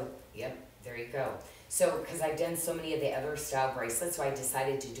 So yep, there you go. So because I've done so many of the other style bracelets, so I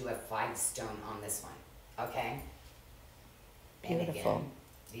decided to do a 5 stone on this one. Okay. Beautiful. And again,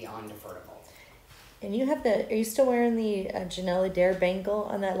 beyond affordable. And you have are you still wearing the Janyl Sherman bangle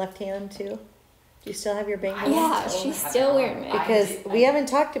on that left hand too? Do you still have your bangle? Yeah, she's still wearing it. Because we haven't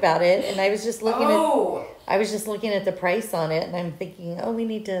talked about it, and I was just looking at the price on it, and I'm thinking, oh, we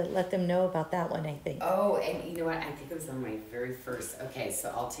need to let them know about that one, I think. Oh, and you know what? I think it was on my very first. Okay,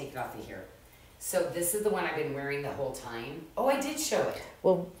 so I'll take it off of here. So this is the one I've been wearing the whole time. Oh, I did show it.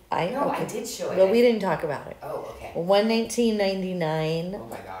 Well, I did show it. Well, we didn't talk about it. Oh, okay. $119.99. Oh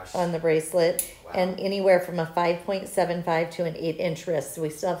my gosh. On the bracelet, wow. And anywhere from a 5.75 to an 8-inch wrist. So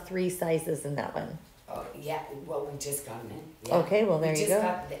we still have 3 sizes in that one. Oh yeah. Well, we just got them in. Yeah. Okay. Well, there you go.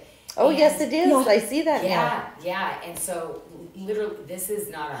 And yes, it is. Yeah. I see that now. Yeah. And so literally, this is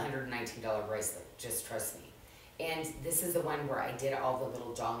not a $119 bracelet. Just trust me. And this is the one where I did all the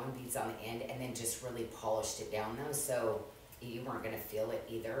little diamond beads on the end and then just really polished it down though, so you weren't going to feel it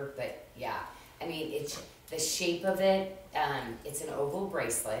either. But yeah, I mean, it's the shape of it, it's an oval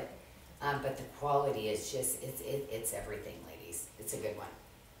bracelet, but the quality is just, it's everything, ladies. It's a good one.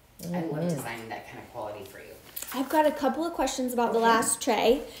 Mm-hmm. I love designing that kind of quality for you. I've got a couple of questions about the last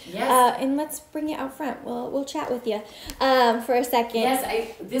tray. Yes. And let's bring it out front. We'll chat with you for a second.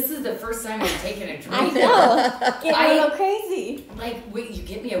 Yes, this is the first time I've taken a drink. I know. Getting a little crazy. Like, wait, you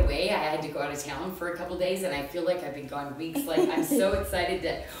get me away. I had to go out of town for a couple days, and I feel like I've been gone weeks. Like, I'm so excited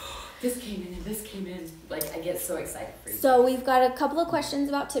that this came in and this came in. Like, I get so excited for you. So we've got a couple of questions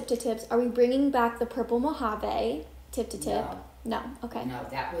about tip-to-tips. Are we bringing back the purple Mojave tip-to-tip? No, okay. No,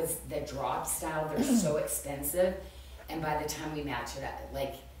 that was the drop style. They're so expensive. And by the time we match it up,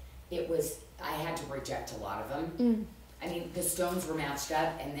 like, it was, I had to reject a lot of them. Mm. I mean, the stones were matched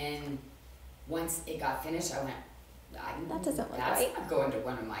up, and then once it got finished, I went, that doesn't look that's right. not going to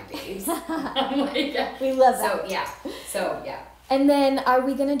one of my babes. Like, we love that. So, yeah. And then, are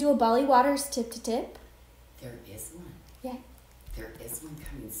we going to do a Bali Waters tip-to-tip? There is one. Yeah. There is one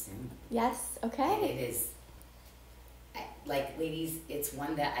coming soon. Yes, okay. And it is, like, ladies, it's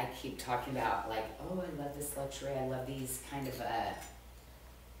one that I keep talking about, like, oh, I love this luxury, I love these kind of,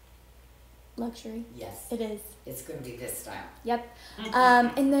 luxury. yes. It is. It's going to be this style. Yep.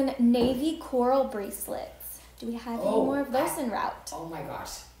 And then navy coral bracelets. Do we have any more of those en route? Oh my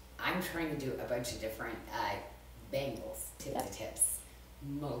gosh. I'm trying to do a bunch of different bangles, tip-to-tips,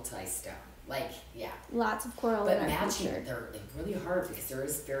 multi-stone. Like, yeah. Lots of coral but in our matching, future. they're really hard because there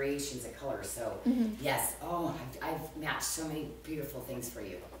is variations of color. So, yes. Oh, I've matched so many beautiful things for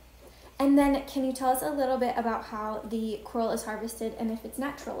you. And then can you tell us a little bit about how the coral is harvested and if it's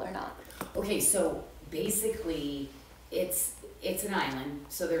natural or not? Okay, so basically it's an island,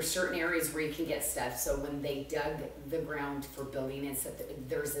 so there's certain areas where you can get stuff. So when they dug the ground for building and stuff,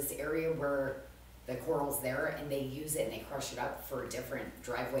 there's this area where the coral's there and they use it and they crush it up for different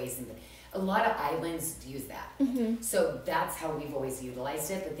driveways, and a lot of islands use that. Mm-hmm. So that's how we've always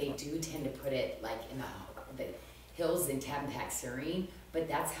utilized it, but they do tend to put it like in the hills in Tampax Serene, but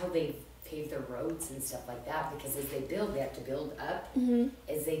that's how they pave their roads and stuff like that, because as they build, they have to build up. Mm-hmm.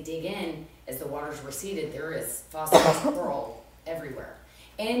 As they dig in, as the waters receded, there is phosphorus coral everywhere.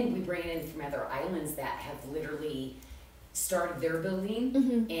 And we bring it in from other islands that have literally started their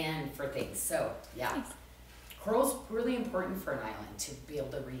building and for things. So, yeah. Nice. Coral's really important for an island to be able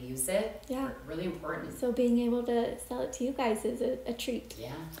to reuse it. Yeah. Really important. So being able to sell it to you guys is a treat.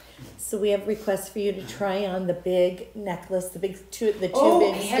 Yeah. So we have requests for you to try on the big necklace, the two big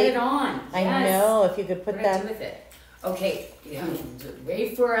I had it on. I Yes. know, if you could put What do I that. do with it? Okay,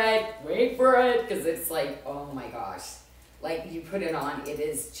 wait for it, because it's like, oh my gosh. Like, you put it on, it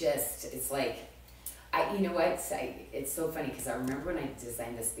is just, it's like, you know what, it's so funny, because I remember when I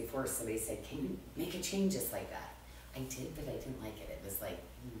designed this before, somebody said, can you make a chain just like that? I did, but I didn't like it. It was like,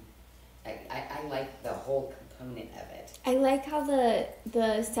 I like the whole component of it. I like how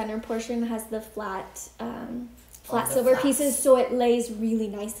the center portion has the flat the silver flats. pieces, so it lays really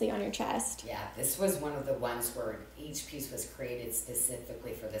nicely on your chest. Yeah, this was one of the ones where each piece was created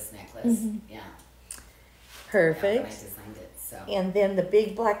specifically for this necklace. Yeah. Perfect. Yeah, when I designed it, so. And then the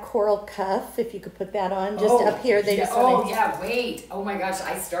big black coral cuff, if you could put that on just up here. They just wanna... Wait. Oh my gosh,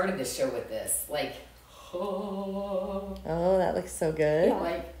 I started the show with this. Like, oh, that looks so good. Yeah.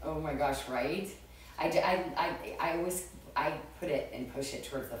 like, oh my gosh, right? I always, I put it and push it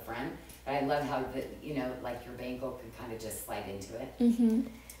towards the front. But I love how the, you know, like your bangle could kind of just slide into it. Mm-hmm.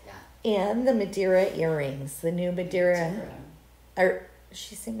 Yeah. And the Madeira earrings, the new Madeira. Or, did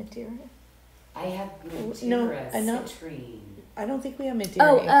she say Madeira? I have No, Madeira citrine. I don't think we have Madeira.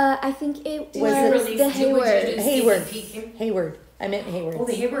 Oh, I think it was release the Hayward? Hayward. Hayward. I meant Hayward. Oh,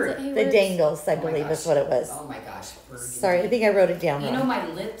 the Hayward. The dangles, I Oh my believe, gosh. is what it was. Oh my gosh. Sorry, I think I wrote it down You wrong. know my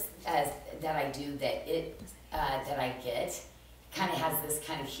lips that I do that I get kind of has this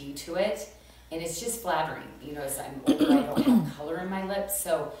kind of hue to it, and it's just flattering. You know, as I'm older, I don't have color in my lips,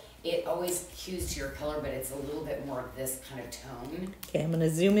 so it always cues to your color, but it's a little bit more of this kind of tone. Okay, I'm going to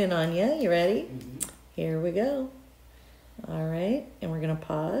zoom in on you. You ready? Mm-hmm. Here we go. All right, and we're going to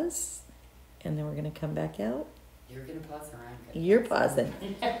pause, and then we're going to come back out. You're gonna pause or I'm gonna You're pausing.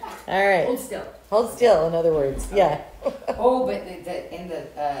 All right. Hold still. Hold still, in other words. Okay. Yeah. Oh, but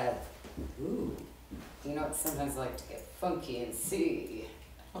ooh, you know, sometimes I like to get funky and see.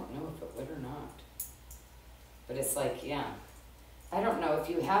 I don't know if it would or not. But it's like, yeah. I don't know if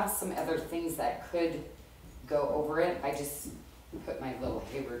you have some other things that could go over it. I just put my little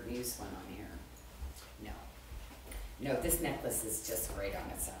Hayward Muse one on here. No. No, this necklace is just great on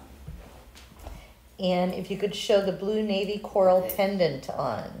its own. And if you could show the blue navy coral pendant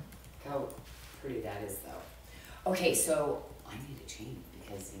on. How pretty that is, though. Okay, so I need a chain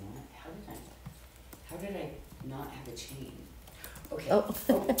because, you know what? How did I not have a chain? Okay. Oh.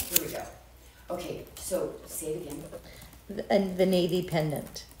 Here we go. Okay, so say it again. And the navy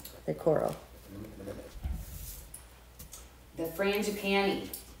pendant, the coral. The frangipani.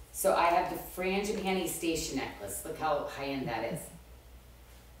 So I have the frangipani station necklace. Look how high end that is.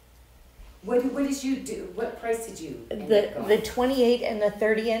 What did you do? What price did you end up going? The 28 and the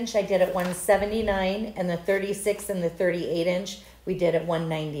 30 inch I did at 179, and the 36 and the 38 inch we did at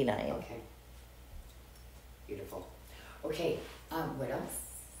 199. Okay. Beautiful. Okay. What else?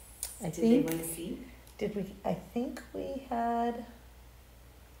 Did they want to see? I think we had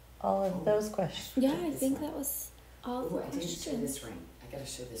all of those questions. Yeah, I think that was all the I didn't show questions. this ring. I gotta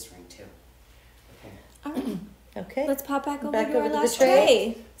show this ring too. Okay. All right, Okay. let's pop back over Back to our over to the last tray.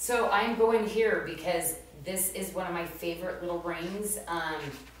 tray. So I'm going here because this is one of my favorite little rings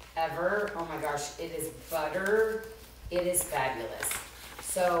ever. Oh my gosh, it is butter. It is fabulous.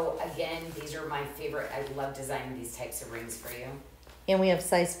 So again, these are my favorite. I love designing these types of rings for you. And we have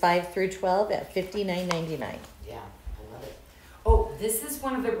size 5 through 12 at $59.99. Yeah, I love it. Oh, this is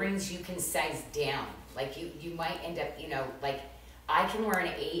one of the rings you can size down. Like you might end up, you know, like I can wear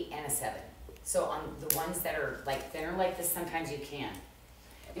an 8 and a 7. So on the ones that are like thinner like this, sometimes you can.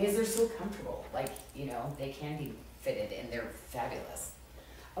 Because they're so comfortable. Like, you know, they can be fitted and they're fabulous.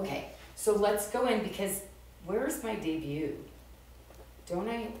 Okay, so let's go in because where's my debut?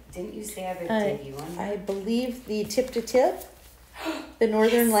 Didn't you say I have a debut on here? I believe the tip to tip, the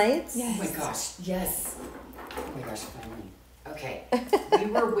Northern Lights. Yes. Oh my gosh, yes. Oh my gosh, finally. Okay, we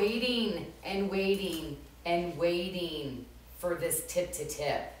were waiting and waiting and waiting for this tip to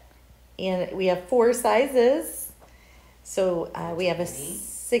tip. And we have 4 sizes. So we have a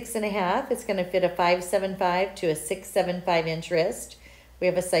 6.5. It's going to fit a 5.75 to a 6.75 inch wrist. We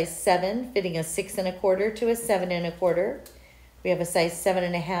have a size 7 fitting a 6 1/4 to a 7 1/4. We have a size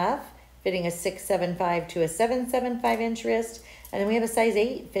 7.5 fitting a 6.75 to a 7.75 inch wrist. And then we have a size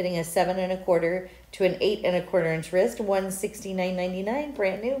 8 fitting a 7 1/4 to an 8 1/4 inch wrist. $169.99,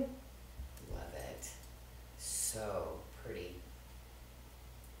 brand new. Love it. So pretty.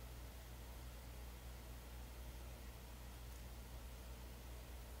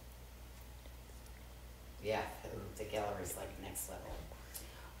 Yeah, the gallery's like next level.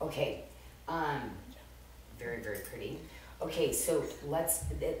 Okay, very, very pretty. Okay, so let's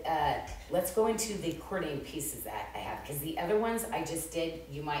go into the coordinating pieces that I have, because the other ones I just did,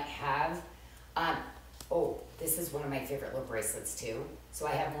 you might have. Oh, this is one of my favorite little bracelets too. So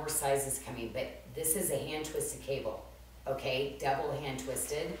I have more sizes coming, but this is a hand twisted cable, okay, double hand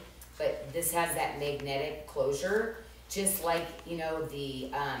twisted. But this has that magnetic closure, just like, you know,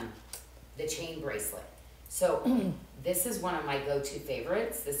 the chain bracelet. So this is one of my go-to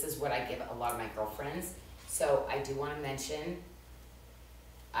favorites. This is what I give a lot of my girlfriends. So I do want to mention,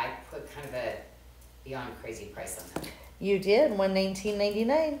 I put kind of a beyond crazy price on them. You did,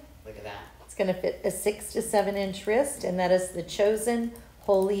 $119.99. Look at that. It's going to fit a 6 to 7 inch wrist, and that is the chosen,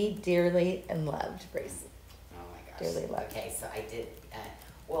 holy, dearly, and loved bracelet. Oh my gosh. Dearly loved. Okay, so I did,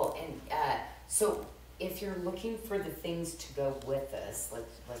 so if you're looking for the things to go with this,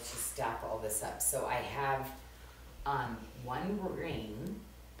 let's just stack all this up. So I have one ring.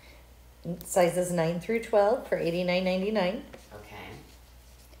 Sizes 9 through 12 for $89.99. Okay.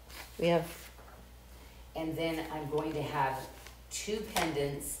 We have And then I'm going to have 2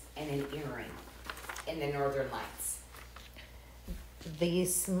 pendants and an earring in the Northern Lights. The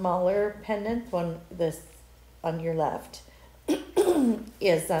smaller pendant one, this on your left,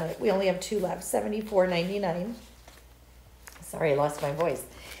 is we only have 2 left, $74.99. Sorry, I lost my voice.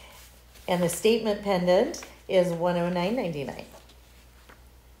 And the statement pendant is $109.99.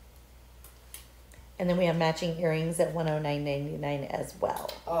 And then we have matching earrings at $109.99 as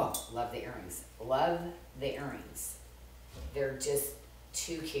well. Oh, love the earrings. Love the earrings. They're just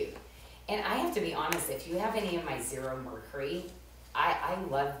too cute. And I have to be honest, if you have any of my Zero Mercury, I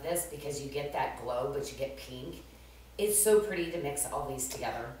love this because you get that glow, but you get pink. It's so pretty to mix all these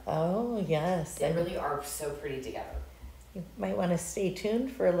together. Oh, yes. They really are so pretty together. You might want to stay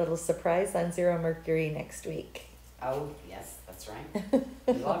tuned for a little surprise on Zero Mercury next week. Oh, yes, that's right.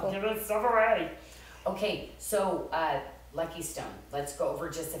 Love giving stuff away. Okay, so Lucky Stone. Let's go over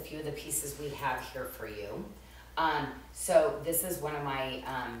just a few of the pieces we have here for you. So this is one of my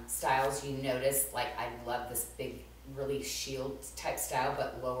styles. You notice, like, I love this big, really shield type style,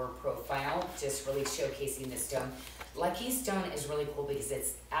 but lower profile, just really showcasing the stone. Lucky Stone is really cool because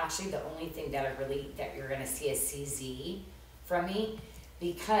it's actually the only thing that you're gonna see a CZ from me,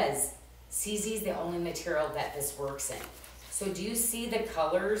 because CZ is the only material that this works in. So do you see the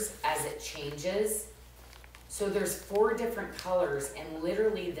colors as it changes? So there's 4 different colors, and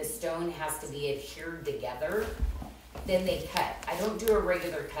literally the stone has to be adhered together. Then they cut. I don't do a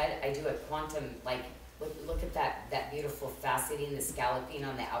regular cut. I do a quantum, like, look at that beautiful faceting, the scalloping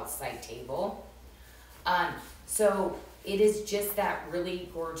on the outside table. So it is just that really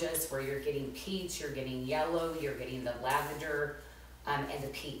gorgeous where you're getting peach, you're getting yellow, you're getting the lavender, and the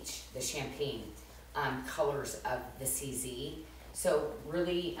peach, the champagne colors of the CZ. So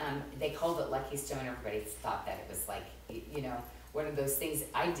really, they called it Lucky Stone. Everybody thought that it was like, you know, one of those things.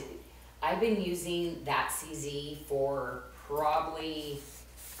 I've been using that CZ for probably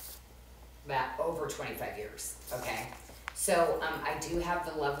about over 25 years, okay? So I do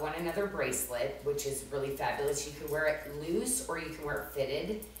have the Love One Another bracelet, which is really fabulous. You can wear it loose or you can wear it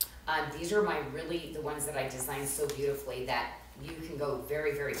fitted. These are the ones that I designed so beautifully that you can go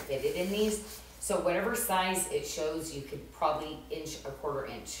very, very fitted in these. So whatever size it shows, you could probably a quarter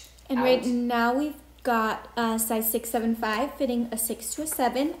inch And out. right now we've got size 6, 7, 5 fitting a 6 to a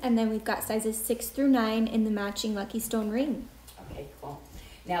 7, and then we've got sizes 6 through 9 in the matching Lucky Stone ring. Okay, cool.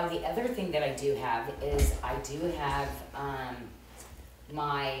 Now the other thing that I do have is I do have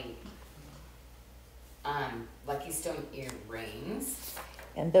my Lucky Stone earrings.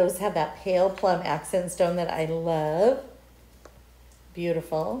 And those have that pale plum accent stone that I love.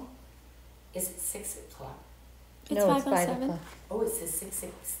 Beautiful. Is it 6 o'clock? It's No, 5 it's by 5 7. o'clock. Oh, it says 6,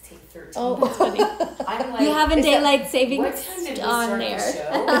 13. Oh, That's funny. I'm like, You have a is daylight what savings time did we on start there. the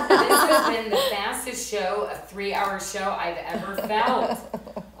show? This has been the fastest show, a 3-hour show I've ever felt.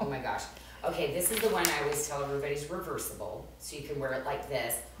 Oh my gosh. Okay, this is the one I always tell everybody is reversible. So you can wear it like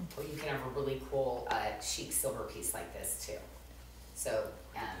this, or you can have a really cool chic silver piece like this too. So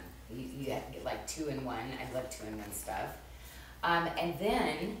you get like 2-in-1. I love 2-in-1 stuff. And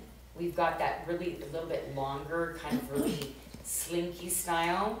then we've got that really a little bit longer, kind of really slinky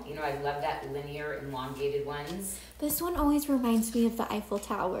style. You know, I love that linear elongated ones. This one always reminds me of the Eiffel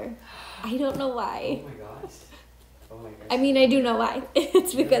Tower. I don't know Oh why. my gosh. Oh my gosh. I mean, I do know why.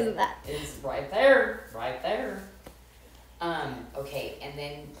 It's because of that. It's right there, right there. Okay, and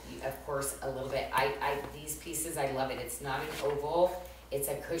then of course a little bit. These pieces, I love it. It's not an oval. It's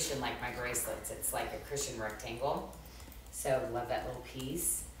a cushion like my bracelets. It's like a cushion rectangle. So love that little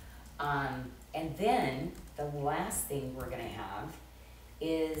piece. And then the last thing we're gonna have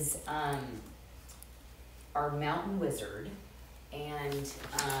is our Mountain Wizard, and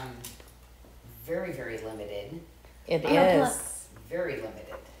very, very limited. it Yeah. is. Very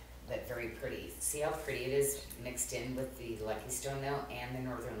limited, but very pretty. See how pretty it is mixed in with the Lucky Stone though and the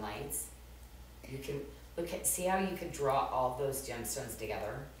Northern Lights? You can see how you could draw all those gemstones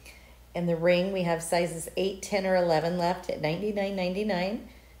together. And the ring, we have sizes 8, 10, or 11 left at $99.99.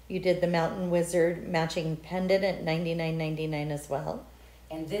 You did the Mountain Wizard matching pendant at $99.99 as well.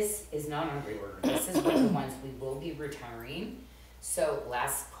 And this is not on reorder. This is one of the ones we will be retiring. So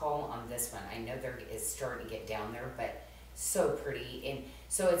last call on this one. I know there is starting to get down there, but so pretty. And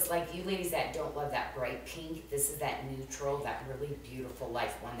so it's like you ladies that don't love that bright pink. This is that neutral, that really beautiful,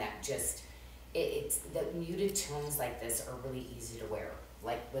 like one that just, it's the muted tones like this are really easy to wear,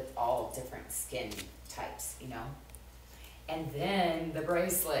 like with all different skin types, you know. And then the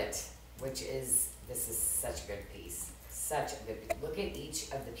bracelet, which is, this is such a good piece. Such a good piece. Look at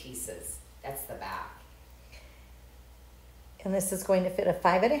each of the pieces. That's the back. And this is going to fit a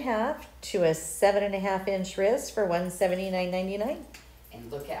 5.5 to a 7.5 inch wrist for $179.99.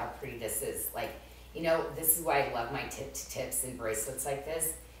 And look at how pretty this is. Like, you know, this is why I love my tips and bracelets like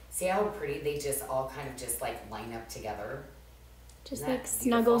this. See how pretty they just all kind of just like line up together? Just like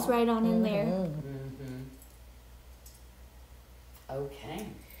snuggles right on in there. Mm-hmm. Okay.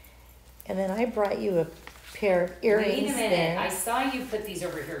 And then I brought you a pair of earrings. Wait a minute. there. I saw you put these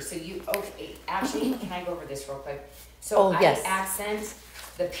over here. So you, okay, actually, can I go over this real quick? So yes. I accent,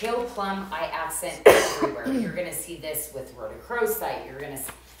 the pale plum, I accent everywhere. You're going to see this with rhodochrosite. You're going to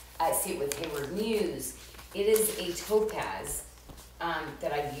see it with Hayward Muse. It is a topaz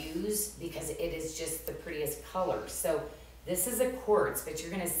that I use because it is just the prettiest color. So this is a quartz, but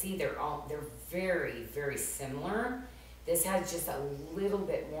you're going to see they're very, very similar. This has just a little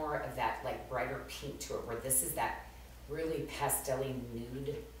bit more of that like brighter pink to it, where this is that really pastel-y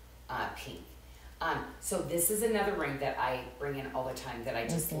nude pink. So this is another ring that I bring in all the time that I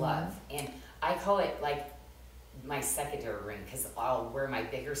just love. And I call it like my secondary ring because I'll wear my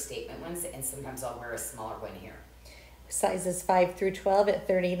bigger statement ones and sometimes I'll wear a smaller one here. Sizes 5 through 12 at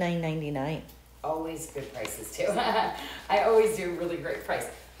 $39.99. Always good prices too. I always do a really great price.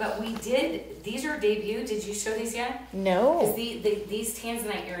 But we did, these are debut. Did you show these yet? No. Because these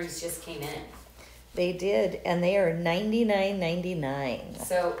tanzanite earrings just came in. They did, and they are $99.99.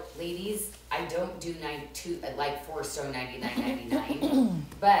 So, ladies, I don't do 4 stone $99.99,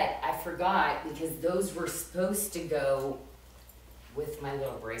 but I forgot because those were supposed to go with my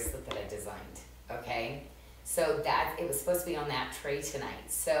little bracelet that I designed. Okay, so that it was supposed to be on that tray tonight.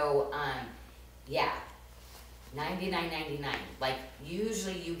 So, yeah, $99.99. Like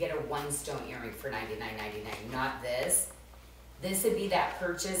usually you get a 1 stone earring for $99.99. Not this. This would be that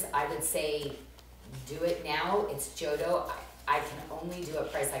purchase. I would say, do it now. It's Jodo. I can only do a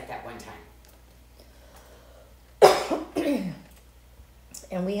price like that one time.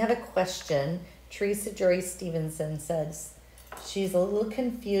 And we have a question. Teresa Jory Stevenson says she's a little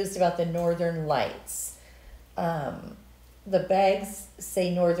confused about the Northern Lights. The bags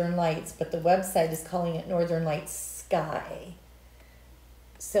say Northern Lights, but the website is calling it Northern Lights Sky.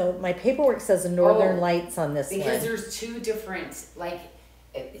 So my paperwork says Northern Lights on this one. Because there's two different,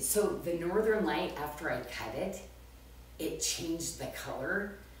 so the Northern Light, after I cut it, it changed the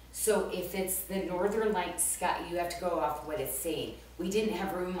color. So if it's the Northern Light Sky, you have to go off what it's saying. We didn't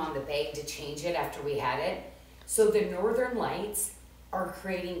have room on the bag to change it after we had it. So the Northern Lights are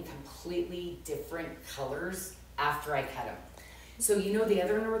creating completely different colors after I cut them. So you know the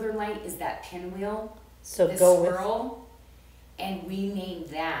other Northern Light is that pinwheel, so the go swirl, and we named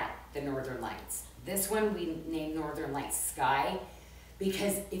that the Northern Lights. This one we named Northern Lights Sky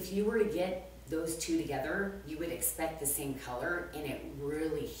because if you were to get those two together, you would expect the same color, and it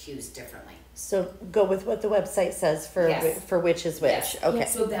really hues differently. So go with what the website says for which is which. Yes. Okay.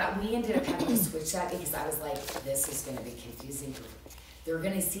 So that we ended up having to switch that because I was like, this is going to be confusing. They're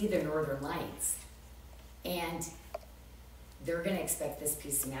going to see the Northern Lights, and they're going to expect this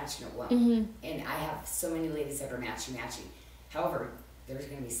piece to match, and it won't. And I have so many ladies that are matching. However, there's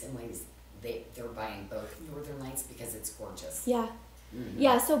going to be some ladies, they're buying both Northern Lights because it's gorgeous. Yeah.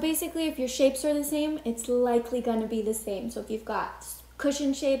 Yeah, so basically if your shapes are the same, it's likely going to be the same. So if you've got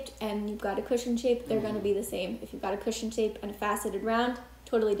cushion shaped and you've got a cushion shape, they're going to be the same. If you've got a cushion shape and a faceted round,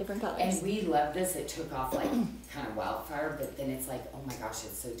 totally different colors. And we love this. It took off like kind of wildfire, but then it's like, oh my gosh,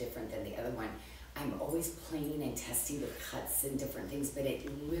 it's so different than the other one. I'm always playing and testing with cuts and different things, but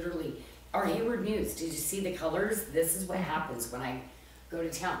it literally, our Hayward Muse, did you see the colors? This is what happens when I go to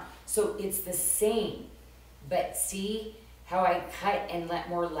town. So it's the same, but see how I cut and let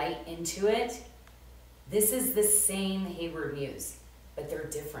more light into it? This is the same Hayward Muse, but they're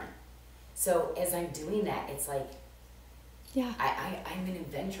different. So as I'm doing that, it's like, yeah, I'm an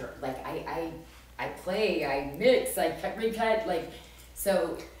inventor. Like I play, I mix, I recut, like,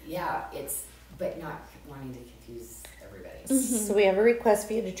 so yeah, it's, but not wanting to confuse everybody. So we have a request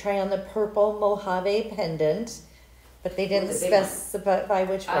for you to try on the purple Mojave pendant, but they didn't specify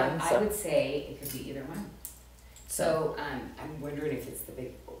which one. I would say it could be either one. So I'm wondering if it's the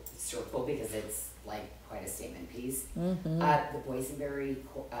big circle because it's like quite a statement piece. The boysenberry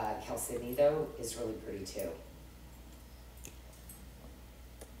chalcedony though is really pretty too.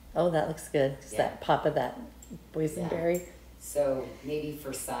 Oh, that looks good. Just that pop of that boysenberry. Yeah. So maybe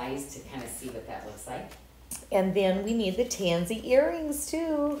for size to kind of see what that looks like. And then we need the tansy earrings too.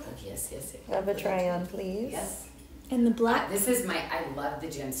 Oh, yes. Have a try on, please. Yes. And the black. This is I love the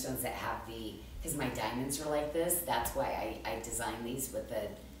gemstones that have because my diamonds are like this. That's why I designed these with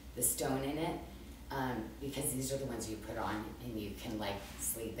the stone in it. Because these are the ones you put on and you can like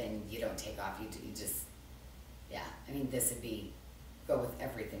sleep and you don't take off. You Yeah, I mean, this would go with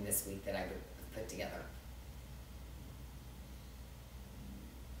everything this week that I would put together.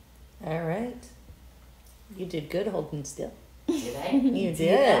 All right. You did good holding still. Did I? You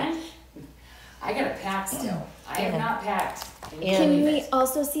did. I got to pack still. I have not packed. Can we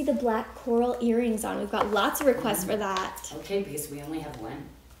also see the black coral earrings on? We've got lots of requests for that. Okay, because we only have one.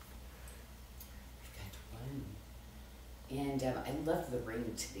 We've got one. And I love the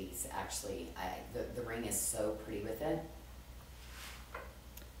ring to these, actually. The ring is so pretty with it.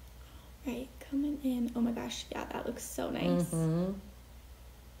 Right, coming in. Oh my gosh, yeah, that looks so nice. Mm-hmm.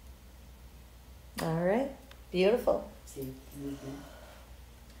 All right, beautiful. See,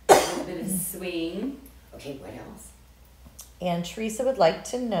 a little bit of swing. Okay, what else? And Teresa would like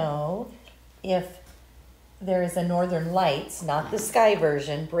to know if there is a Northern Lights, not the sky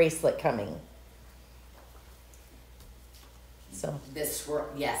version, bracelet coming. So This swirl,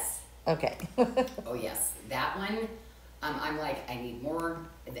 yes. okay. Oh yes, that one. I'm like, I need more.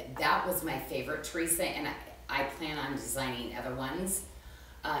 That was my favorite, Teresa, and I plan on designing other ones.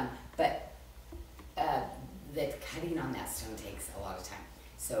 But the cutting on that stone takes a lot of time.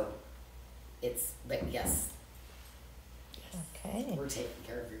 So but yes. Okay. We're taking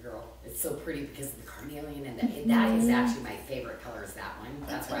care of your girl. It's so pretty because of the carnelian, and that is actually my favorite color is that one.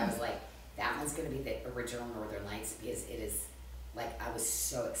 That's why I was like, that one's gonna be the original Northern Lights because it is, like, I was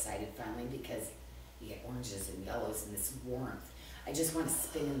so excited finally because you get oranges and yellows and this warmth. I just want to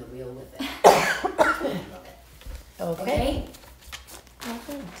spin in the wheel with it. I love it. Okay.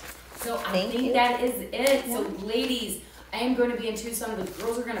 So I Thank think you. that is it. So ladies, I am going to be in Tucson. The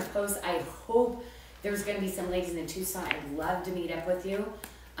girls are going to post. I hope there's going to be some ladies in Tucson. I'd love to meet up with you.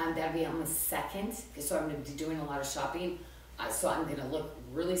 That'll be on the 2nd. So I'm going to be doing a lot of shopping. So I'm going to look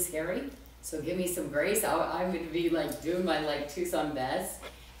really scary. So give me some grace. I'm going to be like doing my Tucson best.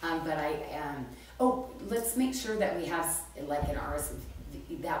 Let's make sure that we have like an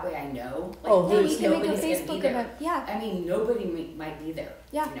RSVP. That way I know. Like, who's we can make a nobody's gonna be Facebook there. event. Yeah. I mean, nobody might be there.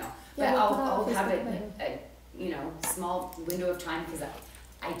 Yeah. You know, but Yeah, we'll put out I'll a have Facebook a small window of time because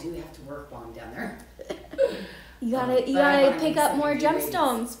I do have to work while I'm down there. You But gotta I wanna pick be up more something new, ladies.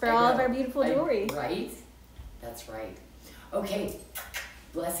 gemstones for I all of know. our beautiful jewelry. Right? That's right. Okay.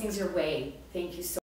 Blessings your way. Thank you so